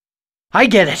tree. I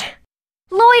get it.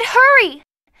 Lloyd, hurry!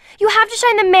 You have to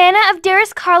shine the mana of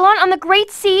Darius Carlon on the Great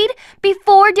Seed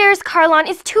before Darius Carlon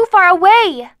is too far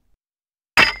away.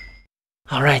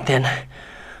 All right then.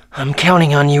 I'm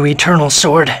counting on you, Eternal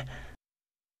Sword.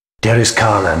 Darius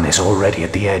Carlon is already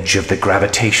at the edge of the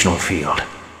gravitational field.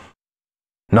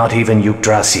 Not even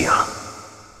Yggdrasil,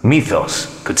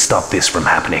 Mythos, could stop this from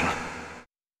happening.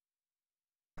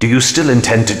 Do you still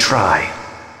intend to try?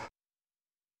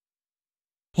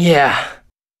 Yeah.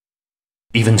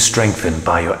 Even strengthened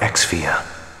by your X-Sphere,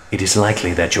 it is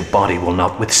likely that your body will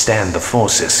not withstand the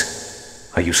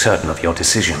forces. Are you certain of your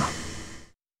decision?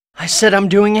 I said I'm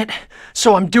doing it,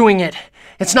 so I'm doing it.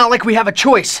 It's not like we have a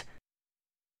choice.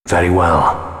 Very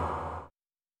well.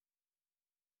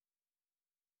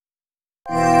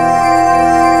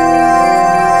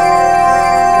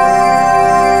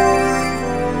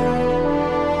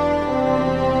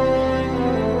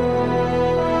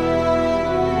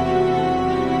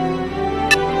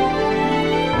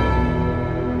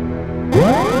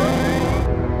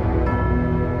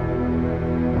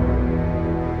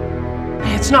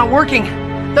 It's not working.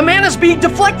 The mana's being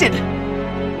deflected.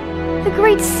 The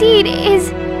Great Seed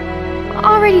is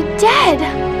already dead.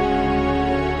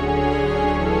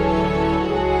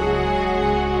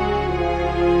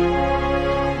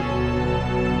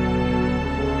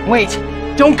 Wait,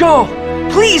 don't go!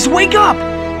 Please, wake up!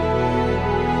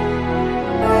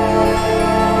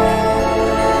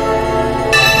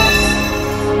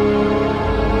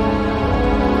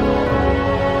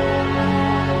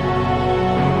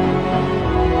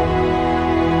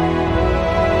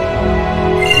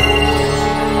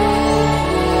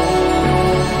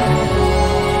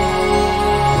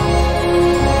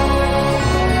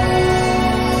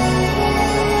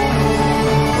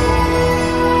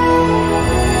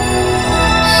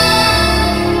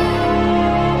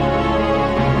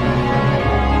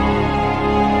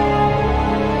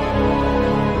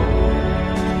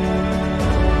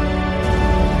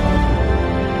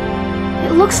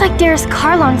 Looks like Darius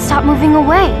Carlon stopped moving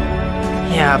away.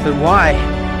 Yeah, but why?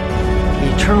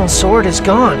 The Eternal Sword is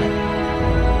gone.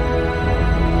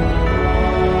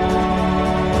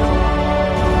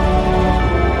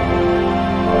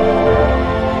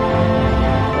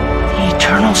 The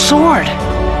Eternal Sword!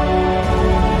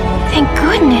 Thank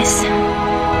goodness.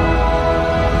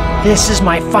 This is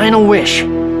my final wish.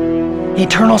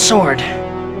 Eternal Sword.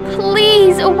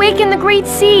 Please, awaken the Great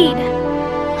Seed!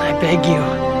 I beg you,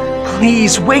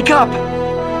 please wake up!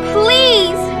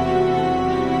 Please!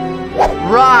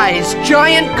 Rise,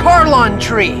 giant Carlon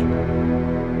tree!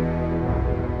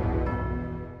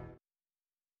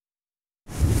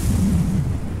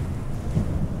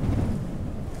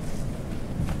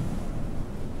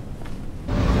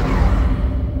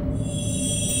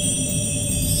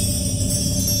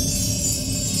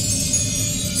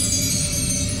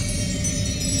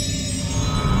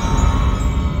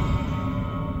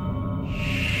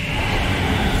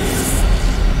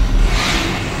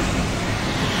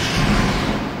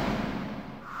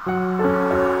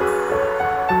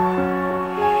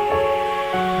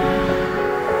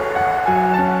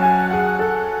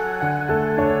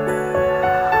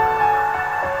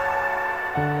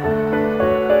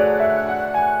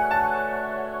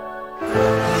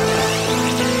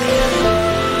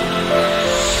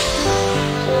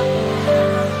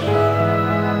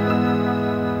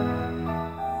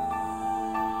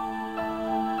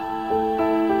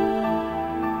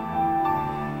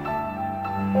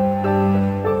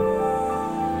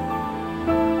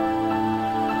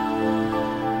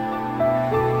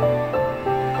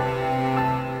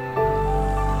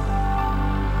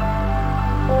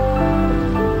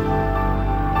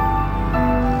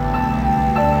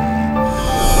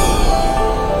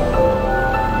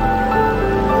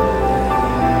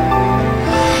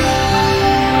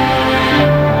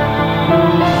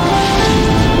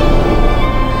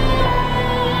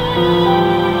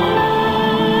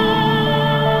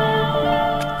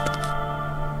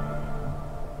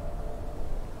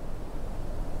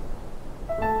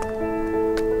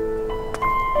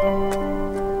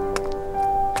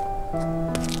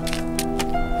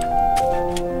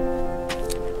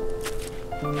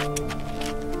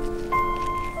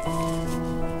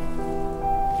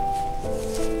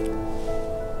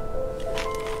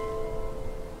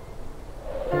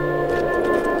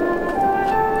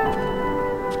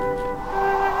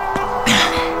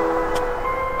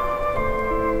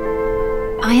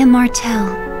 I am Martel,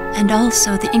 and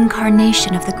also the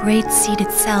incarnation of the Great Seed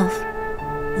itself.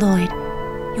 Lloyd,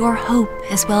 your hope,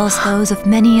 as well as those of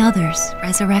many others,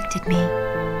 resurrected me.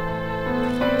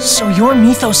 So you're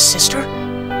Mythos' sister?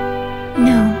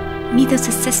 No,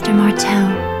 Mythos' sister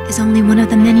Martel is only one of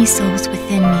the many souls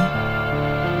within me.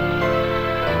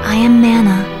 I am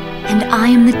Mana, and I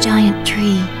am the giant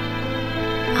tree.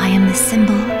 I am the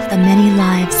symbol of the many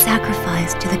lives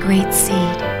sacrificed to the Great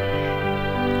Seed.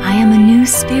 I am a new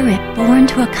spirit born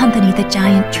to accompany the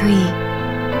giant tree.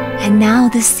 And now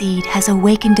the seed has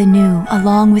awakened anew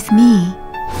along with me.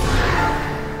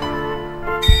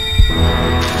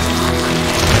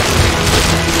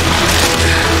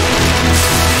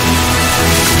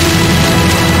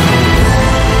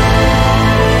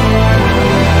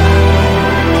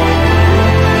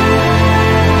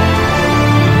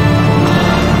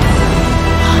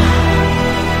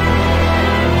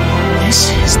 This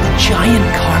is the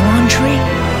giant Carlon tree?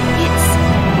 It's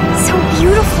so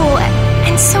beautiful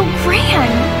and so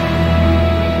grand.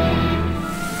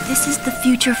 This is the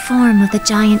future form of the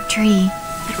giant tree,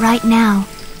 but right now,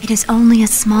 it is only a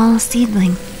small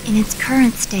seedling. In its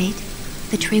current state,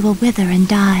 the tree will wither and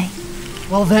die.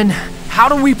 Well then, how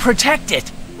do we protect it?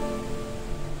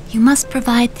 You must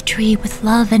provide the tree with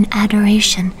love and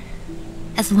adoration.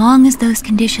 As long as those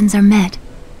conditions are met,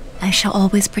 I shall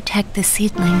always protect the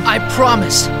seedling. I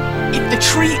promise. If the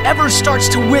tree ever starts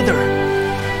to wither,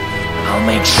 I'll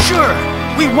make sure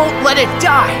we won't let it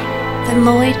die. Then,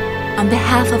 Lloyd, on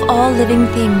behalf of all living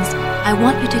things, I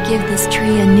want you to give this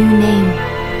tree a new name,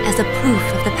 as a proof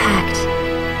of the pact.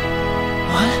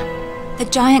 What? The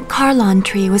giant Carlon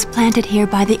tree was planted here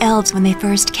by the elves when they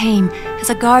first came, as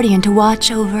a guardian to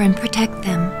watch over and protect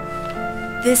them.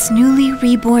 This newly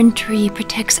reborn tree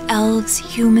protects elves,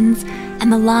 humans,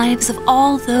 and the lives of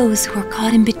all those who are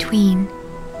caught in between.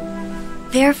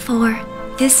 Therefore,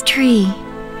 this tree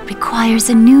requires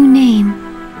a new name.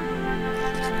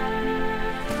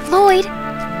 Lloyd,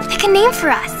 pick a name for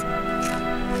us.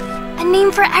 A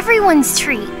name for everyone's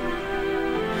tree.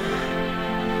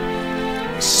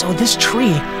 So this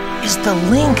tree is the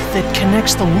link that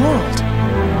connects the world.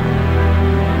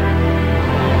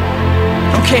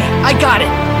 Okay, I got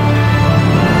it.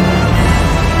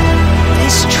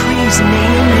 This tree's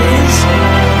name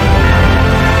is...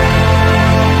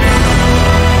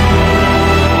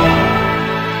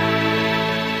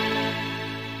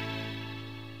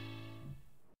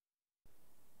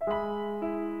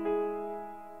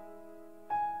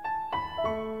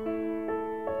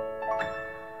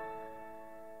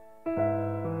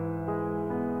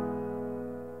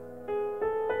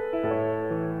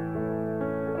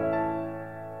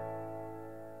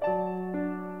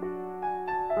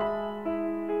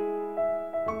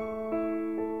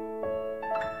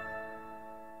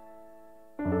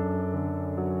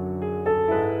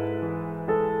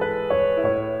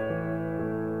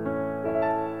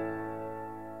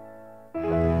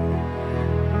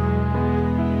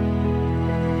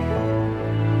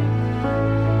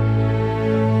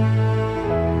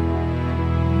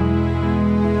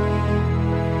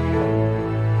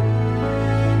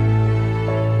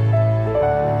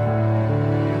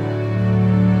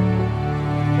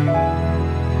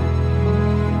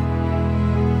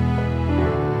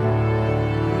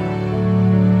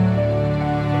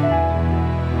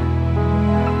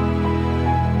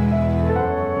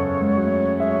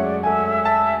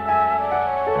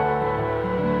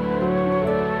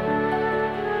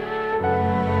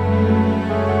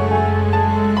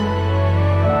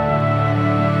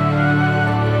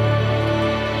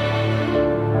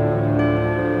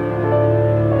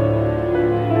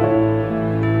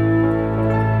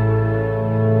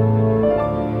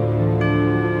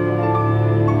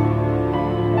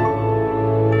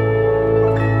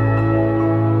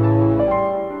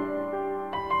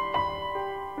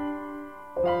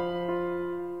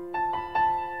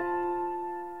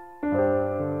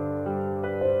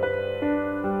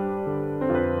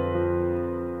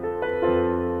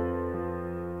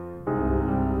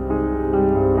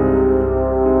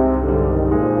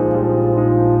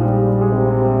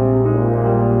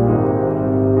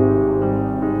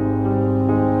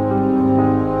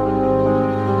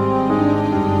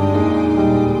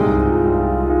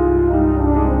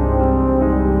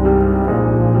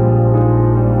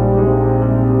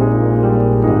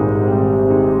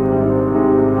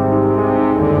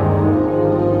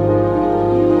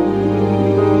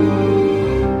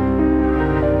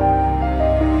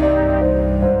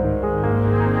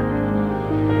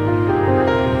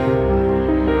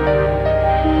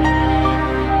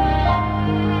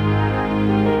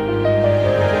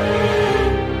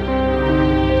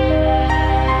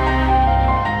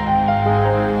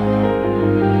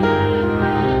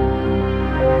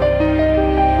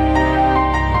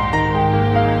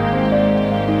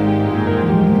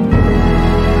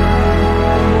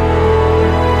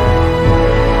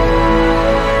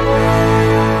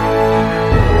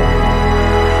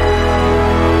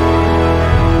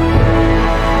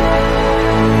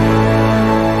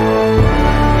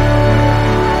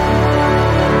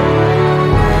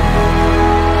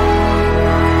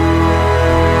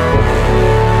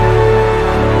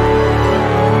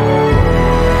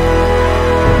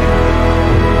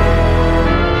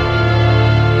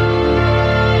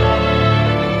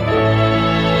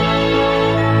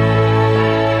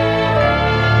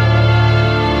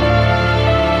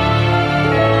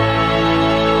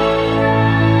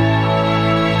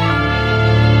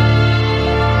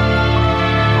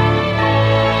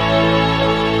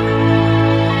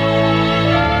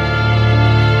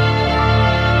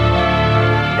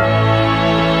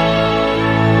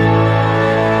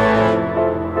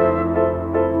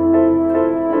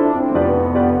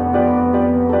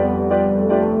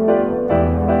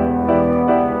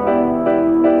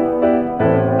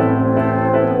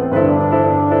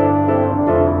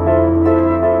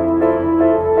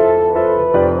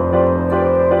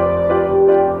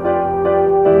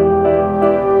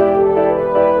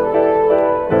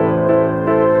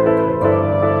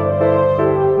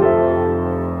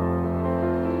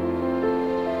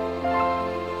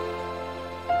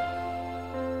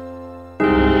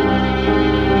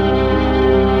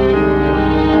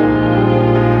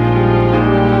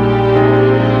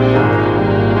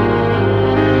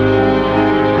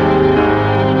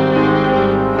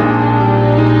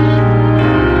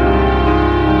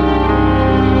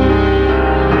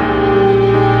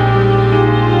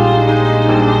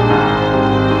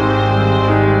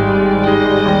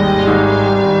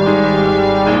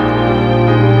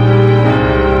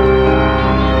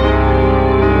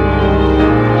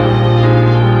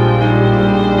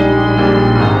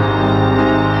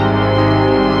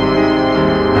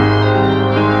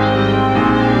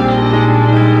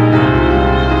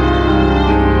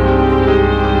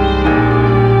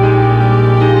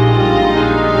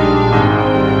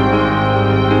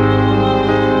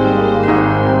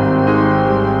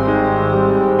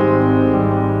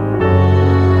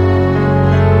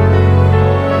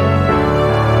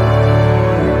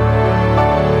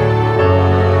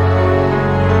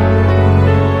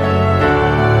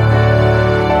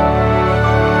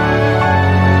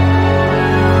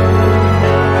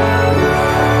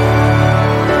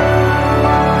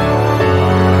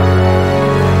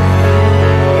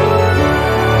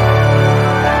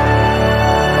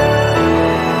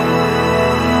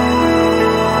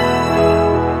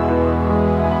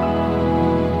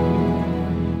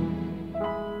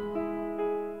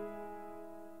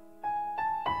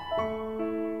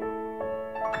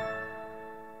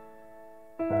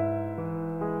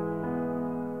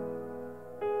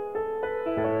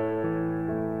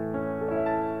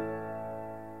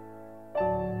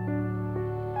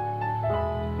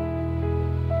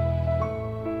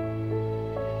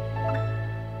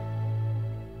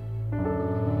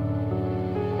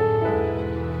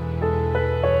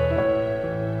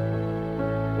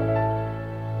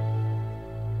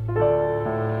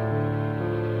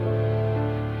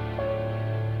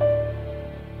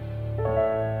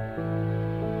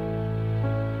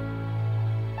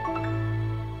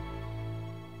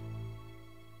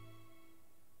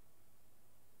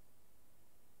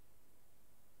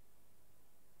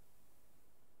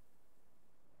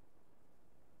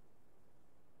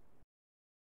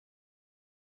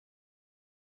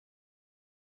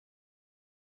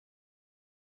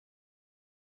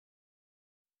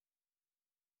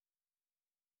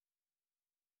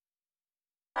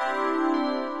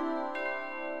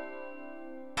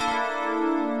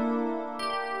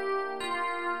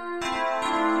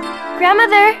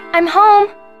 Grandmother, I'm home.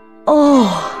 Oh,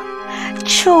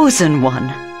 chosen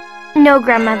one. No,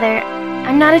 Grandmother,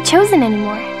 I'm not a chosen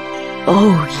anymore.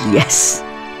 Oh, yes,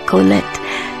 Colette.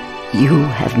 You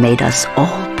have made us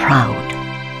all proud.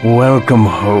 Welcome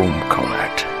home,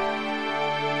 Colette.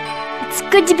 It's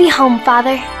good to be home,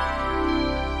 Father.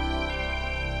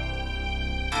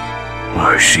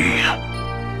 I see.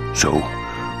 So,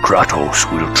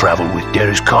 Kratos will travel with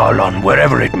Darius Karlon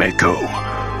wherever it may go.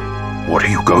 What are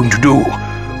you going to do?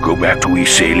 Go back to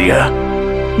Iselia?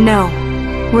 No.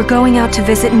 We're going out to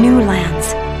visit new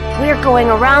lands. We're going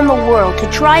around the world to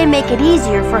try and make it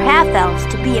easier for half-elves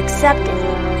to be accepted.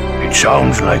 It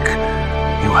sounds like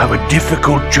you have a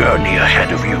difficult journey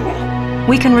ahead of you.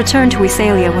 We can return to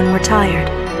Iselia when we're tired.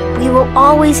 We will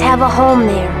always have a home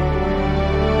there.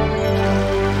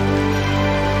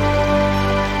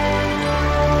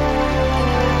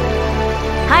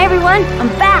 Hi everyone, I'm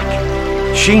back!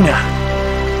 Sheena,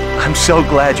 I'm so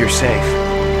glad you're safe.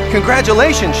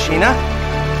 Congratulations, Sheena!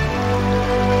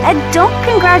 And don't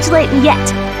congratulate me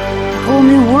yet. A whole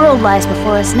new world lies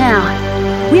before us now.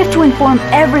 We have to inform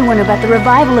everyone about the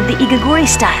revival of the Igaguri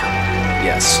style.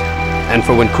 Yes, and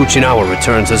for when Kuchinawa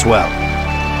returns as well.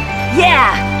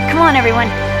 Yeah! Come on everyone,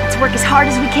 let's work as hard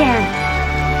as we can.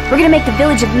 We're gonna make the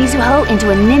village of Mizuho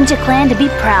into a ninja clan to be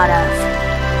proud of.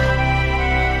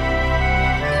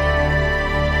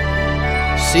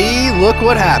 See, look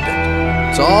what happened.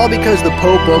 It's all because the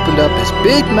Pope opened up his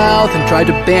big mouth and tried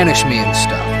to banish me and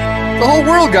stuff. The whole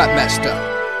world got messed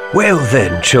up. Well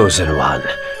then, Chosen One,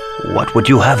 what would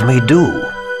you have me do?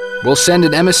 We'll send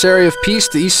an emissary of peace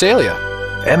to Iselia.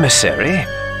 Emissary?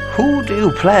 Who do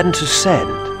you plan to send?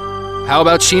 How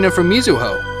about Sheena from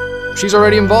Mizuho? She's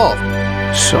already involved.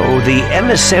 So the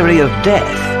emissary of death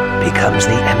becomes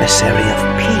the emissary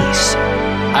of peace.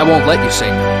 I won't let you say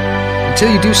no.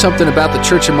 Until you do something about the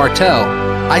Church of Martel,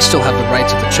 I still have the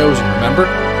rights of the Chosen, remember?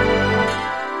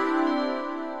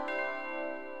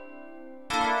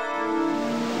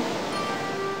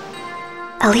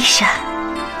 Alicia,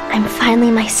 I'm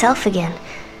finally myself again.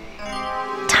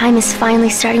 Time is finally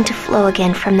starting to flow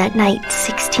again from that night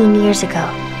 16 years ago.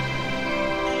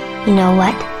 You know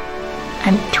what?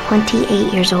 I'm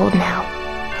 28 years old now.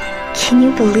 Can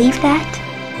you believe that?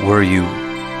 Were you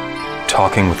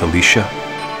talking with Alicia?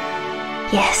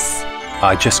 Yes.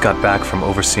 I just got back from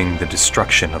overseeing the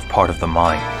destruction of part of the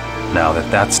mine. Now that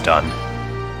that's done,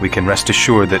 we can rest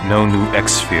assured that no new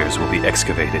X-spheres will be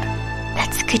excavated.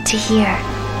 That's good to hear.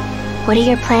 What are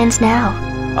your plans now?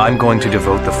 I'm going to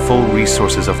devote the full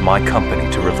resources of my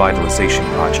company to revitalization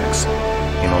projects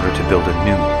in order to build a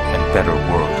new and better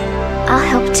world. I'll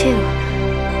help too.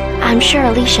 I'm sure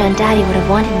Alicia and Daddy would have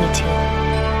wanted me to.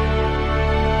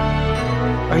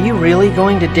 Are you really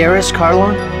going to Darius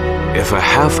Karlon? If a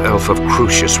half-elf of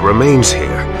Crucius remains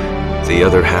here, the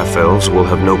other half-elves will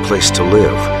have no place to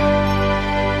live.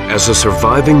 As a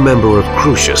surviving member of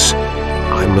Crucius,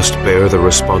 I must bear the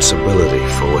responsibility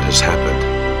for what has happened.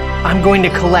 I'm going to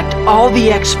collect all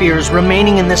the X-spheres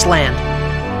remaining in this land.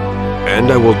 And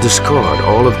I will discard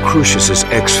all of Crucius's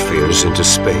X-spheres into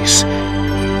space.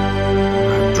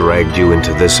 I've dragged you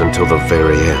into this until the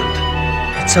very end.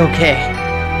 It's okay.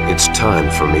 It's time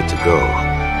for me to go.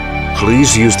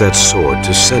 Please use that sword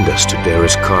to send us to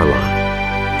Darius Karlon.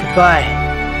 Goodbye,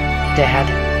 Dad.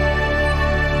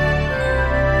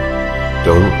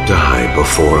 Don't die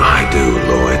before I do,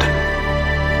 Lloyd.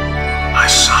 My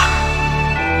son.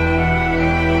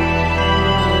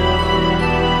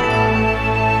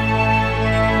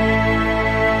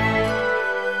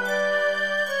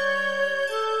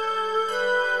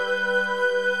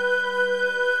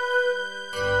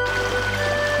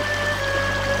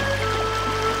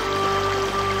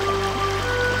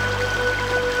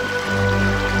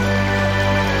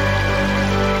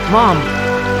 Mom,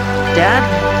 Dad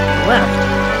left.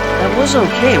 That was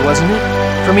okay, wasn't it?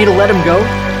 For me to let him go?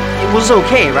 It was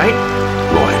okay, right?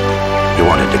 Lloyd, you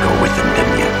wanted to go with him,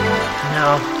 didn't you?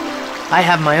 No. I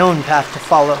have my own path to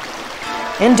follow.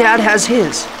 And Dad has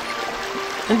his.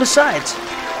 And besides,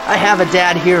 I have a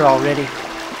dad here already.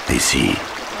 I see.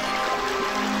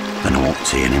 Then I won't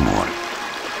say any more.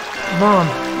 Mom,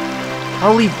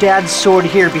 I'll leave Dad's sword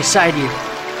here beside you.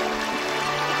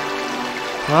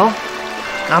 Well,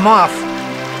 I'm off.